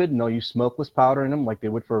stupid and they'll use smokeless powder in them like they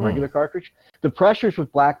would for a regular cartridge. The pressures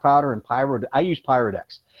with black powder and I use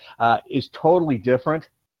Pyrodex, is totally different.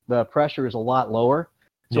 The pressure is a lot lower.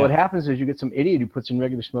 So what happens is you get some idiot who puts in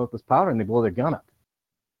regular smokeless powder and they blow their gun up.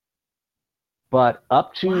 But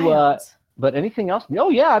but anything else? Oh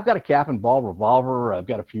yeah, I've got a cap and ball revolver. I've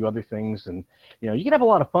got a few other things, and you can have a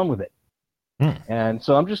lot of fun with it. And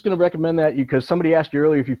so I'm just going to recommend that because somebody asked you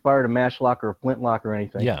earlier if you fired a matchlock or a flintlock or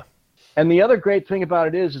anything. Yeah. And the other great thing about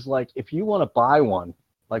it is like if you want to buy one,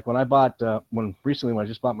 like when I bought when I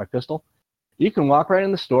just bought my pistol, you can walk right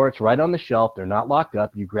in the store. It's right on the shelf. They're not locked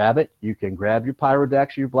up. You grab it. You can grab your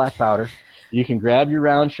Pyrodex or your black powder. You can grab your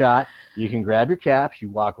round shot. You can grab your caps. You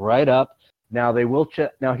walk right up. Now they will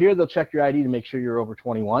check. Now here they'll check your ID to make sure you're over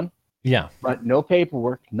 21. Yeah. But no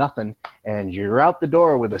paperwork, nothing, and you're out the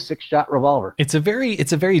door with a 6-shot revolver. It's a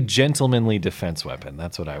very gentlemanly defense weapon.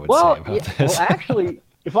 That's what I would say about this. Well, actually,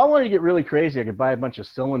 if I wanted to get really crazy, I could buy a bunch of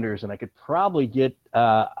cylinders, and I could probably get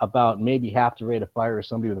about maybe half the rate of fire as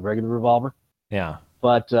somebody with a regular revolver. Yeah.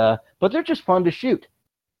 But they're just fun to shoot.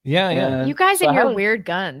 Yeah. You guys and your weird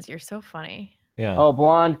guns. You're so funny. Yeah. Oh,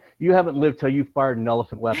 Blonde, you haven't lived till you fired an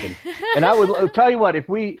elephant weapon. And I would tell you what,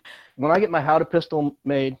 when I get my Howdah pistol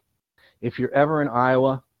made, if you're ever in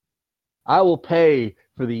Iowa, I will pay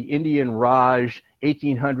for the Indian Raj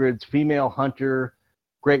 1800s female hunter,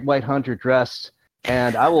 great white hunter dress,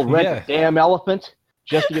 and I will rent a damn elephant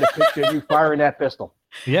just to get a picture of you firing that pistol.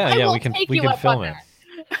 Yeah, we can film it.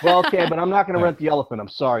 Well, okay, but I'm not going to rent the elephant. I'm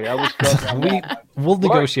sorry. We'll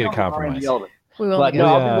negotiate a compromise. I'll do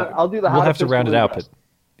the. We'll have to round it out, but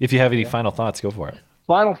if you have any final thoughts, go for it.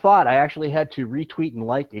 Final thought: I actually had to retweet and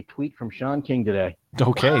like a tweet from Sean King today.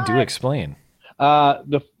 Okay, do explain.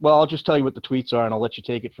 I'll just tell you what the tweets are, and I'll let you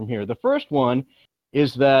take it from here. The first one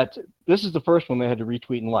is that this is the first one they had to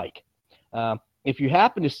retweet and like. If you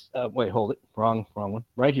happen to wait, hold it, wrong one,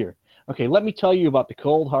 right here. Okay, let me tell you about the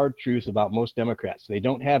cold, hard truth about most Democrats. They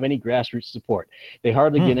don't have any grassroots support. They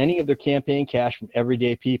hardly get any of their campaign cash from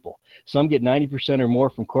everyday people. Some get 90% or more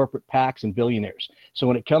from corporate PACs and billionaires. So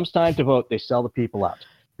when it comes time to vote, they sell the people out.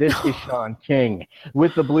 This is Sean King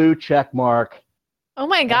with the blue check mark. Oh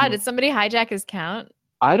my God, did somebody hijack his count?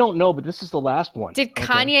 I don't know, but this is the last one. Did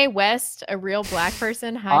Kanye West, a real black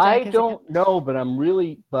person, hijack his account? I don't know, but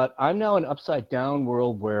I'm now in an upside down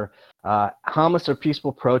world where Hamas are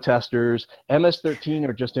peaceful protesters, MS-13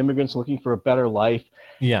 are just immigrants looking for a better life.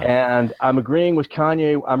 Yeah. And I'm agreeing with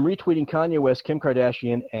Kanye. I'm retweeting Kanye West, Kim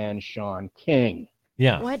Kardashian, and Sean King.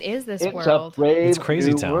 Yeah. What is this it's world? It's a brave it's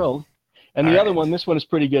crazy new town. world. And the other one, this one is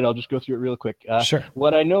pretty good. I'll just go through it real quick. Sure.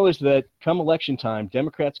 What I know is that come election time,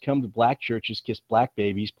 Democrats come to black churches, kiss black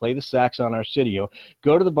babies, play the sax on Arsenio,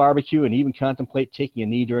 go to the barbecue, and even contemplate taking a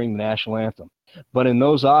knee during the national anthem. But in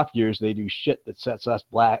those off years, they do shit that sets us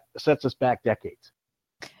back decades.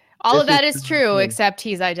 All of that is true, except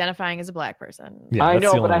he's identifying as a black person. Yeah, I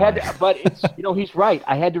know, but I had to. But it's he's right.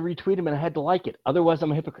 I had to retweet him and I had to like it. Otherwise,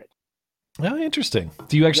 I'm a hypocrite. Oh, interesting.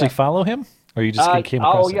 Do you actually follow him? Or you just came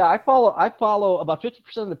across it? I follow about 50%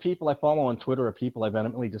 of the people I follow on Twitter are people I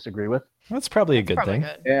vehemently disagree with. That's probably a good thing.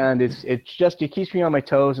 And it keeps me on my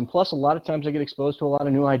toes. And plus, a lot of times I get exposed to a lot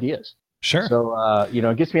of new ideas. Sure. So,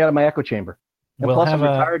 it gets me out of my echo chamber. And plus, I'm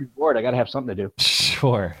retired and bored. I got to have something to do.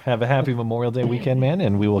 Sure. Have a happy Memorial Day weekend, man,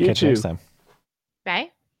 and we will catch you next time.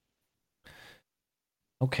 Bye.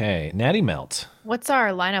 Okay, Natty Melt. What's our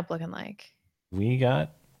lineup looking like? We got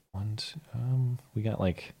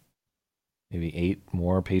like maybe 8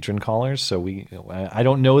 more patron callers. So I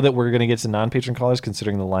don't know that we're going to get to non-patron callers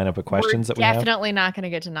considering the lineup of questions that we have. Definitely not going to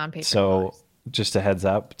get to non-patron callers. So just a heads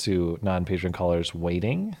up to non-patron callers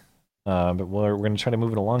waiting. But we're going to try to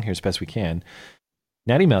move it along here as best we can.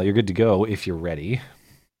 Natty Mel, you're good to go if you're ready.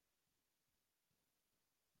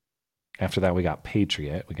 After that, we got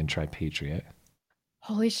Patriot. We can try Patriot.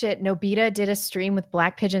 Holy shit! Nobita did a stream with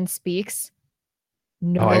Black Pigeon Speaks.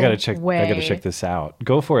 No, I gotta check. way. I gotta check this out.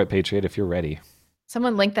 Go for it, Patriot, if you're ready.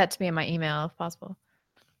 Someone link that to me in my email if possible.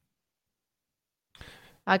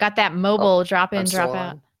 I got that mobile drop in, drop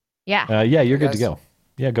out. Yeah. Yeah, you're good to go.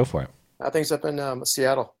 Yeah, go for it. I think it's up in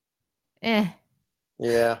Seattle.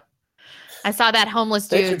 Yeah. I saw that homeless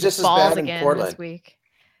dude just balls as bad in again Portland. this week.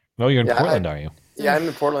 Oh, you're in Portland, are you? Yeah, I'm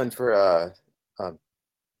in Portland for a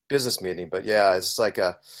business meeting. But yeah, it's like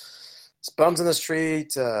it's bums in the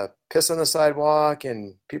street, piss on the sidewalk,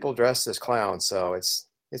 and people dressed as clowns. So it's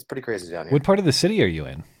pretty crazy down here. What part of the city are you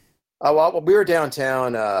in? Well, we were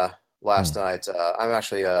downtown last night. I'm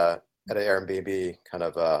actually at an Airbnb kind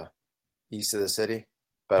of east of the city.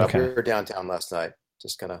 But we were downtown last night.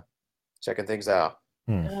 just kind of checking things out.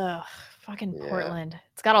 Ugh, fucking Portland.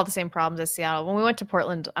 It's got all the same problems as Seattle. When we went to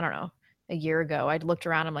Portland, I don't know, a year ago, I looked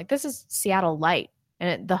around. I'm like, this is Seattle light.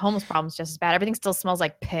 And the homeless problem's just as bad. Everything still smells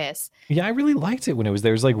like piss. Yeah, I really liked it when it was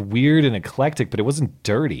there. It was like weird and eclectic, but it wasn't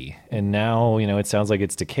dirty. And now, it sounds like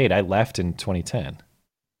it's decayed. I left in 2010.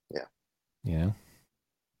 Yeah. Yeah.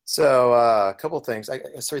 So a couple of things. I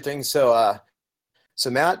guess 3 things. So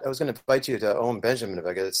Matt, I was going to invite you to Owen Benjamin if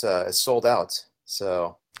I could. It's sold out.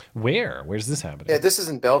 So where's this happening? Yeah, this is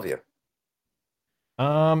in Bellevue.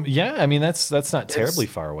 Yeah, I mean that's not terribly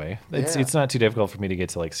far away. Yeah. It's not too difficult for me to get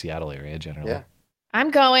to like Seattle area generally. Yeah. I'm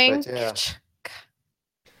going. But,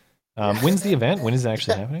 when's the event? When is it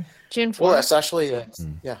actually happening? June 4th. Well, that's actually a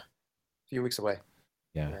few weeks away.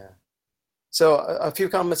 Yeah. So a few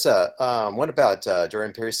comments. One about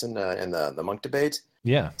Jordan Peterson and the monk debate.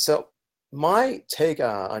 Yeah. So my take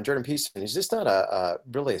on Jordan Peterson, he's just not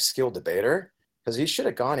really a skilled debater, because he should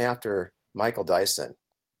have gone after Michael Dyson,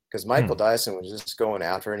 because Michael Dyson was just going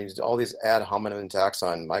after, and he did all these ad hominem attacks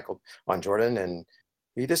on Jordan, and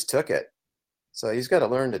he just took it. So he's got to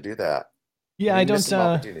learn to do that. Yeah, I don't.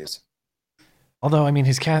 Although, I mean,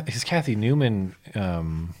 his Kathy Newman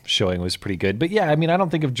showing was pretty good. But yeah, I mean, I don't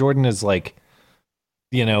think of Jordan as like,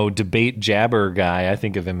 debate jabber guy. I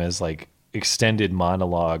think of him as like extended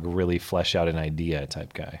monologue, really flesh out an idea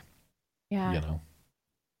type guy. Yeah.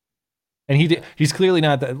 And he's clearly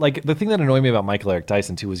not that. Like, the thing that annoyed me about Michael Eric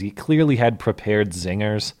Dyson too was he clearly had prepared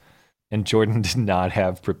zingers, and Jordan did not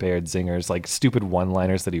have prepared zingers, like stupid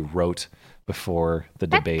one-liners that he wrote before the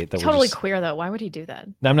debate. That Totally were just, queer though. Why would he do that?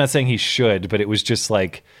 I'm not saying he should, but it was just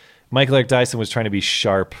like Michael Eric Dyson was trying to be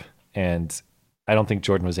sharp, and I don't think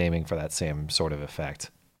Jordan was aiming for that same sort of effect.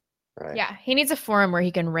 Right. Yeah, he needs a forum where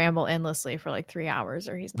he can ramble endlessly for like 3 hours,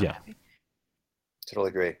 or he's not happy. Totally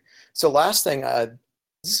agree. So last thing,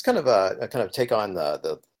 this is kind of a take on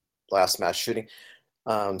the last mass shooting.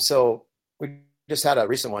 So we just had a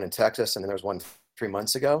recent one in Texas, and then there was one 3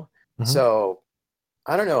 months ago. Mm-hmm. So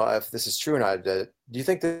I don't know if this is true or not. Do you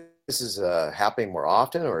think that this is happening more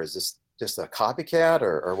often, or is this just a copycat,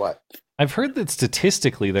 or what? I've heard that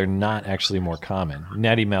statistically they're not actually more common.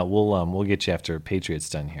 Natty Melt, we'll get you after Patriots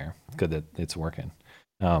done here. Good that it's working.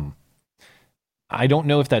 I don't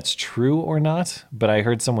know if that's true or not, but I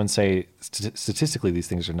heard someone say statistically these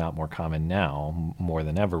things are not more common now, more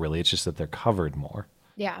than ever. Really, it's just that they're covered more.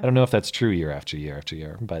 Yeah. I don't know if that's true year after year after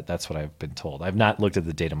year, but that's what I've been told. I've not looked at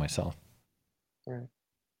the data myself. Right.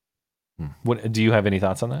 What do you have any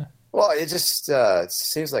thoughts on that? Well, it just it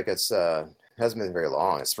seems like it's hasn't been very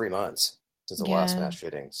long. It's 3 months since the last mass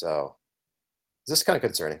shooting. So this is kind of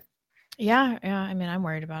concerning. Yeah. I mean, I'm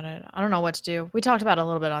worried about it. I don't know what to do. We talked about it a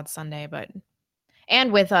little bit on Sunday,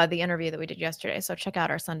 and with the interview that we did yesterday. So check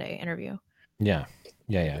out our Sunday interview. Yeah.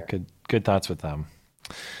 Good thoughts with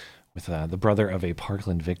the brother of a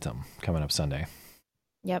Parkland victim coming up Sunday.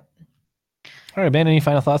 Yep. All right, Ben, any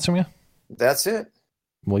final thoughts from you? That's it.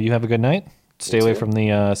 Well, you have a good night. Stay away too. from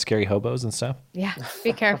the scary hobos and stuff. Yeah.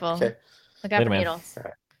 Be careful. Okay. Look out Later, for man. needles.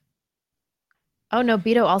 Oh no,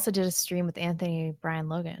 Beto also did a stream with Anthony Brian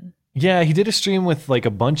Logan. Yeah, he did a stream with like a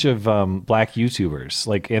bunch of black YouTubers,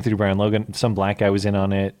 like Anthony Brian Logan. Some black guy was in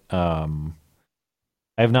on it. I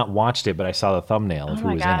have not watched it, but I saw the thumbnail of who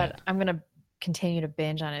was in it. I'm gonna continue to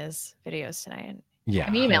binge on his videos tonight. Yeah,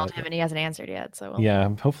 I emailed him and he hasn't answered yet. So yeah,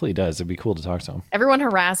 hopefully he does. It'd be cool to talk to him. Everyone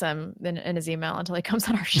harass him in his email until he comes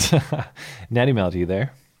on our show. Natty Melody, you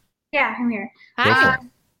there? Yeah, I'm here. Hi.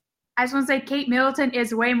 I just want to say Kate Middleton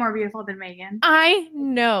is way more beautiful than Megan. I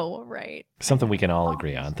know, right? Something we can all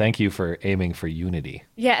agree on. Thank you for aiming for unity.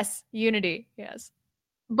 Yes, unity. Yes.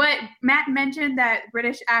 But Matt mentioned that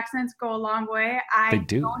British accents go a long way. They I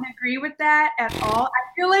do. don't agree with that at all. I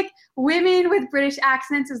feel like women with British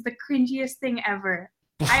accents is the cringiest thing ever.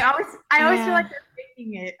 I always feel like they're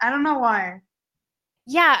faking it. I don't know why.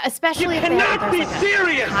 Yeah, especially if cannot there's be like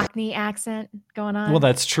serious! a Cockney accent going on. Well,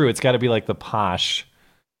 that's true. It's got to be like the posh.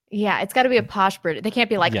 Yeah, it's got to be a posh British. They can't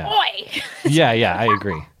be like, Yeah. oi! Yeah, I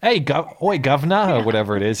agree. Hey, oi, governor, or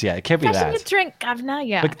whatever it is. Yeah, it can't be Especially that. a drink, governor.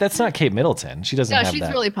 Yeah. But that's not Kate Middleton. She doesn't No, have she's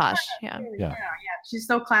that. really posh. Yeah. Yeah. Yeah, she's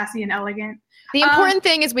so classy and elegant. The important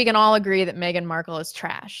thing is we can all agree that Meghan Markle is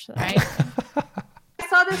trash, right? I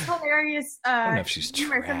saw this hilarious I don't know if she's thing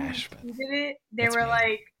where someone trash, but tweeted it. They that's were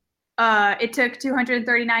like, it took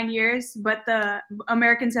 239 years, but the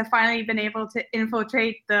Americans have finally been able to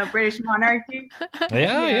infiltrate the British monarchy.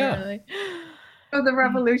 Yeah. Really. So the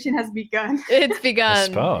revolution has begun. It's begun. I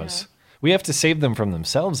suppose. We have to save them from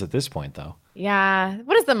themselves at this point, though. Yeah.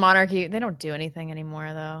 What is the monarchy? They don't do anything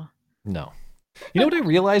anymore, though. No. You know what I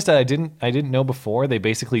realized that I didn't know before? They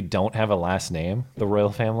basically don't have a last name, the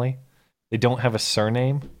royal family. They don't have a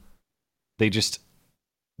surname. They're just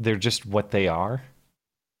what they are.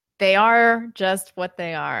 They are just what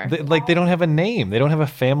they are. They don't have a name. They don't have a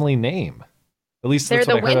family name. At least They're that's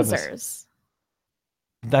the what I heard on this. Windsors.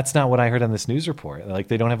 That's not what I heard on this news report. Like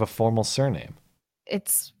they don't have a formal surname.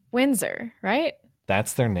 It's Windsor, right?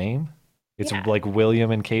 That's their name? It's like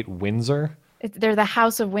William and Kate Windsor? They're the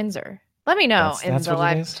House of Windsor. Let me know That's in the what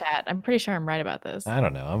it live is? chat. I'm pretty sure I'm right about this. I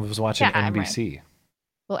don't know. I was watching Yeah, I'm right. NBC.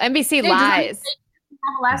 Well, NBC Hey, does that mean lies. Megan doesn't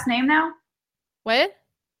have a last name now? What?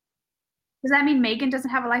 Does that mean Megan doesn't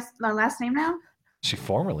have a last name now? She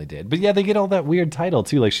formerly did. But yeah, they get all that weird title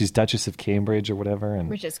too. Like she's Duchess of Cambridge or whatever. And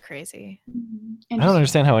Which is crazy. I don't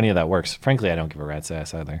understand how any of that works. Frankly, I don't give a rat's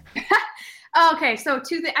ass either. Okay, so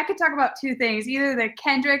I could talk about two things: either the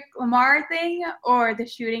Kendrick Lamar thing or the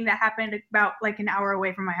shooting that happened about like an hour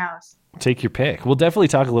away from my house. Take your pick. We'll definitely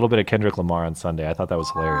talk a little bit of Kendrick Lamar on Sunday. I thought that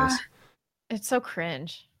was hilarious. It's so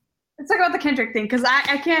cringe. Let's talk about the Kendrick thing because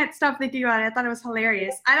I can't stop thinking about it. I thought it was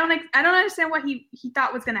hilarious. I don't understand what he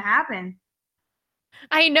thought was gonna happen.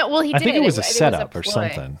 I know. Well, he I did. think it was a was setup or ploy.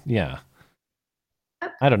 something. Yeah.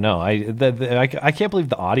 I don't know. I can't believe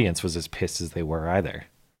the audience was as pissed as they were either.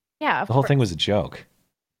 Yeah. The whole thing was a joke.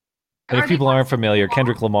 And if people aren't familiar,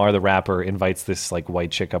 Kendrick Lamar, the rapper, invites this like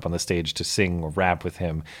white chick up on the stage to sing or rap with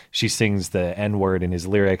him. She sings the N-word in his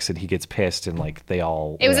lyrics, and he gets pissed, and like they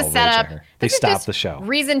all. It was they a all rage at setup. her. They This is stopped just the show.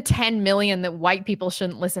 Reason 10 million that white people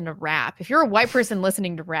shouldn't listen to rap. If you're a white person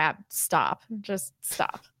listening to rap, stop. Just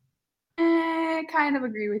stop. I kind of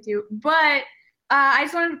agree with you, but I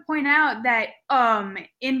just wanted to point out that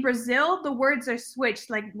in Brazil the words are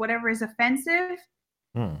switched. Like whatever is offensive,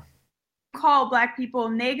 call black people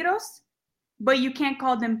negros, but you can't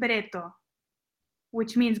call them preto,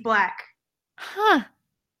 which means black. Huh.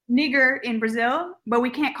 Nigger in Brazil, but we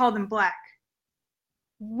can't call them black.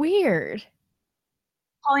 Weird.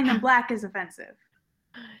 Calling them black is offensive.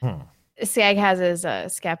 Siag has his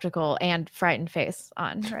skeptical and frightened face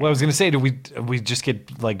on. Right? Well, I was gonna say, do we just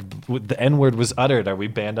get like the N-word was uttered? Are we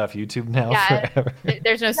banned off YouTube now forever?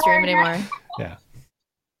 There's no stream anymore. Yeah.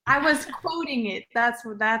 I was quoting it. That's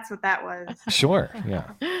what that was. Sure. Yeah.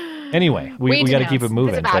 Anyway, we got to keep it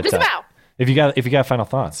moving. Disavow. If you got final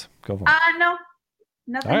thoughts, go for it. No,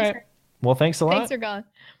 nothing. All right. Well, thanks a lot. Thanks for gone.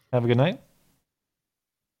 Have a good night.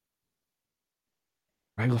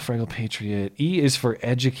 Fraggle Fraggle Patriot. E is for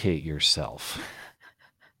educate yourself.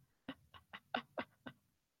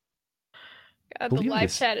 God, the Believe live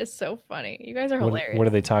this. chat is so funny. You guys are hilarious. What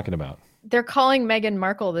are they talking about? They're calling Meghan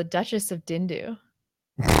Markle the Duchess of Dindu.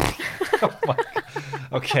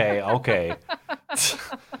 Okay.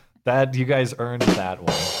 That you guys earned that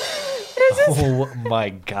one. Oh my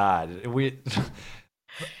god.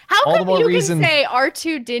 How all the come more you reason can say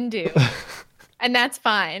R2 Dindu and that's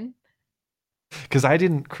fine? because I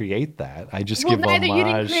didn't create that. I just Well, give neither homage. you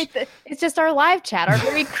didn't create the. It's just our live chat, our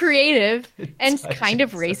very creative and kind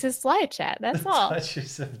of racist live chat. That's all.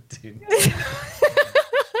 Duchess of Dindu.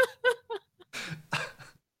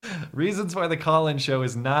 Reasons why the call-in show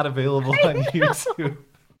is not available on YouTube.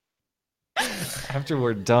 After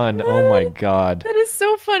we're done, oh my god. That is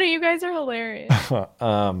so funny. You guys are hilarious.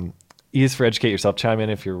 E is for educate yourself. Chime in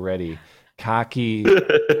if you're ready. Cocky.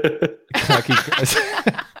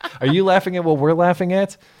 Are you laughing at what we're laughing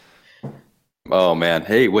at? Oh man.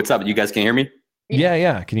 Hey, what's up? You guys can hear me?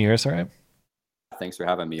 Yeah. Can you hear us all right? Thanks for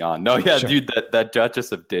having me on. No, yeah, Sure. dude, that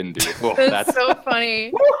Duchess of Dindu. Well, That's so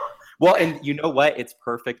funny. Well, and you know what? It's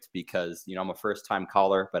perfect because, I'm a first-time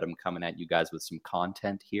caller, but I'm coming at you guys with some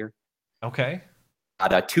content here. Okay.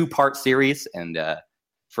 Got a two-part series, and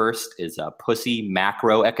first is Pussy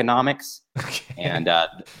Macroeconomics, and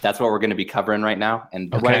that's what we're going to be covering right now.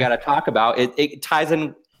 And what I got to talk about, it ties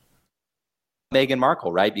in Meghan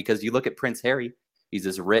Markle, right? Because you look at Prince Harry, he's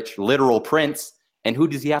this rich, literal prince, and who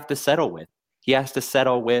does he have to settle with? He has to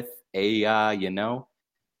settle with a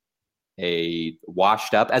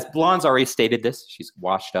washed up, as Blonde's already stated this, she's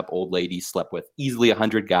washed up old lady, slept with easily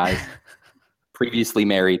 100 guys, previously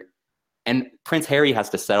married. And Prince Harry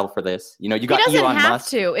has to settle for this. You got he doesn't Elon have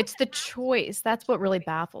Musk. to. It's the choice. That's what really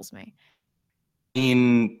baffles me.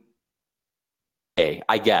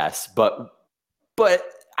 I guess, but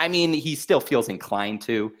I mean, he still feels inclined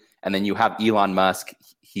to. And then you have Elon Musk.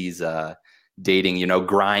 He's dating,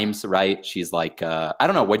 Grimes, right? She's like, I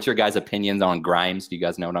don't know. What's your guys' opinions on Grimes? Do you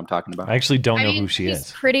guys know what I'm talking about? I actually don't know who she she's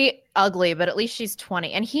is. pretty ugly, but at least she's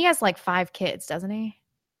 20. And he has like 5 kids, doesn't he?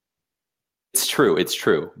 It's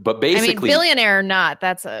true. But I basically, mean, billionaire or not,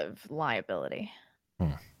 that's a liability.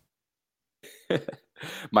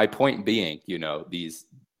 my point being, these,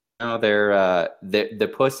 they're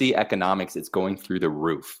the pussy economics. It's going through the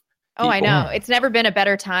roof. Oh, I know. It's never been a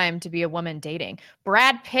better time to be a woman dating.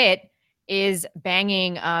 Brad Pitt is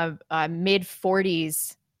banging a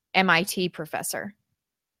mid-40s MIT professor.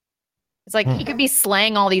 It's like he could be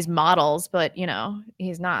slaying all these models, but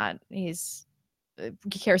he's not. He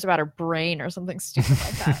cares about her brain or something stupid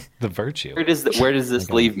like that. The virtue. Where does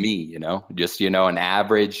this leave me? Just an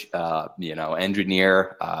average,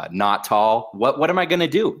 engineer, not tall. What am I going to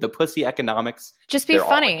do? The pussy economics. Just be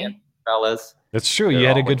funny, fellas. That's true. You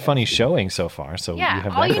had a good funny showing so far. So yeah, you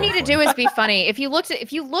have all you need to do is be funny. If you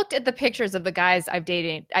looked at the pictures of the guys I've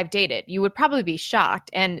dated, you would probably be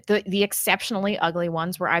shocked. And the exceptionally ugly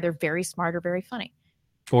ones were either very smart or very funny.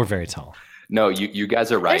 Or very tall. No, you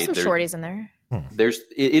guys are right. There's some shorties in there.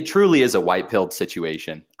 It truly is a white pilled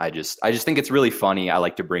situation. I just think it's really funny. I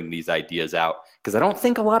like to bring these ideas out because I don't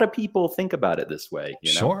think a lot of people think about it this way.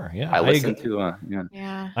 Sure, yeah. I listen to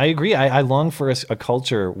I agree. I long for a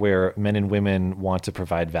culture where men and women want to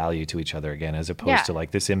provide value to each other again, as opposed to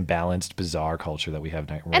like this imbalanced, bizarre culture that we have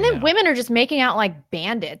right now. And then women are just making out like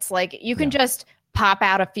bandits. Like you can just pop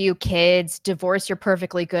out a few kids, divorce your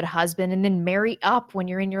perfectly good husband, and then marry up when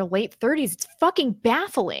you're in your late 30s. It's fucking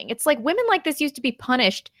baffling. It's like women like this used to be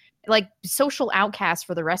punished like social outcasts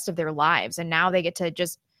for the rest of their lives, and now they get to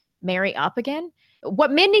just marry up again.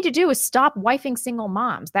 What men need to do is stop wifing single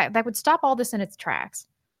moms. That would stop all this in its tracks.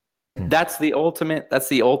 That's the ultimate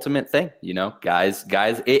thing, guys,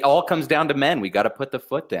 it all comes down to men. We got to put the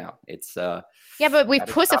foot down. It's yeah, but we've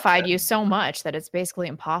pussified you so much that it's basically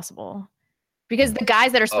impossible. Because the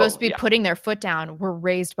guys that are supposed to be putting their foot down were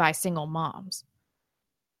raised by single moms.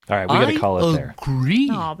 All right, we got to call it there. Agree.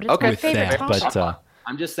 No, but it's my favorite topic. But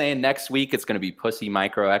I'm just saying, next week it's going to be pussy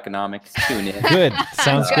microeconomics. Tune in. Good,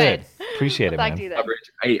 sounds good. Appreciate it, man.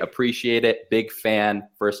 I appreciate it. Big fan.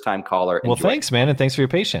 First time caller. Well, thanks, man, and thanks for your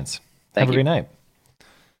patience. Thank Have you. a great night.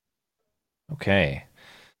 Okay.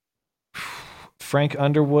 Frank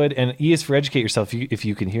Underwood, and E is for educate yourself. If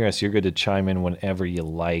you can hear us, you're good to chime in whenever you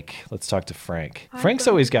like. Let's talk to Frank. Frank's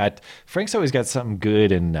always got something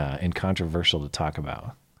good and controversial to talk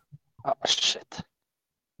about. Oh shit!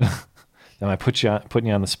 Am I putting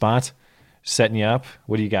you on the spot, setting you up?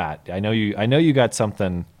 What do you got? I know you got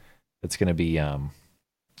something that's gonna be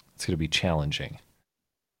challenging.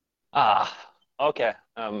 Okay.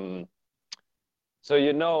 So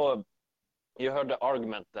you heard the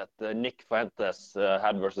argument that Nick Fuentes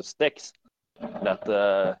had versus Styx, that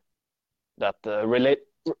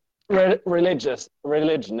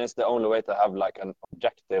religion is the only way to have like an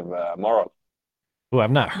objective moral. Oh,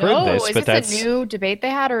 I've not heard this, is but this that's a new debate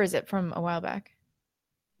they had, or is it from a while back?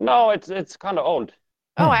 No, it's kind of old.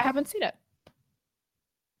 Oh, I haven't seen it.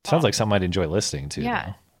 sounds like something I'd enjoy listening to. Yeah.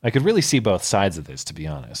 Though. I could really see both sides of this, to be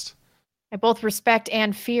honest. I both respect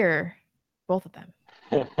and fear both of them.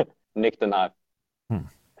 Nick the Knife.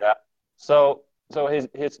 Yeah. So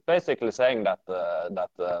he's basically saying that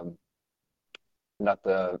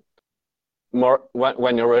more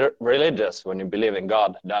when you're religious, when you believe in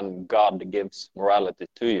God, then God gives morality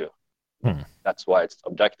to you. That's why it's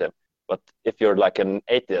objective. But if you're like an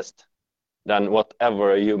atheist, then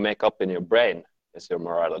whatever you make up in your brain is your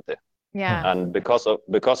morality. Yeah. And because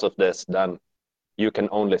of this, then you can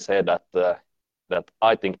only say that that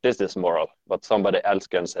I think this is moral, but somebody else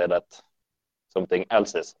can say that something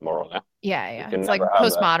else is moral. Yeah. It's like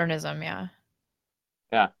postmodernism. Yeah.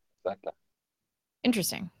 Yeah, exactly.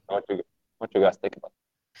 Interesting. What you guys think about?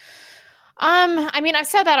 I mean, I've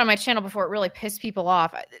said that on my channel before. It really pissed people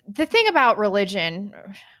off. The thing about religion,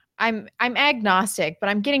 I'm agnostic, but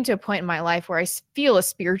I'm getting to a point in my life where I feel a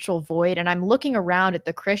spiritual void, and I'm looking around at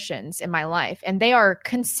the Christians in my life, and they are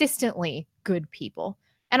consistently good people.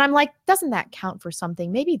 And I'm like, doesn't that count for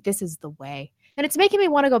something? Maybe this is the way. And it's making me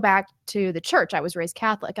want to go back to the church. I was raised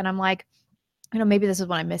Catholic, and I'm like, maybe this is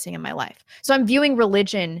what I'm missing in my life. So I'm viewing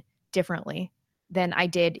religion differently than I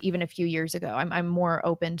did even a few years ago. I'm more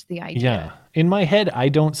open to the idea. Yeah. In my head, I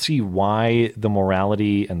don't see why the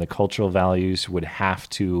morality and the cultural values would have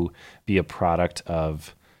to be a product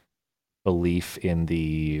of belief in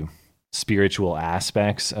the spiritual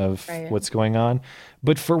aspects of what's going on.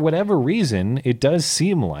 But for whatever reason, it does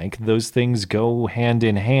seem like those things go hand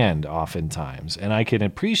in hand oftentimes. And I can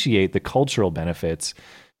appreciate the cultural benefits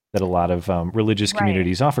that a lot of religious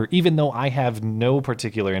communities offer, even though I have no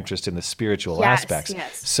particular interest in the spiritual aspects.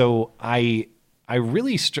 Yes. So I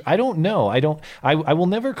really, I don't know. I will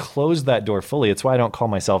never close that door fully. It's why I don't call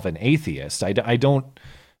myself an atheist. I don't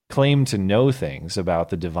claim to know things about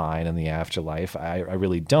the divine and the afterlife. I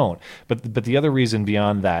really don't. But the other reason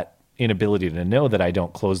beyond that inability to know that I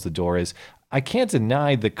don't close the door is I can't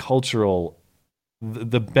deny the cultural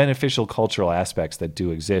the beneficial cultural aspects that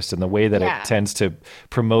do exist and the way that it tends to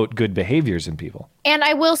promote good behaviors in people. And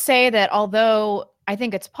I will say that although I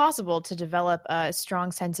think it's possible to develop a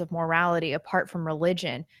strong sense of morality apart from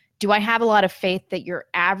religion, do I have a lot of faith that your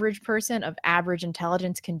average person of average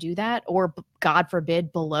intelligence can do that? Or God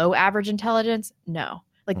forbid, below average intelligence? No.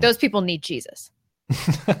 Like those people need Jesus.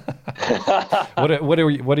 What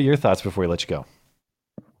are your thoughts before we let you go?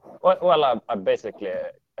 Well, I basically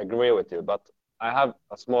agree with you, but I have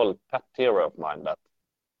a small pet theory of mine that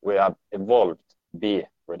we have evolved to be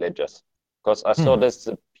religious. Because I saw this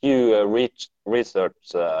Pew research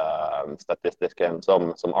statistic in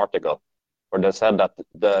some article where they said that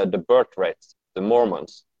the birth rates, the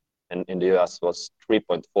Mormons in the US was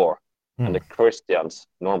 3.4, and the Christians,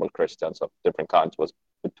 normal Christians of different kinds, was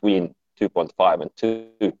between 2.5 and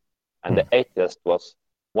 2, and the atheist was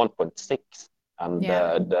 1.6, and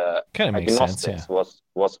the agnostics was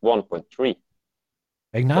 1.3.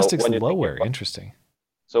 Agnostics lower. Interesting.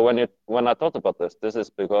 So when I thought about this is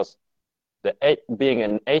because being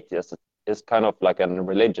an atheist is kind of like a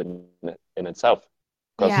religion in itself.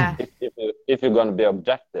 Because if you're going to be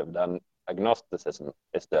objective, then agnosticism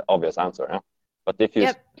is the obvious answer. Yeah? But if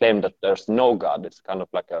you claim that there's no God, it's kind of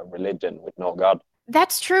like a religion with no God.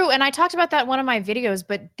 That's true. And I talked about that in one of my videos,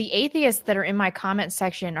 but the atheists that are in my comment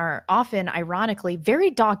section are often, ironically,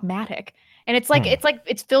 very dogmatic. And it's like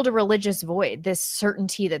it's filled a religious void, this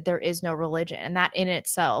certainty that there is no religion. And that in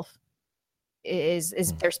itself is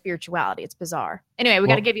their spirituality. It's bizarre. Anyway, we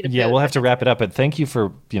got to give you the we'll have to wrap it up. But thank you for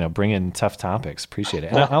bringing tough topics. Appreciate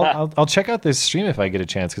it. And I'll check out this stream if I get a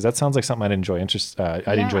chance, because that sounds like something I'd enjoy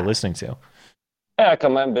listening to. Yeah, I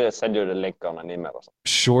can maybe send you the link on an email or something.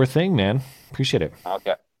 Sure thing, man. Appreciate it.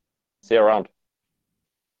 Okay. See you around.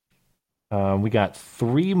 We got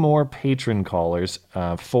 3 more patron callers,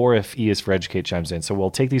 4 if E is for Educate chimes in. So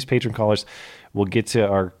we'll take these patron callers. We'll get to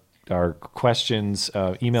our questions,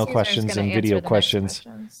 email questions and video questions,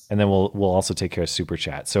 and then we'll also take care of super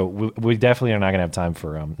chat. So we definitely are not going to have time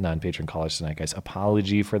for non-patron callers tonight, guys.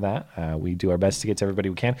 Apology for that. We do our best to get to everybody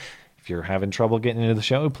we can. If you're having trouble getting into the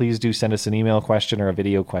show, please do send us an email question or a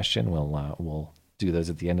video question. We'll do those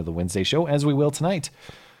at the end of the Wednesday show, as we will tonight.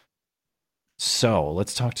 So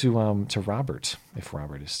let's talk to Robert, if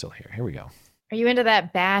Robert is still here. Here we go. Are you into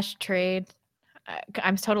that Bash trade?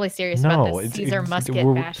 I'm totally serious about this Caesar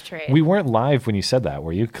Musket Bash trade. We weren't live when you said that.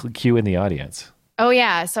 Were you? Q in the audience? Oh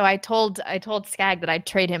yeah. So I told Skag that I'd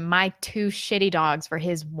trade him my 2 shitty dogs for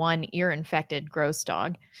his 1 ear-infected gross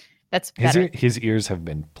dog. That's better. His ears have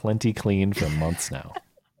been plenty clean for months now.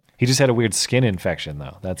 He just had a weird skin infection,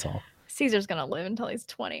 though. That's all. Caesar's gonna live until he's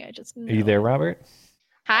 20. I just know. Are you there, Robert?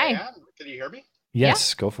 Hi. Can you hear me?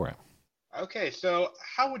 Yes, go for it. Okay, so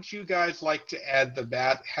how would you guys like to add the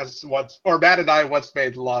Matt and I once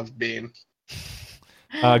made love meme?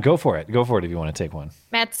 Go for it. Go for it if you want to take one.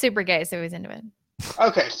 Matt's super gay, so he's into it.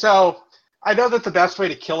 Okay, so I know that the best way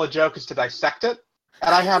to kill a joke is to dissect it,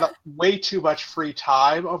 and I had way too much free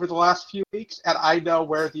time over the last few weeks, and I know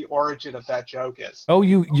where the origin of that joke is. Oh,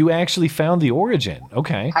 you actually found the origin.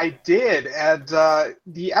 Okay. I did, and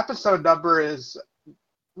the episode number is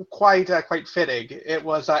quite fitting. It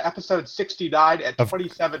was episode 69 at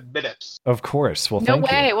 27 minutes. Of course. Well, no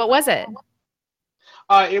way. You. What was it?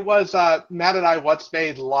 It was Matt and I once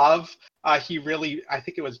made love. I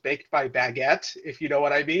think it was baked by baguette, if you know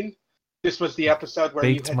what I mean. This was the episode where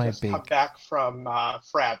you had just come back from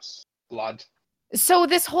France blood. So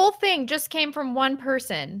this whole thing just came from one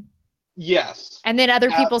person. Yes. And then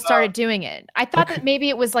other people started doing it. I thought that maybe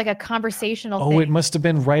it was like a conversational thing. Oh, it must have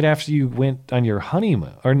been right after you went on your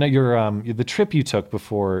honeymoon, or no, the trip you took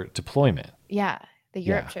before deployment. Yeah, the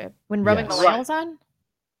Europe trip. When Roaming Millennial was on?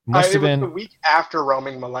 Must have been the week after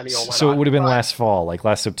Roaming Millennial went on. So it would have been last fall, like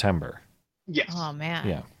last September. Yes. Oh, man.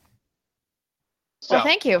 Yeah. Well,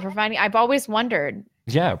 thank you for finding. I've always wondered.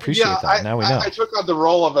 Yeah, appreciate that. Now we know. I took on the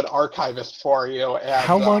role of an archivist for you. And,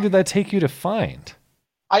 how long did that take you to find?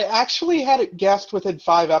 I actually had it guessed within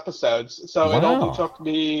 5 episodes, so it only took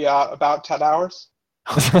me about 10 hours.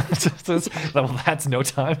 That's no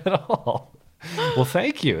time at all. Well,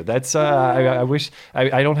 thank you. That's I wish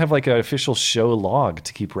I don't have like an official show log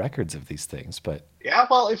to keep records of these things, but yeah.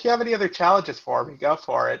 Well, if you have any other challenges for me, go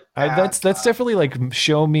for it. That's definitely like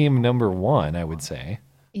show meme number 1, I would say.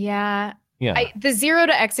 Yeah. Yeah. The 0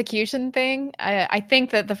 to execution thing. I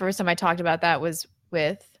think that the first time I talked about that was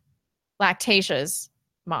with Lactatia's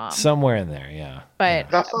mom. Somewhere in there, yeah.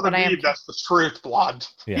 But that's not a meme. That's the truth, blood.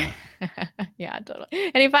 Yeah. Yeah,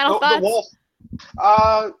 totally. Any final thoughts? The wolf.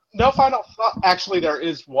 No final thought. Actually, there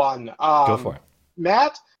is one. Go for it.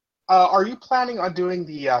 Matt, are you planning on doing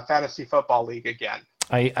the Fantasy Football League again?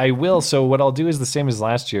 I will. So what I'll do is the same as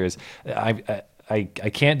last year. Is I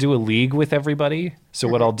can't do a league with everybody. So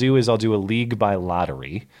what I'll do is I'll do a league by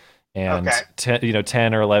lottery. And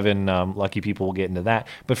 10 or 11 lucky people will get into that.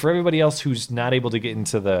 But for everybody else who's not able to get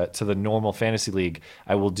into the normal fantasy league,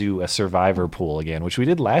 I will do a survivor pool again, which we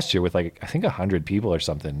did last year with I think 100 people or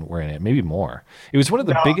something were in it, maybe more. It was one of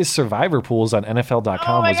the biggest survivor pools on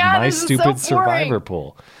NFL.com. Was my stupid survivor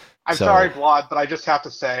pool. I'm sorry, Vlad, but I just have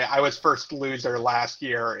to say I was first loser last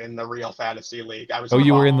year in the real fantasy league.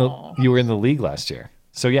 You were in the league last year.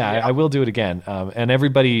 So yeah. I will do it again, and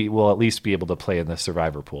everybody will at least be able to play in the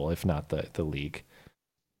survivor pool, if not the league.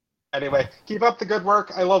 Anyway, keep up the good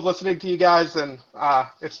work. I love listening to you guys, and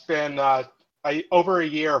it's been over a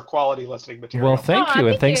year of quality listening material. Well, thank you,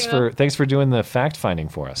 and thanks for doing the fact finding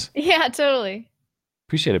for us. Yeah, totally.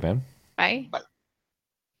 Appreciate it, man. Bye.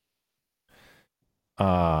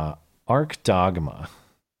 Arc Dogma.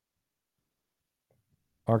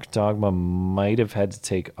 Arc Dogma might have had to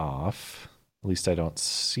take off. At least I don't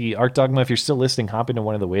see. Arc Dogma, if you're still listening, hop into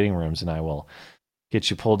one of the waiting rooms and I will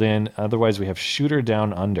get you pulled in. Otherwise, we have Shooter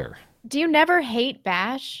Down Under. Do you never hate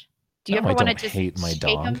Bash? Do you ever want to just hate my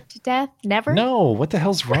dog him to death? Never? No. What the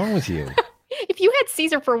hell's wrong with you? If you had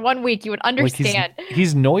Caesar for 1 week, you would understand.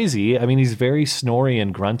 He's noisy. I mean, he's very snory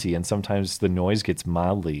and grunty, and sometimes the noise gets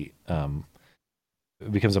mildly,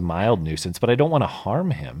 becomes a mild nuisance, but I don't want to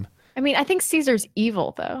harm him. I mean, I think Caesar's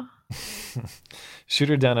evil, though.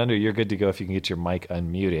 Shooter Down Under, you're good to go if you can get your mic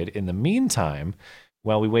unmuted. In the meantime,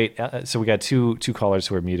 while we wait, so we got two callers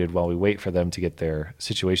who are muted while we wait for them to get their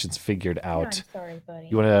situations figured out. I'm sorry, buddy.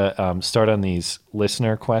 You want to start on these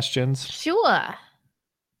listener questions? Sure.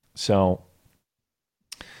 So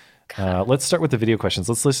let's start with the video questions.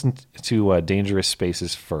 Let's listen to Dangerous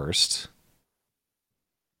Spaces first.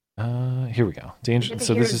 Here we go.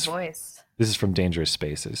 So this is from Dangerous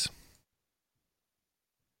Spaces.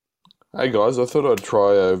 Hey guys, I thought I'd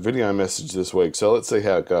try a video message this week, so let's see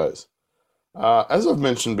how it goes. As I've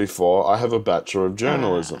mentioned before, I have a Bachelor of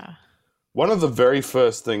Journalism. One of the very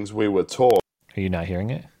first things we were taught... Are you not hearing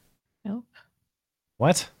it? Nope.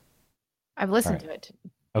 What? I've listened to it.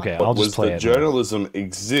 Okay, I'll just play it. Journalism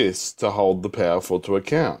exists to hold the powerful to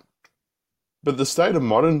account. But the state of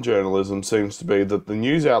modern journalism seems to be that the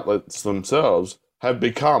news outlets themselves have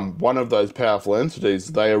become one of those powerful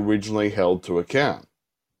entities they originally held to account.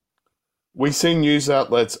 We see news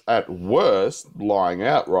outlets at worst lying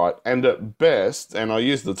outright, and at best, and I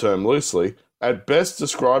use the term loosely, at best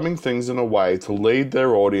describing things in a way to lead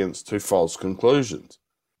their audience to false conclusions.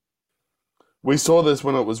 We saw this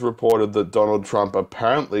when it was reported that Donald Trump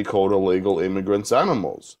apparently called illegal immigrants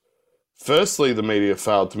animals. Firstly, the media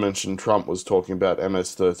failed to mention Trump was talking about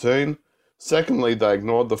MS-13. Secondly, they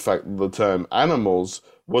ignored the fact that the term animals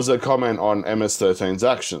was a comment on MS-13's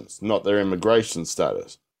actions, not their immigration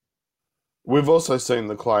status. We've also seen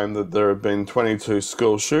the claim that there have been 22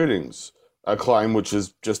 school shootings, a claim which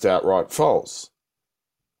is just outright false.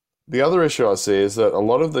 The other issue I see is that a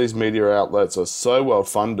lot of these media outlets are so well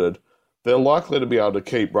funded, they're likely to be able to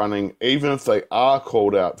keep running even if they are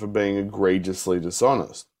called out for being egregiously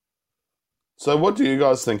dishonest. So what do you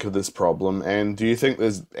guys think of this problem, and do you think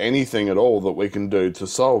there's anything at all that we can do to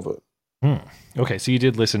solve it? Okay, so you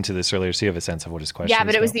did listen to this earlier, so you have a sense of what his question is. Yeah,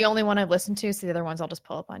 but it was the only one I've listened to, so the other ones I'll just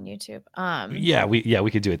pull up on YouTube.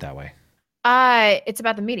 We could do it that way. It's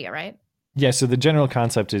about the media, right? Yeah, so the general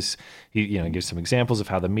concept is he gives some examples of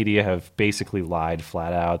how the media have basically lied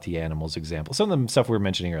flat out. The animals example, some of the stuff we were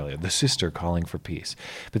mentioning earlier, the sister calling for peace.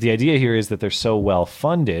 But the idea here is that they're so well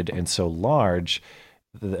funded and so large.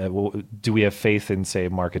 Do we have faith in, say,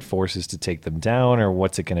 market forces to take them down, or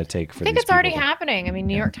what's it going to take for? I think it's already happening. I mean,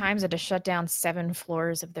 New York Times had to shut down 7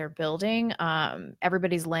 floors of their building.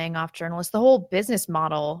 Everybody's laying off journalists. The whole business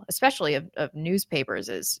model, especially of newspapers,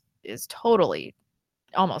 is totally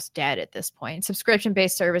almost dead at this point.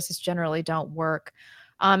 Subscription-based services generally don't work,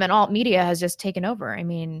 and alt media has just taken over. I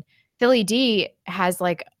mean, Philly D has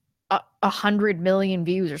like 100 million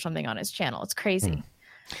views or something on his channel. It's crazy.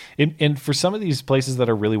 And for some of these places that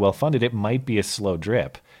are really well funded, it might be a slow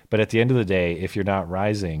drip. But at the end of the day, if you're not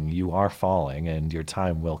rising, you are falling, and your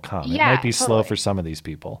time will come. Yeah, it might be slow for some of these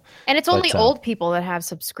people. And it's only old people that have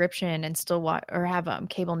subscription and still watch, or have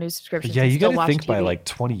cable news subscriptions. Yeah, you got to think TV. by like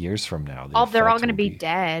 20 years from now. They're all going to be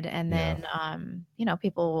dead, and then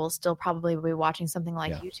people will still probably be watching something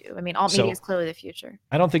like YouTube. I mean, alt media is clearly the future.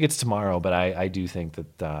 I don't think it's tomorrow, but I do think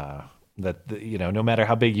that. No matter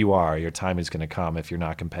how big you are, your time is going to come if you're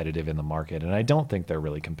not competitive in the market. And I don't think they're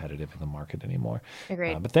really competitive in the market anymore.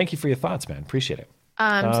 Agreed. But thank you for your thoughts, man. Appreciate it.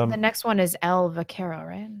 So the next one is El Vaquero,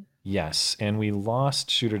 right? Yes. And we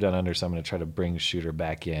lost Shooter Down Under, so I'm going to try to bring Shooter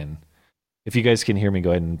back in. If you guys can hear me, go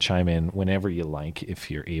ahead and chime in whenever you like, if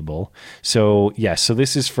you're able. So, yes, so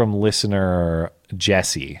this is from listener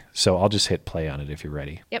Jesse. So I'll just hit play on it if you're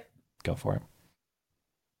ready. Yep. Go for it.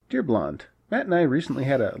 Dear Blonde, Matt and I recently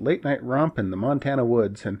had a late-night romp in the Montana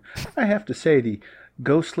woods, and I have to say the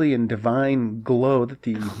ghostly and divine glow that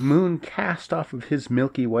the moon cast off of his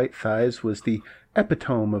milky white thighs was the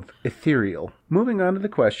epitome of ethereal. Moving on to the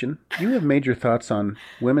question, you have made your thoughts on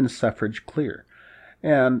women's suffrage clear.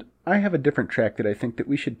 And I have a different track that I think that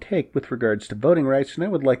we should take with regards to voting rights, and I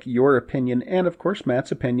would like your opinion and, of course,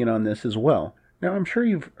 Matt's opinion on this as well. Now, I'm sure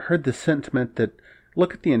you've heard the sentiment that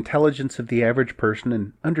look at the intelligence of the average person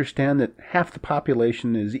and understand that half the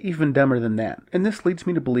population is even dumber than that. And this leads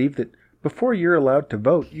me to believe that before you're allowed to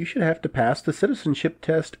vote, you should have to pass the citizenship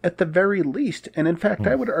test at the very least. And in fact,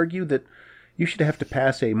 I would argue that you should have to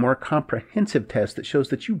pass a more comprehensive test that shows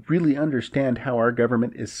that you really understand how our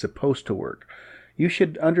government is supposed to work. You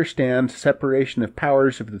should understand separation of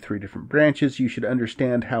powers of the three different branches. You should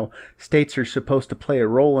understand how states are supposed to play a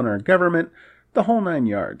role in our government, the whole 9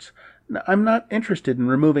 yards. Now, I'm not interested in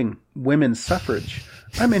removing women's suffrage.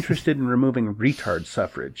 I'm interested in removing retard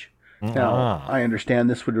suffrage. Now, I understand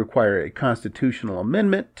this would require a constitutional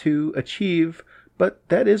amendment to achieve, but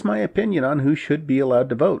that is my opinion on who should be allowed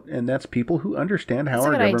to vote, and that's people who understand how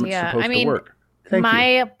our government's supposed to work.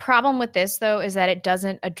 My problem with this, though, is that it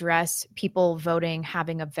doesn't address people voting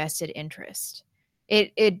having a vested interest.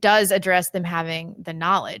 It does address them having the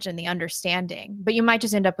knowledge and the understanding, but you might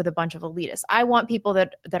just end up with a bunch of elitists. I want people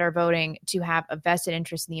that are voting to have a vested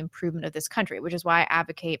interest in the improvement of this country, which is why I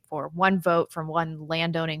advocate for one vote from one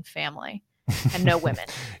landowning family and no women.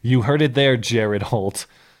 You heard it there, Jared Holt.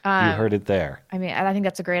 You heard it there. I mean, I think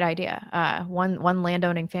that's a great idea. One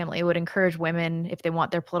landowning family. It would encourage women, if they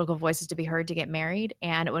want their political voices to be heard, to get married,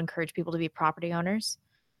 and it would encourage people to be property owners.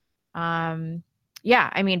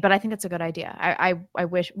 Yeah, I mean, but I think that's a good idea. I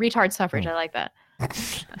wish retard suffrage. I like that.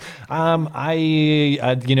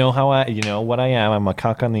 You know what I am. I'm a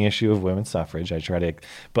cock on the issue of women's suffrage.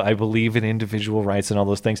 But I believe in individual rights and all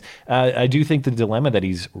those things. I do think the dilemma that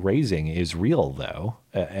he's raising is real, though,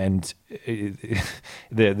 and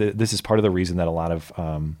this is part of the reason that a lot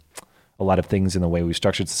of things in the way we've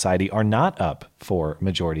structured society are not up for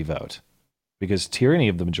majority vote, because tyranny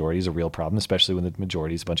of the majority is a real problem, especially when the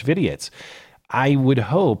majority is a bunch of idiots. I would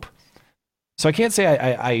hope. So I can't say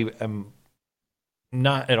I am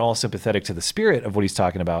not at all sympathetic to the spirit of what he's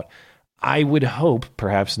talking about. I would hope,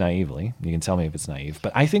 perhaps naively, you can tell me if it's naive,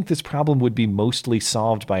 but I think this problem would be mostly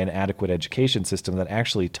solved by an adequate education system that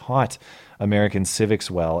actually taught American civics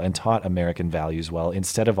well and taught American values well,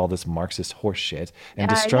 instead of all this Marxist horseshit and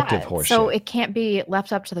destructive horseshit. So it can't be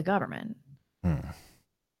left up to the government.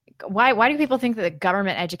 Why do people think that the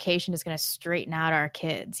government education is going to straighten out our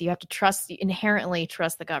kids? You have to inherently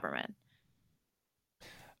trust the government.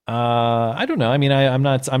 I don't know. I mean, I'm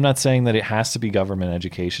not saying that it has to be government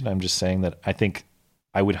education. I'm just saying that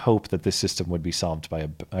I would hope that this system would be solved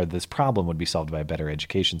this problem would be solved by a better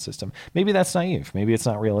education system. Maybe that's naive. Maybe it's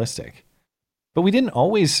not realistic. But we didn't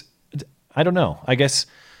always. I don't know. I guess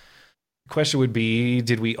the question would be: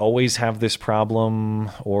 did we always have this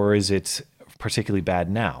problem, or is it particularly bad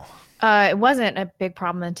now? It wasn't a big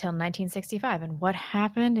problem until 1965. And what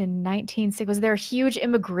happened in 1960? Was there a huge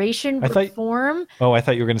immigration reform? I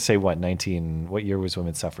thought you were going to say what year was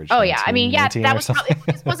women's suffrage? Oh yeah, I mean, yeah, that was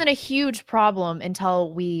this wasn't a huge problem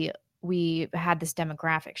until we had this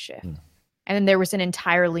demographic shift, and then there was an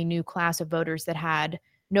entirely new class of voters that had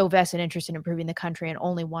no vested interest in improving the country and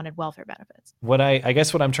only wanted welfare benefits. I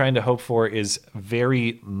guess what I'm trying to hope for is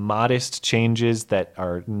very modest changes that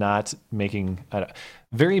are not making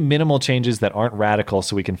very minimal changes that aren't radical,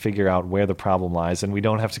 so we can figure out where the problem lies and we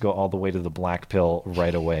don't have to go all the way to the black pill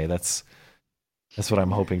right away. That's what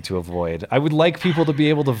I'm hoping to avoid. I would like people to be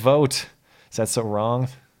able to vote. Is that so wrong?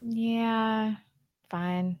 Yeah,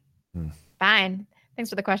 fine. Fine. Thanks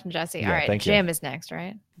for the question, Jesse. Yeah, all right, Jim is next,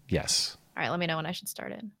 right? Yes. All right, let me know when I should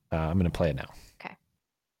start it. I'm going to play it now. Okay.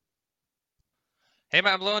 Hey,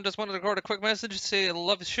 Matt, I'm Blowin. Just wanted to record a quick message to say I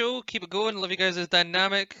love the show. Keep it going. Love you guys as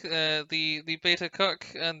dynamic. The beta cuck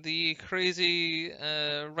and the crazy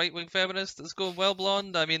right-wing feminist that's going well,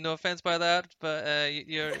 Blonde. I mean, no offense by that, but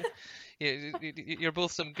you're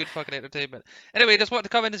both some good fucking entertainment. Anyway, just wanted to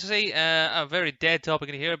come in and say a very dead topic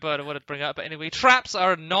in here, but I wanted to bring it up. But anyway, traps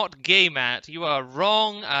are not gay, Matt. You are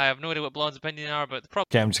wrong. I have no idea what Blonde's opinion are, but the problem.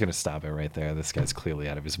 Okay, I'm just going to stop it right there. This guy's clearly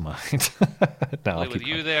out of his mind. No, with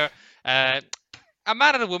you there. a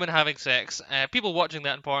man and a woman having sex, people watching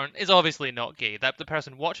that in porn is obviously not gay. That the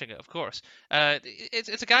person watching it, of course.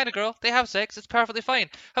 It's a guy and a girl. They have sex. It's perfectly fine.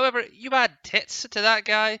 However, you add tits to that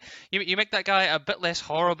guy. You make that guy a bit less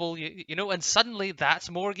horrible. You know, and suddenly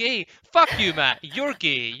that's more gay. Fuck you, Matt. You're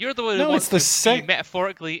gay. You're the one who wants to be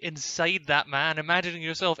metaphorically inside that man, imagining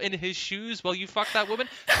yourself in his shoes while you fuck that woman.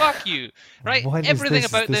 Fuck you. Right? Everything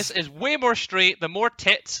about this is way more straight. The more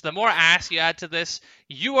tits, the more ass you add to this.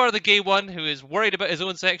 You are the gay one who is worried about his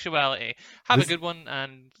own sexuality. Have a good one,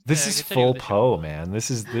 and this is full Poe, man.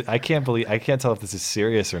 This is I can't tell if this is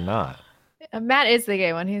serious or not. Matt is the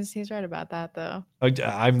gay one. He's right about that, though.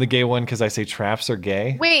 I'm the gay one because I say traps are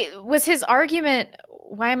gay. Wait, was his argument?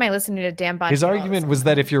 Why am I listening to Dan Bond? His argument was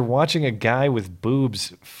that if you're watching a guy with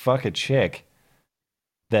boobs fuck a chick,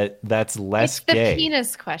 that's less it's the gay.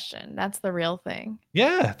 Penis question. That's the real thing.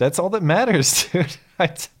 Yeah, that's all that matters, dude.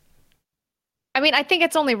 I mean, I think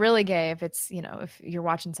it's only really gay if it's, if you're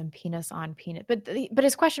watching some penis on penis. But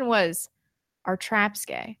his question was, are traps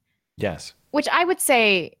gay? Yes. Which I would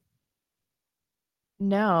say,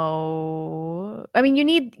 no. I mean, you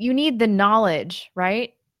need the knowledge,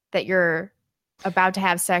 right? That you're about to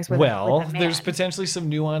have sex with. Well, with a man. There's potentially some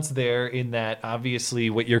nuance there in that obviously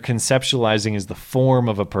what you're conceptualizing is the form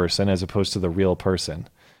of a person as opposed to the real person.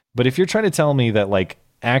 But if you're trying to tell me that like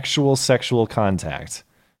actual sexual contact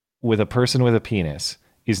with a person with a penis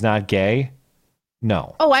is not gay,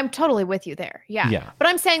 no. Oh, I'm totally with you there. Yeah. Yeah. But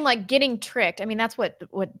I'm saying like getting tricked. I mean, that's what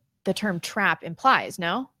the term trap implies,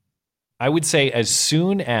 no? I would say as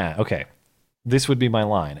soon as, okay, this would be my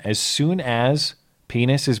line. As soon as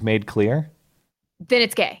penis is made clear, then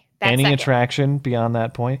it's gay. That's any attraction beyond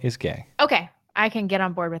that point is gay. Okay. I can get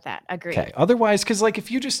on board with that. Agree. Okay. Otherwise, because like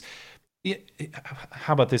if you just,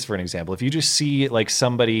 how about this for an example? If you just see like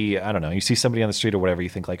somebody, I don't know, you see somebody on the street or whatever, you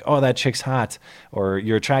think like, oh, that chick's hot, or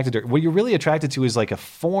you're attracted to her. What you're really attracted to is like a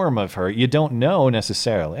form of her. You don't know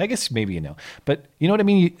necessarily. I guess maybe you know, but you know what I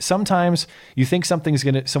mean? Sometimes you think someone's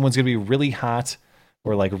gonna be really hot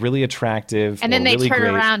or like really attractive. And then they really turn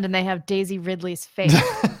great. around and they have Daisy Ridley's face.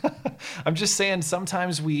 I'm just saying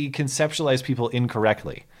sometimes we conceptualize people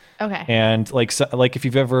incorrectly. Okay. And like if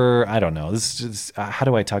you've ever, I don't know, this is how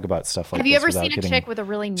do I talk about stuff like have this? you ever seen a chick with a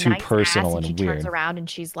really too nice personal ass and she and weird? turns around and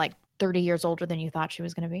she's like 30 years older than you thought she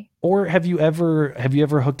was going to be? Or have you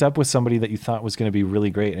ever hooked up with somebody that you thought was going to be really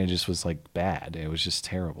great and it just was like bad? It was just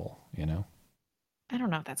terrible, you know? I don't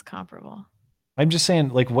know if that's comparable. I'm just saying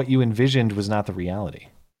like what you envisioned was not the reality.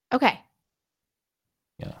 Okay.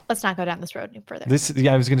 Yeah. Let's not go down this road any further.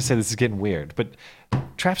 I was going to say this is getting weird, but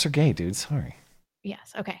traps are gay, dude. Sorry.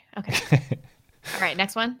 Yes. Okay. All right.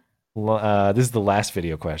 Next one. This is the last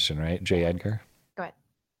video question, right? J. Edgar. Go ahead.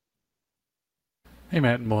 Hey,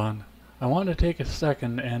 Matt and Blonde. I want to take a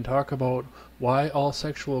second and talk about why all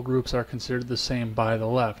sexual groups are considered the same by the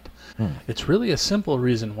left. It's really a simple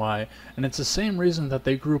reason why, and it's the same reason that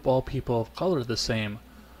they group all people of color the same.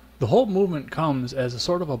 The whole movement comes as a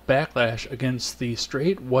sort of a backlash against the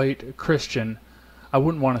straight, white, Christian, I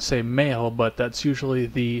wouldn't want to say male, but that's usually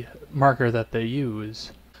the marker that they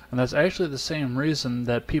use. And that's actually the same reason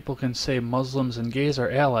that people can say Muslims and gays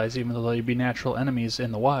are allies even though they'd be natural enemies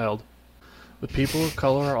in the wild. The people of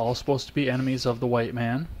color are all supposed to be enemies of the white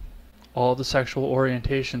man. All the sexual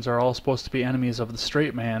orientations are all supposed to be enemies of the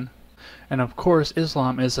straight man. And of course,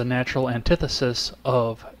 Islam is a natural antithesis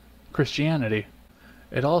of Christianity.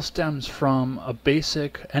 It all stems from a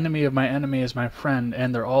basic enemy of my enemy is my friend,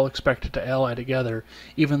 and they're all expected to ally together,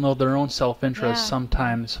 even though their own self-interests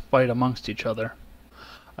sometimes fight amongst each other.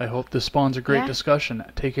 I hope this spawns a great discussion.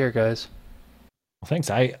 Take care, guys. Well, thanks.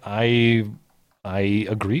 I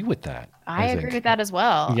agree with that. I agree with that as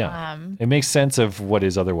well. Yeah, it makes sense of what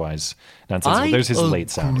is otherwise nonsensical. There's his late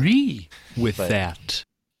sound. I agree with that.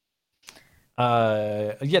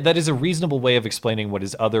 Yeah, that is a reasonable way of explaining what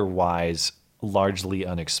is otherwise largely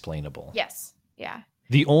unexplainable. Yes. Yeah.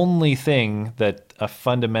 The only thing that a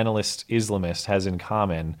fundamentalist Islamist has in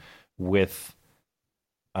common with,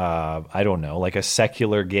 I don't know, like a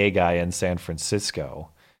secular gay guy in San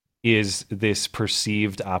Francisco is this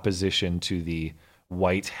perceived opposition to the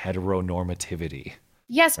white heteronormativity.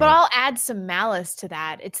 Yes, but I'll add some malice to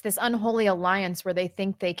that. It's this unholy alliance where they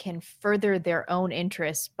think they can further their own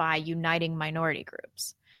interests by uniting minority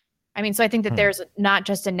groups. I mean, so I think that there's not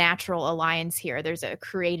just a natural alliance here. There's a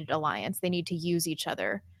created alliance. They need to use each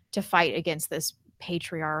other to fight against this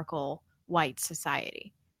patriarchal white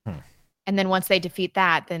society. And then once they defeat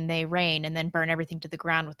that, then they reign and then burn everything to the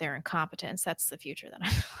ground with their incompetence. That's the future that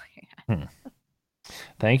I'm looking at.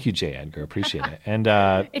 Thank you, J. Edgar. Appreciate it. And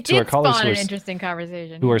it to our did callers spawn an interesting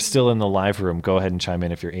conversation. who are still in the live room, go ahead and chime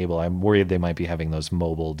in if you're able. I'm worried they might be having those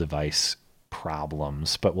mobile device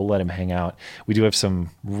problems, but we'll let him hang out. We do have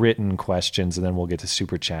some written questions, and then we'll get to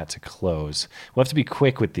Super Chat to close. We'll have to be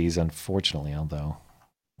quick with these, unfortunately, although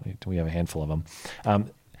we have a handful of them.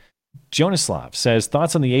 Jonaslav says,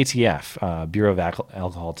 thoughts on the ATF, Bureau of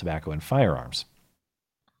Alcohol, Tobacco, and Firearms.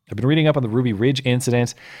 I've been reading up on the Ruby Ridge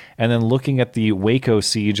incident and then looking at the Waco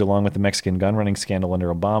siege along with the Mexican gun running scandal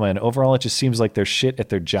under Obama, and overall it just seems like they're shit at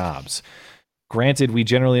their jobs. Granted, we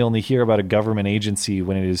generally only hear about a government agency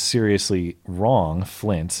when it is seriously wrong,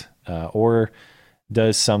 Flint, or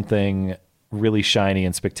does something really shiny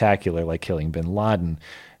and spectacular like killing bin Laden.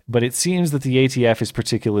 But it seems that the ATF is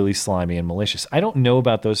particularly slimy and malicious. I don't know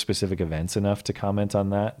about those specific events enough to comment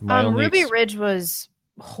on that. Ruby Ridge was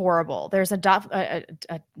horrible. There's a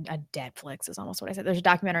Netflix is almost what I said. There's a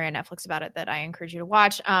documentary on Netflix about it that I encourage you to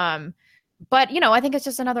watch. But I think it's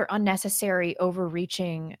just another unnecessary,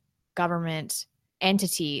 overreaching government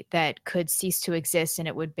entity that could cease to exist, and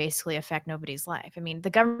it would basically affect nobody's life. I mean, the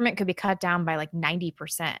government could be cut down by like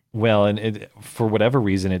 90%. Well, and for whatever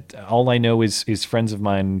reason, all I know is friends of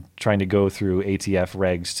mine trying to go through ATF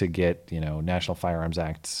regs to get, National Firearms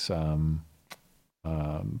Act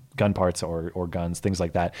gun parts or guns, things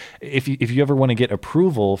like that. If you ever want to get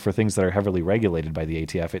approval for things that are heavily regulated by the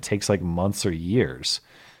ATF, it takes like months or years.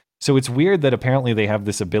 So it's weird that apparently they have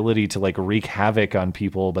this ability to like wreak havoc on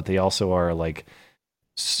people, but they also are like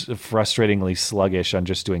frustratingly sluggish on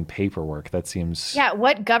just doing paperwork. That seems... Yeah,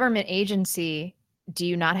 what government agency do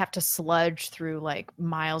you not have to sludge through like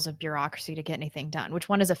miles of bureaucracy to get anything done? Which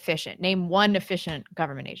one is efficient? Name one efficient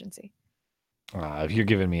government agency. If you're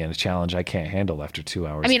giving me a challenge I can't handle after 2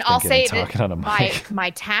 hours. I mean, I'll say that my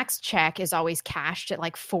tax check is always cashed at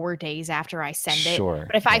like 4 days after I send it. Sure,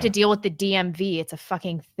 but if I have to deal with the DMV, it's a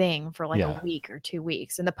fucking thing for like a week or 2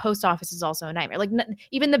 weeks. And the post office is also a nightmare. Like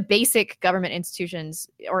even the basic government institutions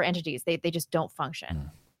or entities, they just don't function.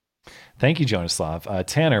 Thank you, Jonaslav.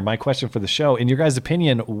 Tanner, my question for the show: in your guys'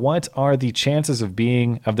 opinion, what are the chances of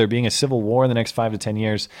there being a civil war in the next 5 to 10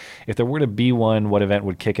 years? If there were to be one, what event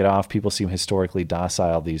would kick it off? People seem historically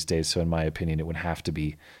docile these days, so in my opinion, it would have to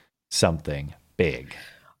be something big.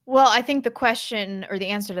 Well, I think the question or the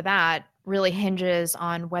answer to that really hinges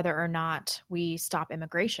on whether or not we stop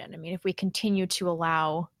immigration. I mean, if we continue to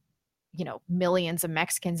allow, millions of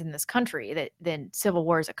Mexicans in this country, then civil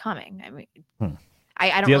wars are coming. I mean.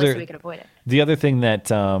 I don't really see we can avoid it. The other thing that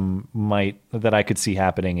that I could see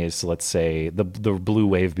happening is, let's say the blue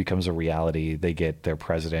wave becomes a reality. They get their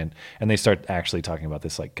president and they start actually talking about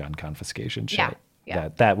this like gun confiscation shit. Yeah.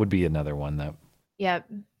 That would be another one that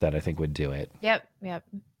I think would do it. Yep. Do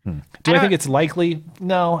I think it's likely?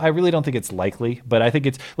 No, I really don't think it's likely, but I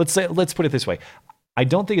think let's put it this way. I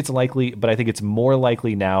don't think it's likely, but I think it's more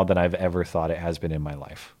likely now than I've ever thought it has been in my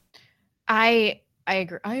life. I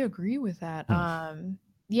agree with that.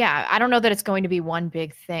 Yeah, I don't know that it's going to be one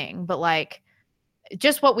big thing, but like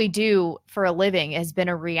just what we do for a living has been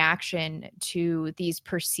a reaction to these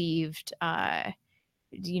perceived,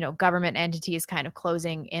 government entities kind of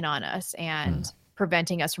closing in on us and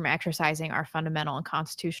preventing us from exercising our fundamental and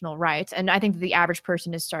constitutional rights. And I think that the average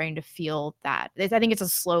person is starting to feel that. I think it's a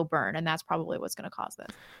slow burn, and that's probably what's going to cause this.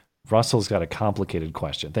 Russell's got a complicated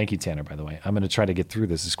question. Thank you, Tanner, by the way. I'm going to try to get through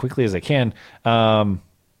this as quickly as I can.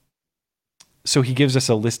 So he gives us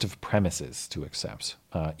a list of premises to accept.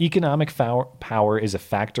 Economic power is a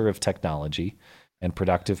factor of technology and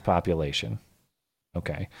productive population.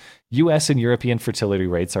 Okay. U.S. and European fertility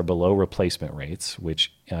rates are below replacement rates,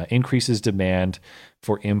 which increases demand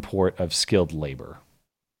for import of skilled labor.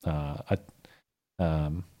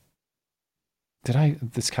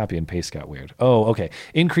 This copy and paste got weird. Oh, okay.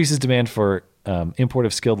 Increases demand for import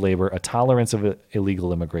of skilled labor, a tolerance of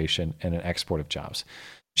illegal immigration, and an export of jobs.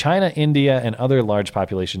 China, India, and other large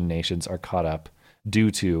population nations are caught up due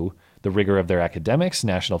to the rigor of their academics,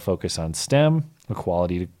 national focus on STEM,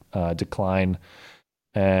 equality decline,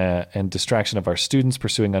 and distraction of our students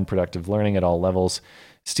pursuing unproductive learning at all levels,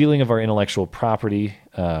 stealing of our intellectual property,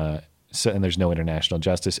 and there's no international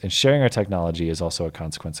justice, and sharing our technology is also a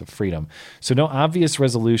consequence of freedom. So no obvious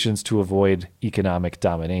resolutions to avoid economic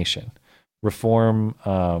domination. Reform,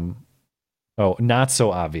 not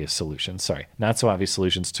so obvious solutions. Sorry, not so obvious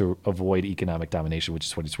solutions to avoid economic domination, which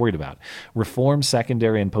is what he's worried about. Reform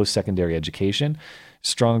secondary and post-secondary education,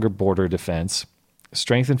 stronger border defense,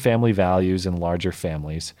 strengthen family values and larger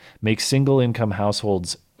families, make single-income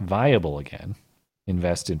households viable again,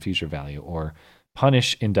 invest in future value, or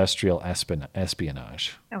punish industrial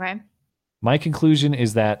espionage. Okay. My conclusion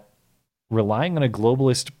is that relying on a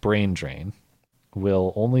globalist brain drain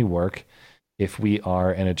will only work if we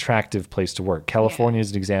are an attractive place to work. California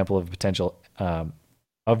is an example of a potential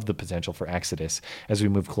of the potential for exodus as we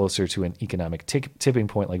move closer to an economic tipping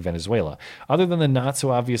point like Venezuela. Other than the not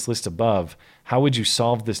so obvious list above, how would you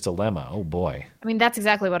solve this dilemma? Oh boy. I mean, that's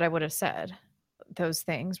exactly what I would have said. Those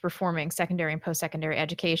things, reforming secondary and post-secondary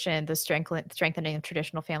education, the strengthening of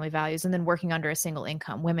traditional family values, and then working under a single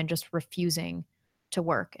income, women just refusing to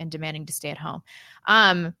work and demanding to stay at home.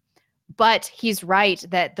 But he's right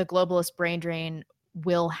that the globalist brain drain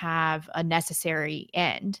will have a necessary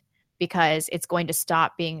end, because it's going to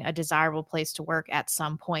stop being a desirable place to work at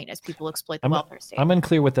some point as people exploit the welfare state. I'm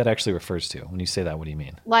unclear what that actually refers to. When you say that, what do you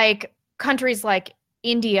mean? Like countries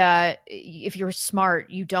India, if you're smart,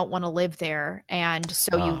 you don't want to live there. And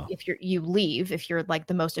so you leave if you're like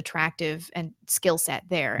the most attractive and skill set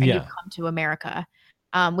there, and you come to America,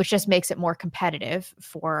 which just makes it more competitive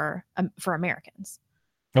for Americans.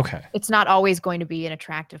 Okay. It's not always going to be an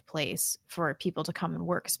attractive place for people to come and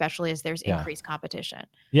work, especially as there's increased competition.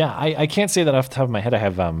 Yeah, I can't say that off the top of my head I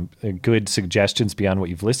have good suggestions beyond what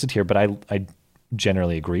you've listed here, but I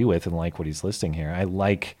generally agree with and like what he's listing here. I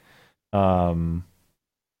like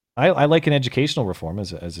I like an educational reform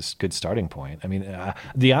as a good starting point. I mean,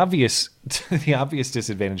 the obvious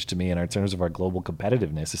disadvantage to me in terms of our global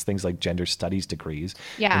competitiveness is things like gender studies degrees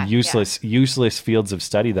and useless fields of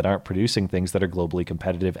study that aren't producing things that are globally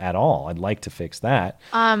competitive at all. I'd like to fix that.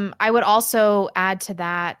 I would also add to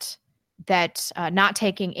that not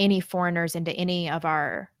taking any foreigners into any of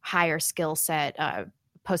our higher skill set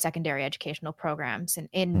post-secondary educational programs and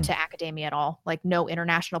into academia at all, like no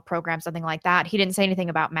international programs, something like that. He didn't say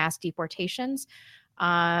anything about mass deportations,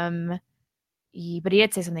 but he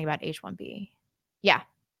did say something about H-1B. Yeah.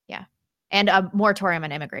 And a moratorium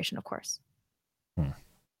on immigration, of course. I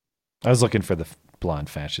was looking for the blonde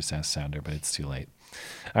fascist ass sounder, but it's too late.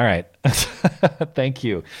 All right. Thank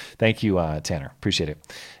you, Tanner. Appreciate it.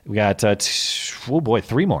 We got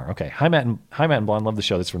 3 more. Okay. Hi Matt and Blonde. Love the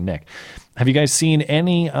show. This is from Nick. Have you guys seen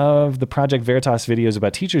any of the Project Veritas videos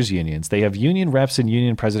about teachers unions? They have union reps and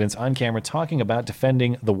union presidents on camera talking about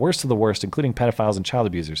defending the worst of the worst, including pedophiles and child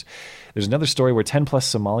abusers. There's another story where 10 plus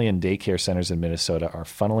Somalian daycare centers in Minnesota are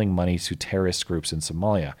funneling money to terrorist groups in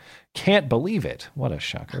Somalia. Can't believe it. What a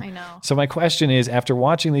shocker. I know. So my question is, after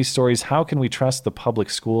watching these stories, how can we trust the public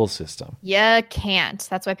school system? You can't.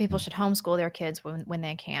 That's why people should homeschool their kids when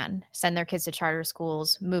they can. Send their kids to charter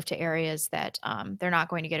schools, move to areas that they're not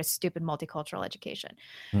going to get a stupid multicultural education.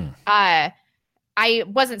 I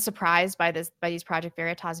wasn't surprised by these Project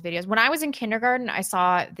Veritas videos. When I was in kindergarten, I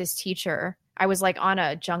saw this teacher. I was like on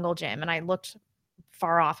a jungle gym and I looked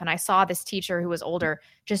far off and I saw this teacher who was older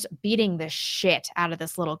just beating the shit out of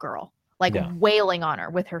this little girl, wailing on her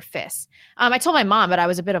with her fists. I told my mom, but I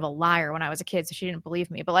was a bit of a liar when I was a kid, so she didn't believe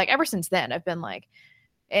me. But like ever since then, I've been like,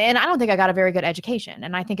 and I don't think I got a very good education,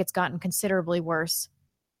 and I think it's gotten considerably worse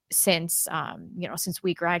since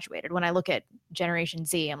we graduated. When I look at Generation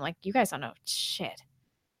Z, I'm like, you guys don't know shit.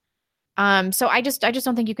 So I just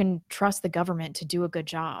don't think you can trust the government to do a good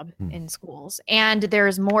job in schools. And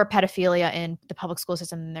there's more pedophilia in the public school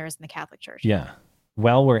system than there is in the Catholic Church. Yeah.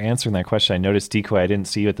 While we're answering that question, I noticed, Decoy, I didn't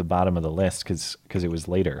see you at the bottom of the list because it was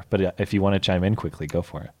later. But if you want to chime in quickly, go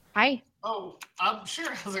for it. Hi. Oh,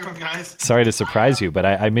 sure. How's it going, guys? Sorry to surprise you, but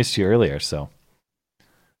I missed you earlier, so.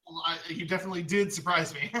 Well, you definitely did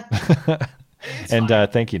surprise me. And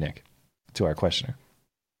thank you, Nick, to our questioner.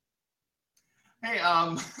 Hey,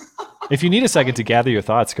 if you need a second to gather your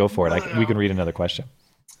thoughts, go for it. We can read another question.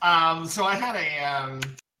 So I had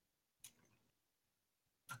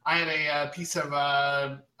a piece of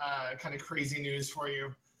kind of crazy news for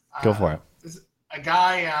you. Go for it. A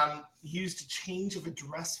guy used a change of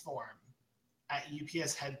address form at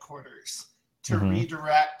UPS headquarters to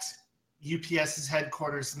redirect UPS's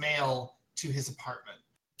headquarters mail to his apartment.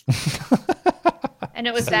 And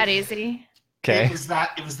it was that easy. Okay. It was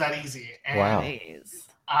that easy. And, wow.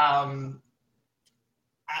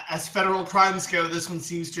 As federal crimes go, this one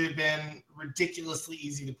seems to have been ridiculously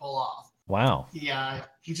easy to pull off. Wow.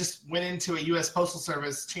 He just went into a U.S. Postal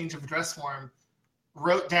Service change of address form,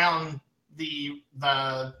 wrote down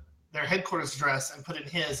their headquarters address, and put in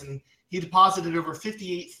his, and he deposited over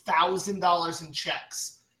 $58,000 in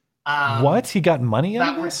checks. What? He got money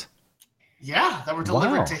out of this? Yeah, that were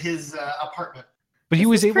delivered to his apartment. But he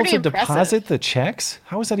was able to deposit the checks?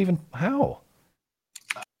 How is that even? How?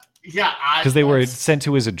 Yeah, because they were sent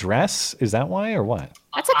to his address. Is that why, or what?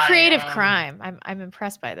 That's a creative crime. I'm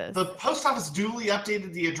impressed by this. The post office duly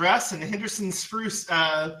updated the address, and Henderson Spruce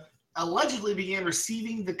allegedly began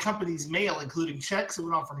receiving the company's mail, including checks. It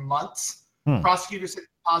went on for months. Prosecutors had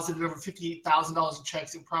deposited over $58,000 in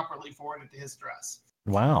checks improperly forwarded to his address.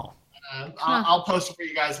 Wow. I'll post it for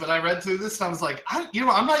you guys. But I read through this and I was like, I'm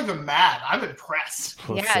not even mad. I'm impressed.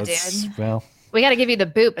 Yeah, dude. Well, we got to give you the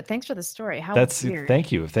boot, but thanks for the story. How weird.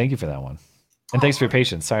 Thank you for that one, and thanks for your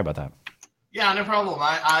patience. Sorry about that. Yeah, no problem.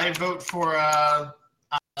 I vote for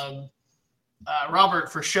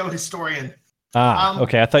Robert for show historian.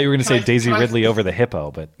 Okay. I thought you were going to say Daisy Ridley over the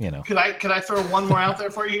hippo, but Could I throw one more out there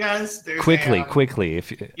for you guys? There's quickly,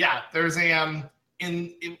 if you... Yeah, there's a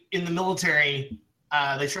in the military,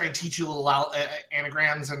 they try and teach you little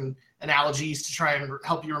anagrams and analogies to try and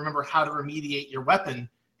help you remember how to remediate your weapon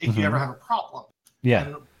if you ever have a problem. Yeah.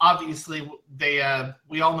 And obviously,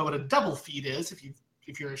 we all know what a double feed is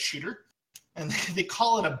if you're a shooter, and they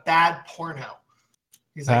call it a bad porno.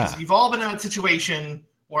 He's like, 'cause you've all been in a situation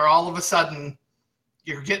where all of a sudden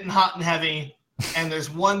you're getting hot and heavy, and there's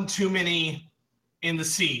one too many in the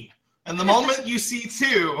scene. And the moment you see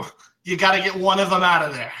two, you got to get one of them out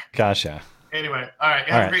of there. Gotcha. Anyway, all right.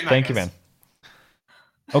 Have a great night. Thank you, man.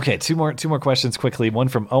 Okay, two more questions quickly. One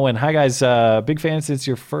from Owen. Hi guys, big fan since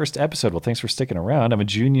your first episode. Well, thanks for sticking around. I'm a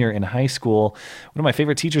junior in high school. One of my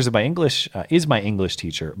favorite teachers of my English is my English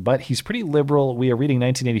teacher, but he's pretty liberal. We are reading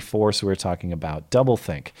 1984, so we're talking about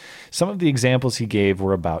doublethink. Some of the examples he gave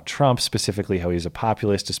were about Trump, specifically how he's a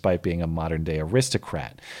populist despite being a modern day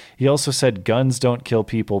aristocrat. He also said guns don't kill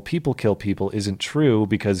people, people kill people isn't true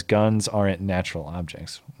because guns aren't natural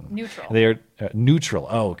objects. Neutral. They are neutral.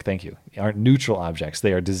 Oh, thank you. Aren't neutral objects.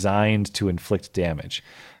 They are designed to inflict damage.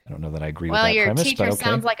 I don't know that I agree with that premise. Well, your teacher but okay.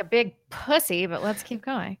 sounds like a big pussy, but let's keep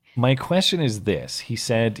going. My question is this. He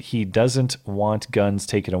said he doesn't want guns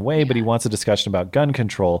taken away, but he wants a discussion about gun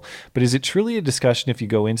control. But is it truly a discussion if you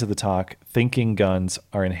go into the talk thinking guns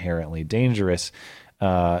are inherently dangerous?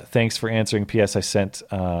 Thanks for answering. P.S. I sent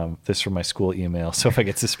this from my school email, so if I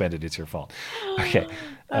get suspended, it's your fault. Okay.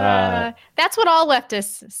 That's what all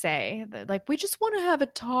leftists say. Like, we just want to have a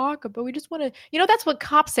talk, but we just want to, that's what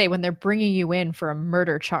cops say when they're bringing you in for a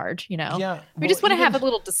murder charge, Yeah. We just want to have a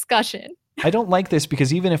little discussion. I don't like this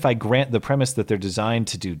because even if I grant the premise that they're designed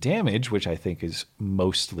to do damage, which I think is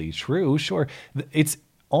mostly true, sure, it's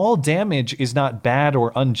all damage is not bad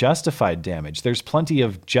or unjustified damage. There's plenty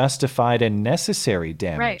of justified and necessary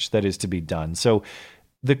damage that is to be done. So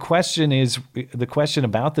the question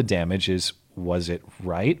about the damage is, was it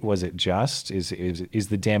right? Was it just? Is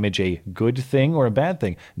the damage a good thing or a bad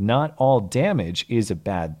thing? Not all damage is a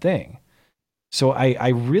bad thing. So I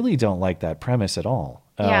really don't like that premise at all.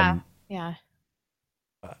 Yeah.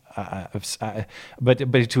 But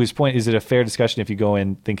to his point, is it a fair discussion if you go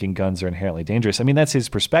in thinking guns are inherently dangerous? I mean, that's his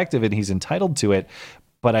perspective and he's entitled to it,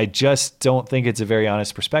 but I just don't think it's a very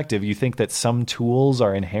honest perspective. You think that some tools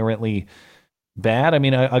are inherently bad? I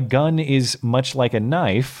mean, a gun is much like a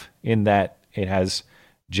knife in that it has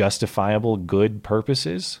justifiable good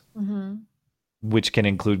purposes, which can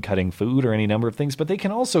include cutting food or any number of things, but they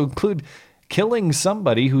can also include killing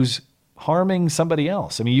somebody who's harming somebody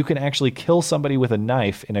else. I mean, you can actually kill somebody with a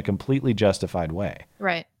knife in a completely justified way.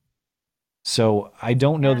 Right. So I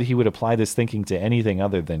don't know that he would apply this thinking to anything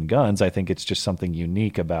other than guns. I think it's just something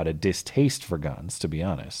unique about a distaste for guns, to be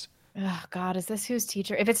honest. Oh, God, is this whose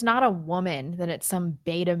teacher? If it's not a woman, then it's some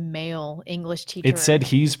beta male English teacher. It said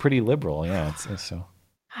he's pretty liberal. Yeah, it's so.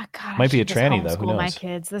 Oh, God, might be a tranny, though. Who knows? My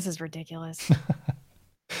kids. This is ridiculous.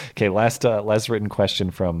 Okay, last written question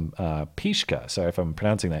from Pishka. Sorry if I'm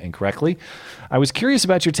pronouncing that incorrectly. I was curious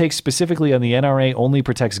about your take specifically on the NRA only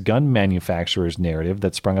protects gun manufacturers narrative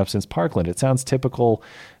that sprung up since Parkland. It sounds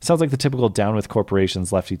like the typical down with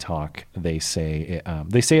corporations lefty talk. They say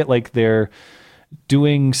it like they're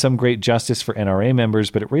doing some great justice for NRA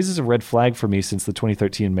members, but it raises a red flag for me since the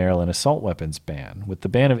 2013 Maryland assault weapons ban. With the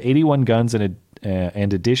ban of 81 guns and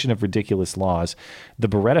addition of ridiculous laws, the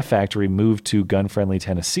Beretta factory moved to gun-friendly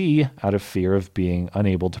Tennessee out of fear of being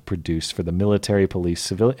unable to produce for the military,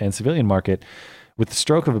 police, and civilian market with the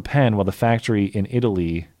stroke of a pen, while the factory in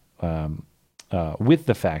Italy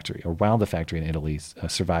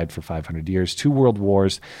survived for 500 years, 2 world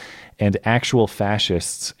wars, and actual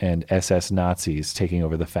fascists and SS Nazis taking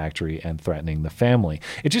over the factory and threatening the family.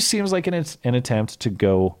 It just seems like an attempt to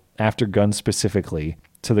go after guns specifically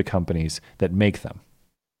to the companies that make them.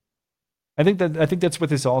 I think that's what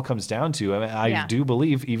this all comes down to. I mean, I do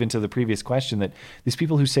believe, even to the previous question, that these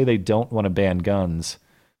people who say they don't want to ban guns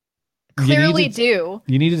clearly do.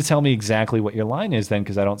 You need to tell me exactly what your line is then,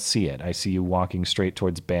 because I don't see it. I see you walking straight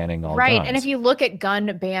towards banning all guns. And if you look at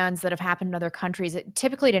gun bans that have happened in other countries, it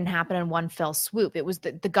typically didn't happen in one fell swoop. It was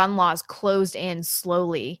the gun laws closed in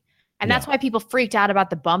slowly. And that's why people freaked out about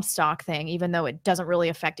the bump stock thing, even though it doesn't really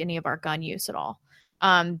affect any of our gun use at all.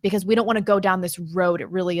 because we don't want to go down this road. It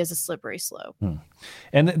really is a slippery slope.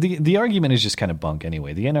 And the argument is just kind of bunk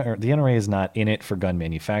anyway. The NRA is not in it for gun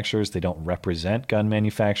manufacturers. They don't represent gun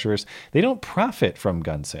manufacturers. They don't profit from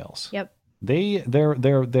gun sales. Yep.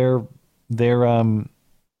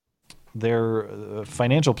 Their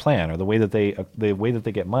financial plan, or the way that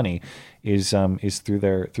they get money, is through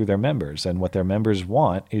their members, and what their members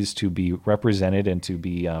want is to be represented and to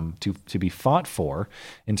be fought for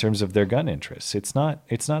in terms of their gun interests. It's not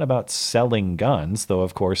about selling guns, though.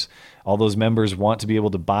 Of course, all those members want to be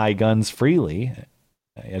able to buy guns freely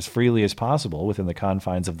as possible within the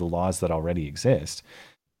confines of the laws that already exist.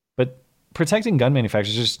 But protecting gun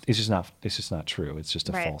manufacturers is just not true. It's just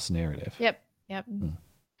a false narrative. Yep.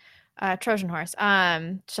 Trojan horse.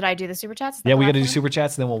 Should I do the super chats? Yeah, we got to do super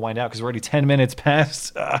chats, and then we'll wind out because we're already 10 minutes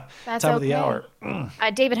past time of the hour.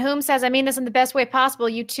 David Hume says, I mean this in the best way possible.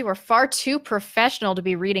 You two are far too professional to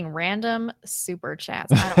be reading random super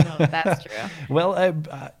chats. I don't know if that's true. Well,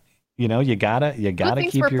 you gotta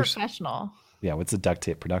keep your professional. Yeah, what's a duct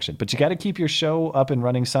tape production? But you got to keep your show up and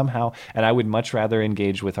running somehow. And I would much rather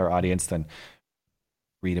engage with our audience than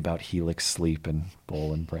read about Helix Sleep and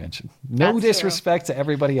Boll and Branch. No disrespect to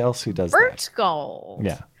everybody else who does Bert that. Gold.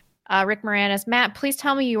 Yeah. Rick Moranis, Matt, please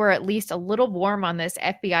tell me you are at least a little warm on this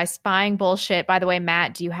FBI spying bullshit. By the way,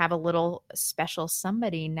 Matt, do you have a little special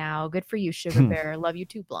somebody now? Good for you, Sugar Bear. Love you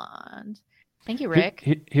too, Blonde. Thank you,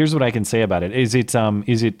 Rick. Here's what I can say about it. Is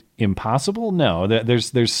it impossible? No.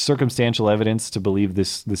 There's circumstantial evidence to believe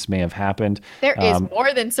this may have happened. There is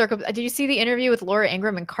more than Did you see the interview with Laura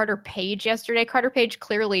Ingraham and Carter Page yesterday? Carter Page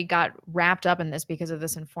clearly got wrapped up in this because of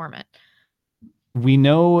this informant. We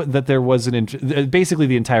know that there was basically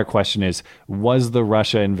the entire question is, was the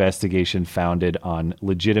Russia investigation founded on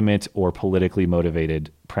legitimate or politically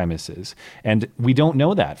motivated premises? And we don't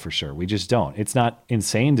know that for sure. We just don't. It's not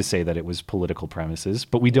insane to say that it was political premises,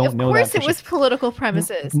 but we don't know that. Of course it was political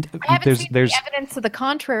premises. I haven't seen the evidence to the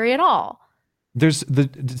contrary at all. To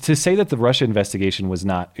say that the Russia investigation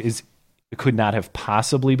could not have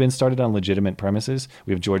possibly been started on legitimate premises.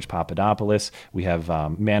 We have George Papadopoulos. We have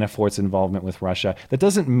Manafort's involvement with Russia. That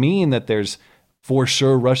doesn't mean that there's for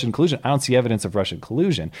sure Russian collusion. I don't see evidence of Russian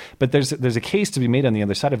collusion, but there's a case to be made on the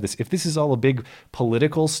other side of this. If this is all a big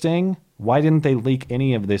political sting, why didn't they leak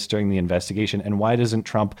any of this during the investigation? And why doesn't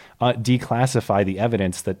Trump declassify the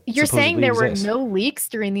evidence that you're saying there exists? were no leaks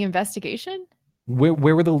during the investigation? Where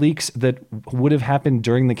were the leaks that would have happened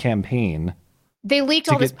during the campaign? They leaked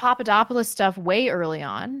all this Papadopoulos stuff way early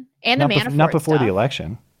on, and the Manafort not before stuff. the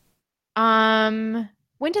election.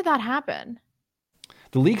 When did that happen?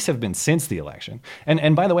 The leaks have been since the election.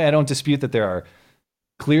 And by the way, I don't dispute that there are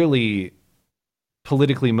clearly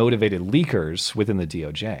politically motivated leakers within the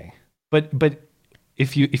DOJ. But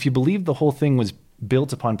if you believe the whole thing was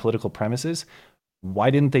built upon political premises, why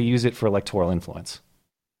didn't they use it for electoral influence?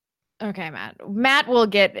 Okay, Matt. Matt will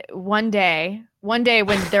get one day when there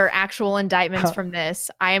are actual indictments from this,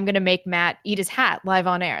 I am going to make Matt eat his hat live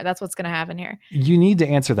on air. That's what's going to happen here. You need to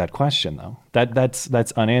answer that question, though.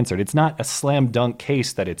 That's unanswered. It's not a slam dunk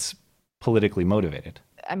case that it's politically motivated.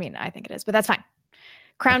 I mean, I think it is, but that's fine.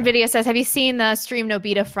 Crown Video says, have you seen the stream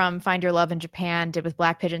Nobita from Find Your Love in Japan did with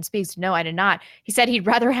Black Pigeon Speaks? No, I did not. He said he'd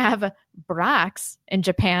rather have Brax in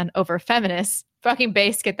Japan over feminists. Fucking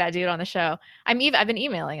base, get that dude on the show. I've been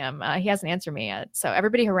emailing him. He hasn't answered me yet. So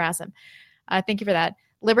everybody harass him. Thank you for that.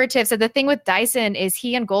 Liberative said the thing with Dyson is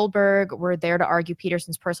he and Goldberg were there to argue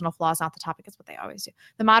Peterson's personal flaws, not the topic. That's what they always do.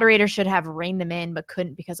 The moderator should have reined them in, but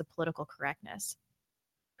couldn't because of political correctness.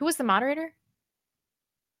 Who was the moderator?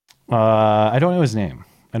 I don't know his name.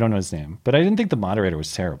 But I didn't think the moderator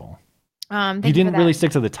was terrible. He didn't really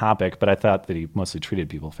stick to the topic, but I thought that he mostly treated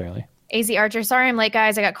people fairly. AZ Archer, sorry I'm late,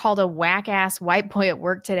 guys. I got called a whack-ass white boy at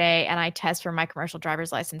work today, and I test for my commercial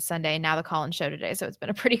driver's license Sunday, and now the call-in show today, so it's been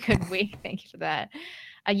a pretty good week. Thank you for that.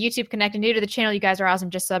 YouTube Connect, new to the channel. You guys are awesome.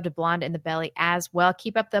 Just subbed to Blonde in the Belly as well.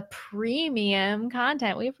 Keep up the premium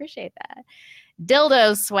content. We appreciate that.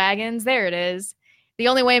 Dildos, swaggins. There it is. The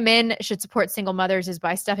only way men should support single mothers is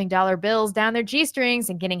by stuffing dollar bills down their G-strings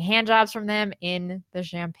and getting handjobs from them in the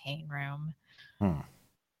champagne room.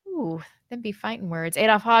 Ooh, them be fighting words.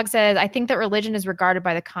 Adolf Hogg says, I think that religion is regarded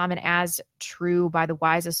by the common as true, by the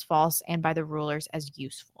wise as false, and by the rulers as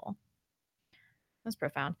useful. That's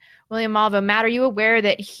profound. William Malvo, Matt, are you aware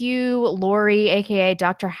that Hugh Laurie, a.k.a.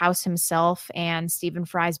 Dr. House himself, and Stephen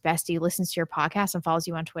Fry's bestie listens to your podcast and follows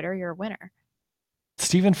you on Twitter? You're a winner.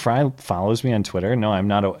 Stephen Fry follows me on Twitter? No, I'm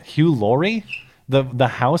not. Hugh Laurie? The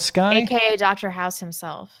House guy? A.k.a. Dr. House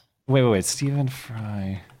himself. Wait. Stephen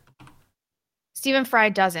Fry. Stephen Fry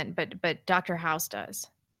doesn't, but Dr. House does.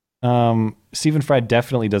 Stephen Fry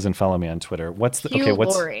definitely doesn't follow me on Twitter. What's the Hugh okay?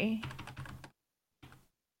 What's Laurie.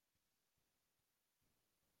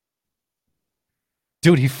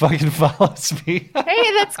 Dude, he fucking follows me.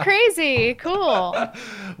 Hey, that's crazy. Cool.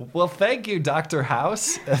 Well, thank you, Dr.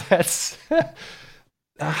 House. That's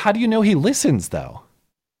how do you know he listens, though?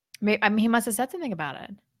 I mean, he must have said something about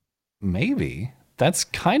it. Maybe. That's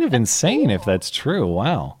kind of insane if that's true.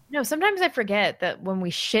 Wow. No, sometimes I forget that when we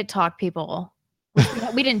shit talk people,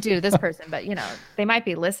 we didn't do this person, but you know, they might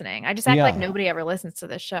be listening. I just act like nobody ever listens to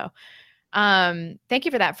this show. Thank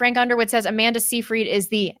you for that. Frank Underwood says Amanda Seyfried is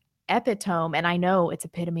the epitome, and I know it's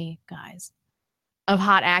epitome, guys, of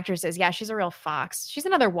hot actresses. Yeah, she's a real fox. She's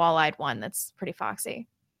another wall-eyed one that's pretty foxy.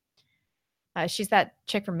 She's that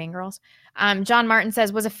chick from Mean Girls. John Martin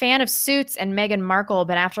says, was a fan of Suits and Meghan Markle,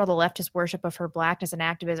 but after all the leftist worship of her blackness and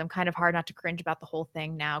activism, kind of hard not to cringe about the whole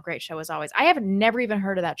thing now. Great show as always. I have never even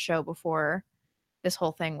heard of that show before this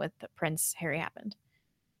whole thing with Prince Harry happened.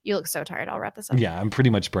 You look so tired. I'll wrap this up. Yeah, I'm pretty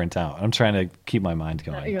much burnt out. I'm trying to keep my mind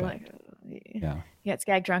going. You're like, yeah. You get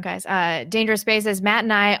skag drunk, guys. Dangerous Space says, Matt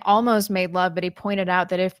and I almost made love, but he pointed out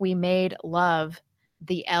that if we made love,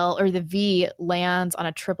 the L or the V lands on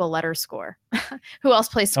a triple letter score. Who else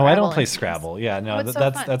plays Scrabble? Oh, I don't play Scrabble. Yeah, no,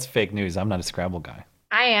 that's fake news. I'm not a Scrabble guy.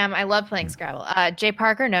 I am. I love playing Scrabble. Jay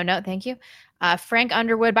Parker, no, thank you. Frank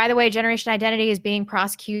Underwood, by the way, Generation Identity is being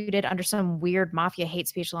prosecuted under some weird mafia hate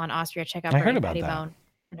speech law in Austria. Check out Brittany Pettibone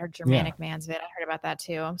and her Germanic Man's vid. I heard about that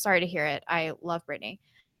too. I'm sorry to hear it. I love Brittany.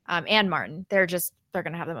 And Martin. They're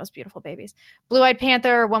going to have the most beautiful babies. Blue Eyed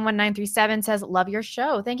Panther 11937 says, love your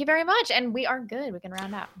show. Thank you very much. And we are good. We can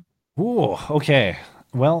round out. Ooh, okay.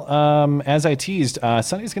 Well, as I teased,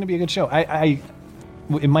 Sunday's going to be a good show.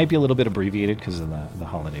 It might be a little bit abbreviated because of the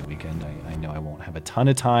holiday weekend. I know I won't have a ton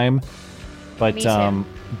of time, but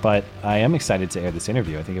I am excited to air this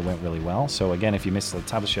interview. I think it went really well. So again, if you missed the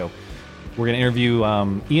top of the show, we're going to interview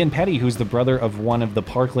Ian Petty, who's the brother of one of the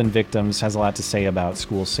Parkland victims, has a lot to say about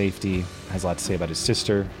school safety, has a lot to say about his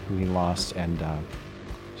sister, who he lost, and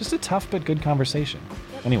just a tough but good conversation.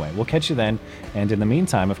 Anyway, we'll catch you then. And in the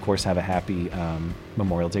meantime, of course, have a happy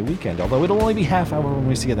Memorial Day weekend, although it'll only be half hour when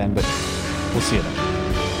we see you then, but we'll see you then.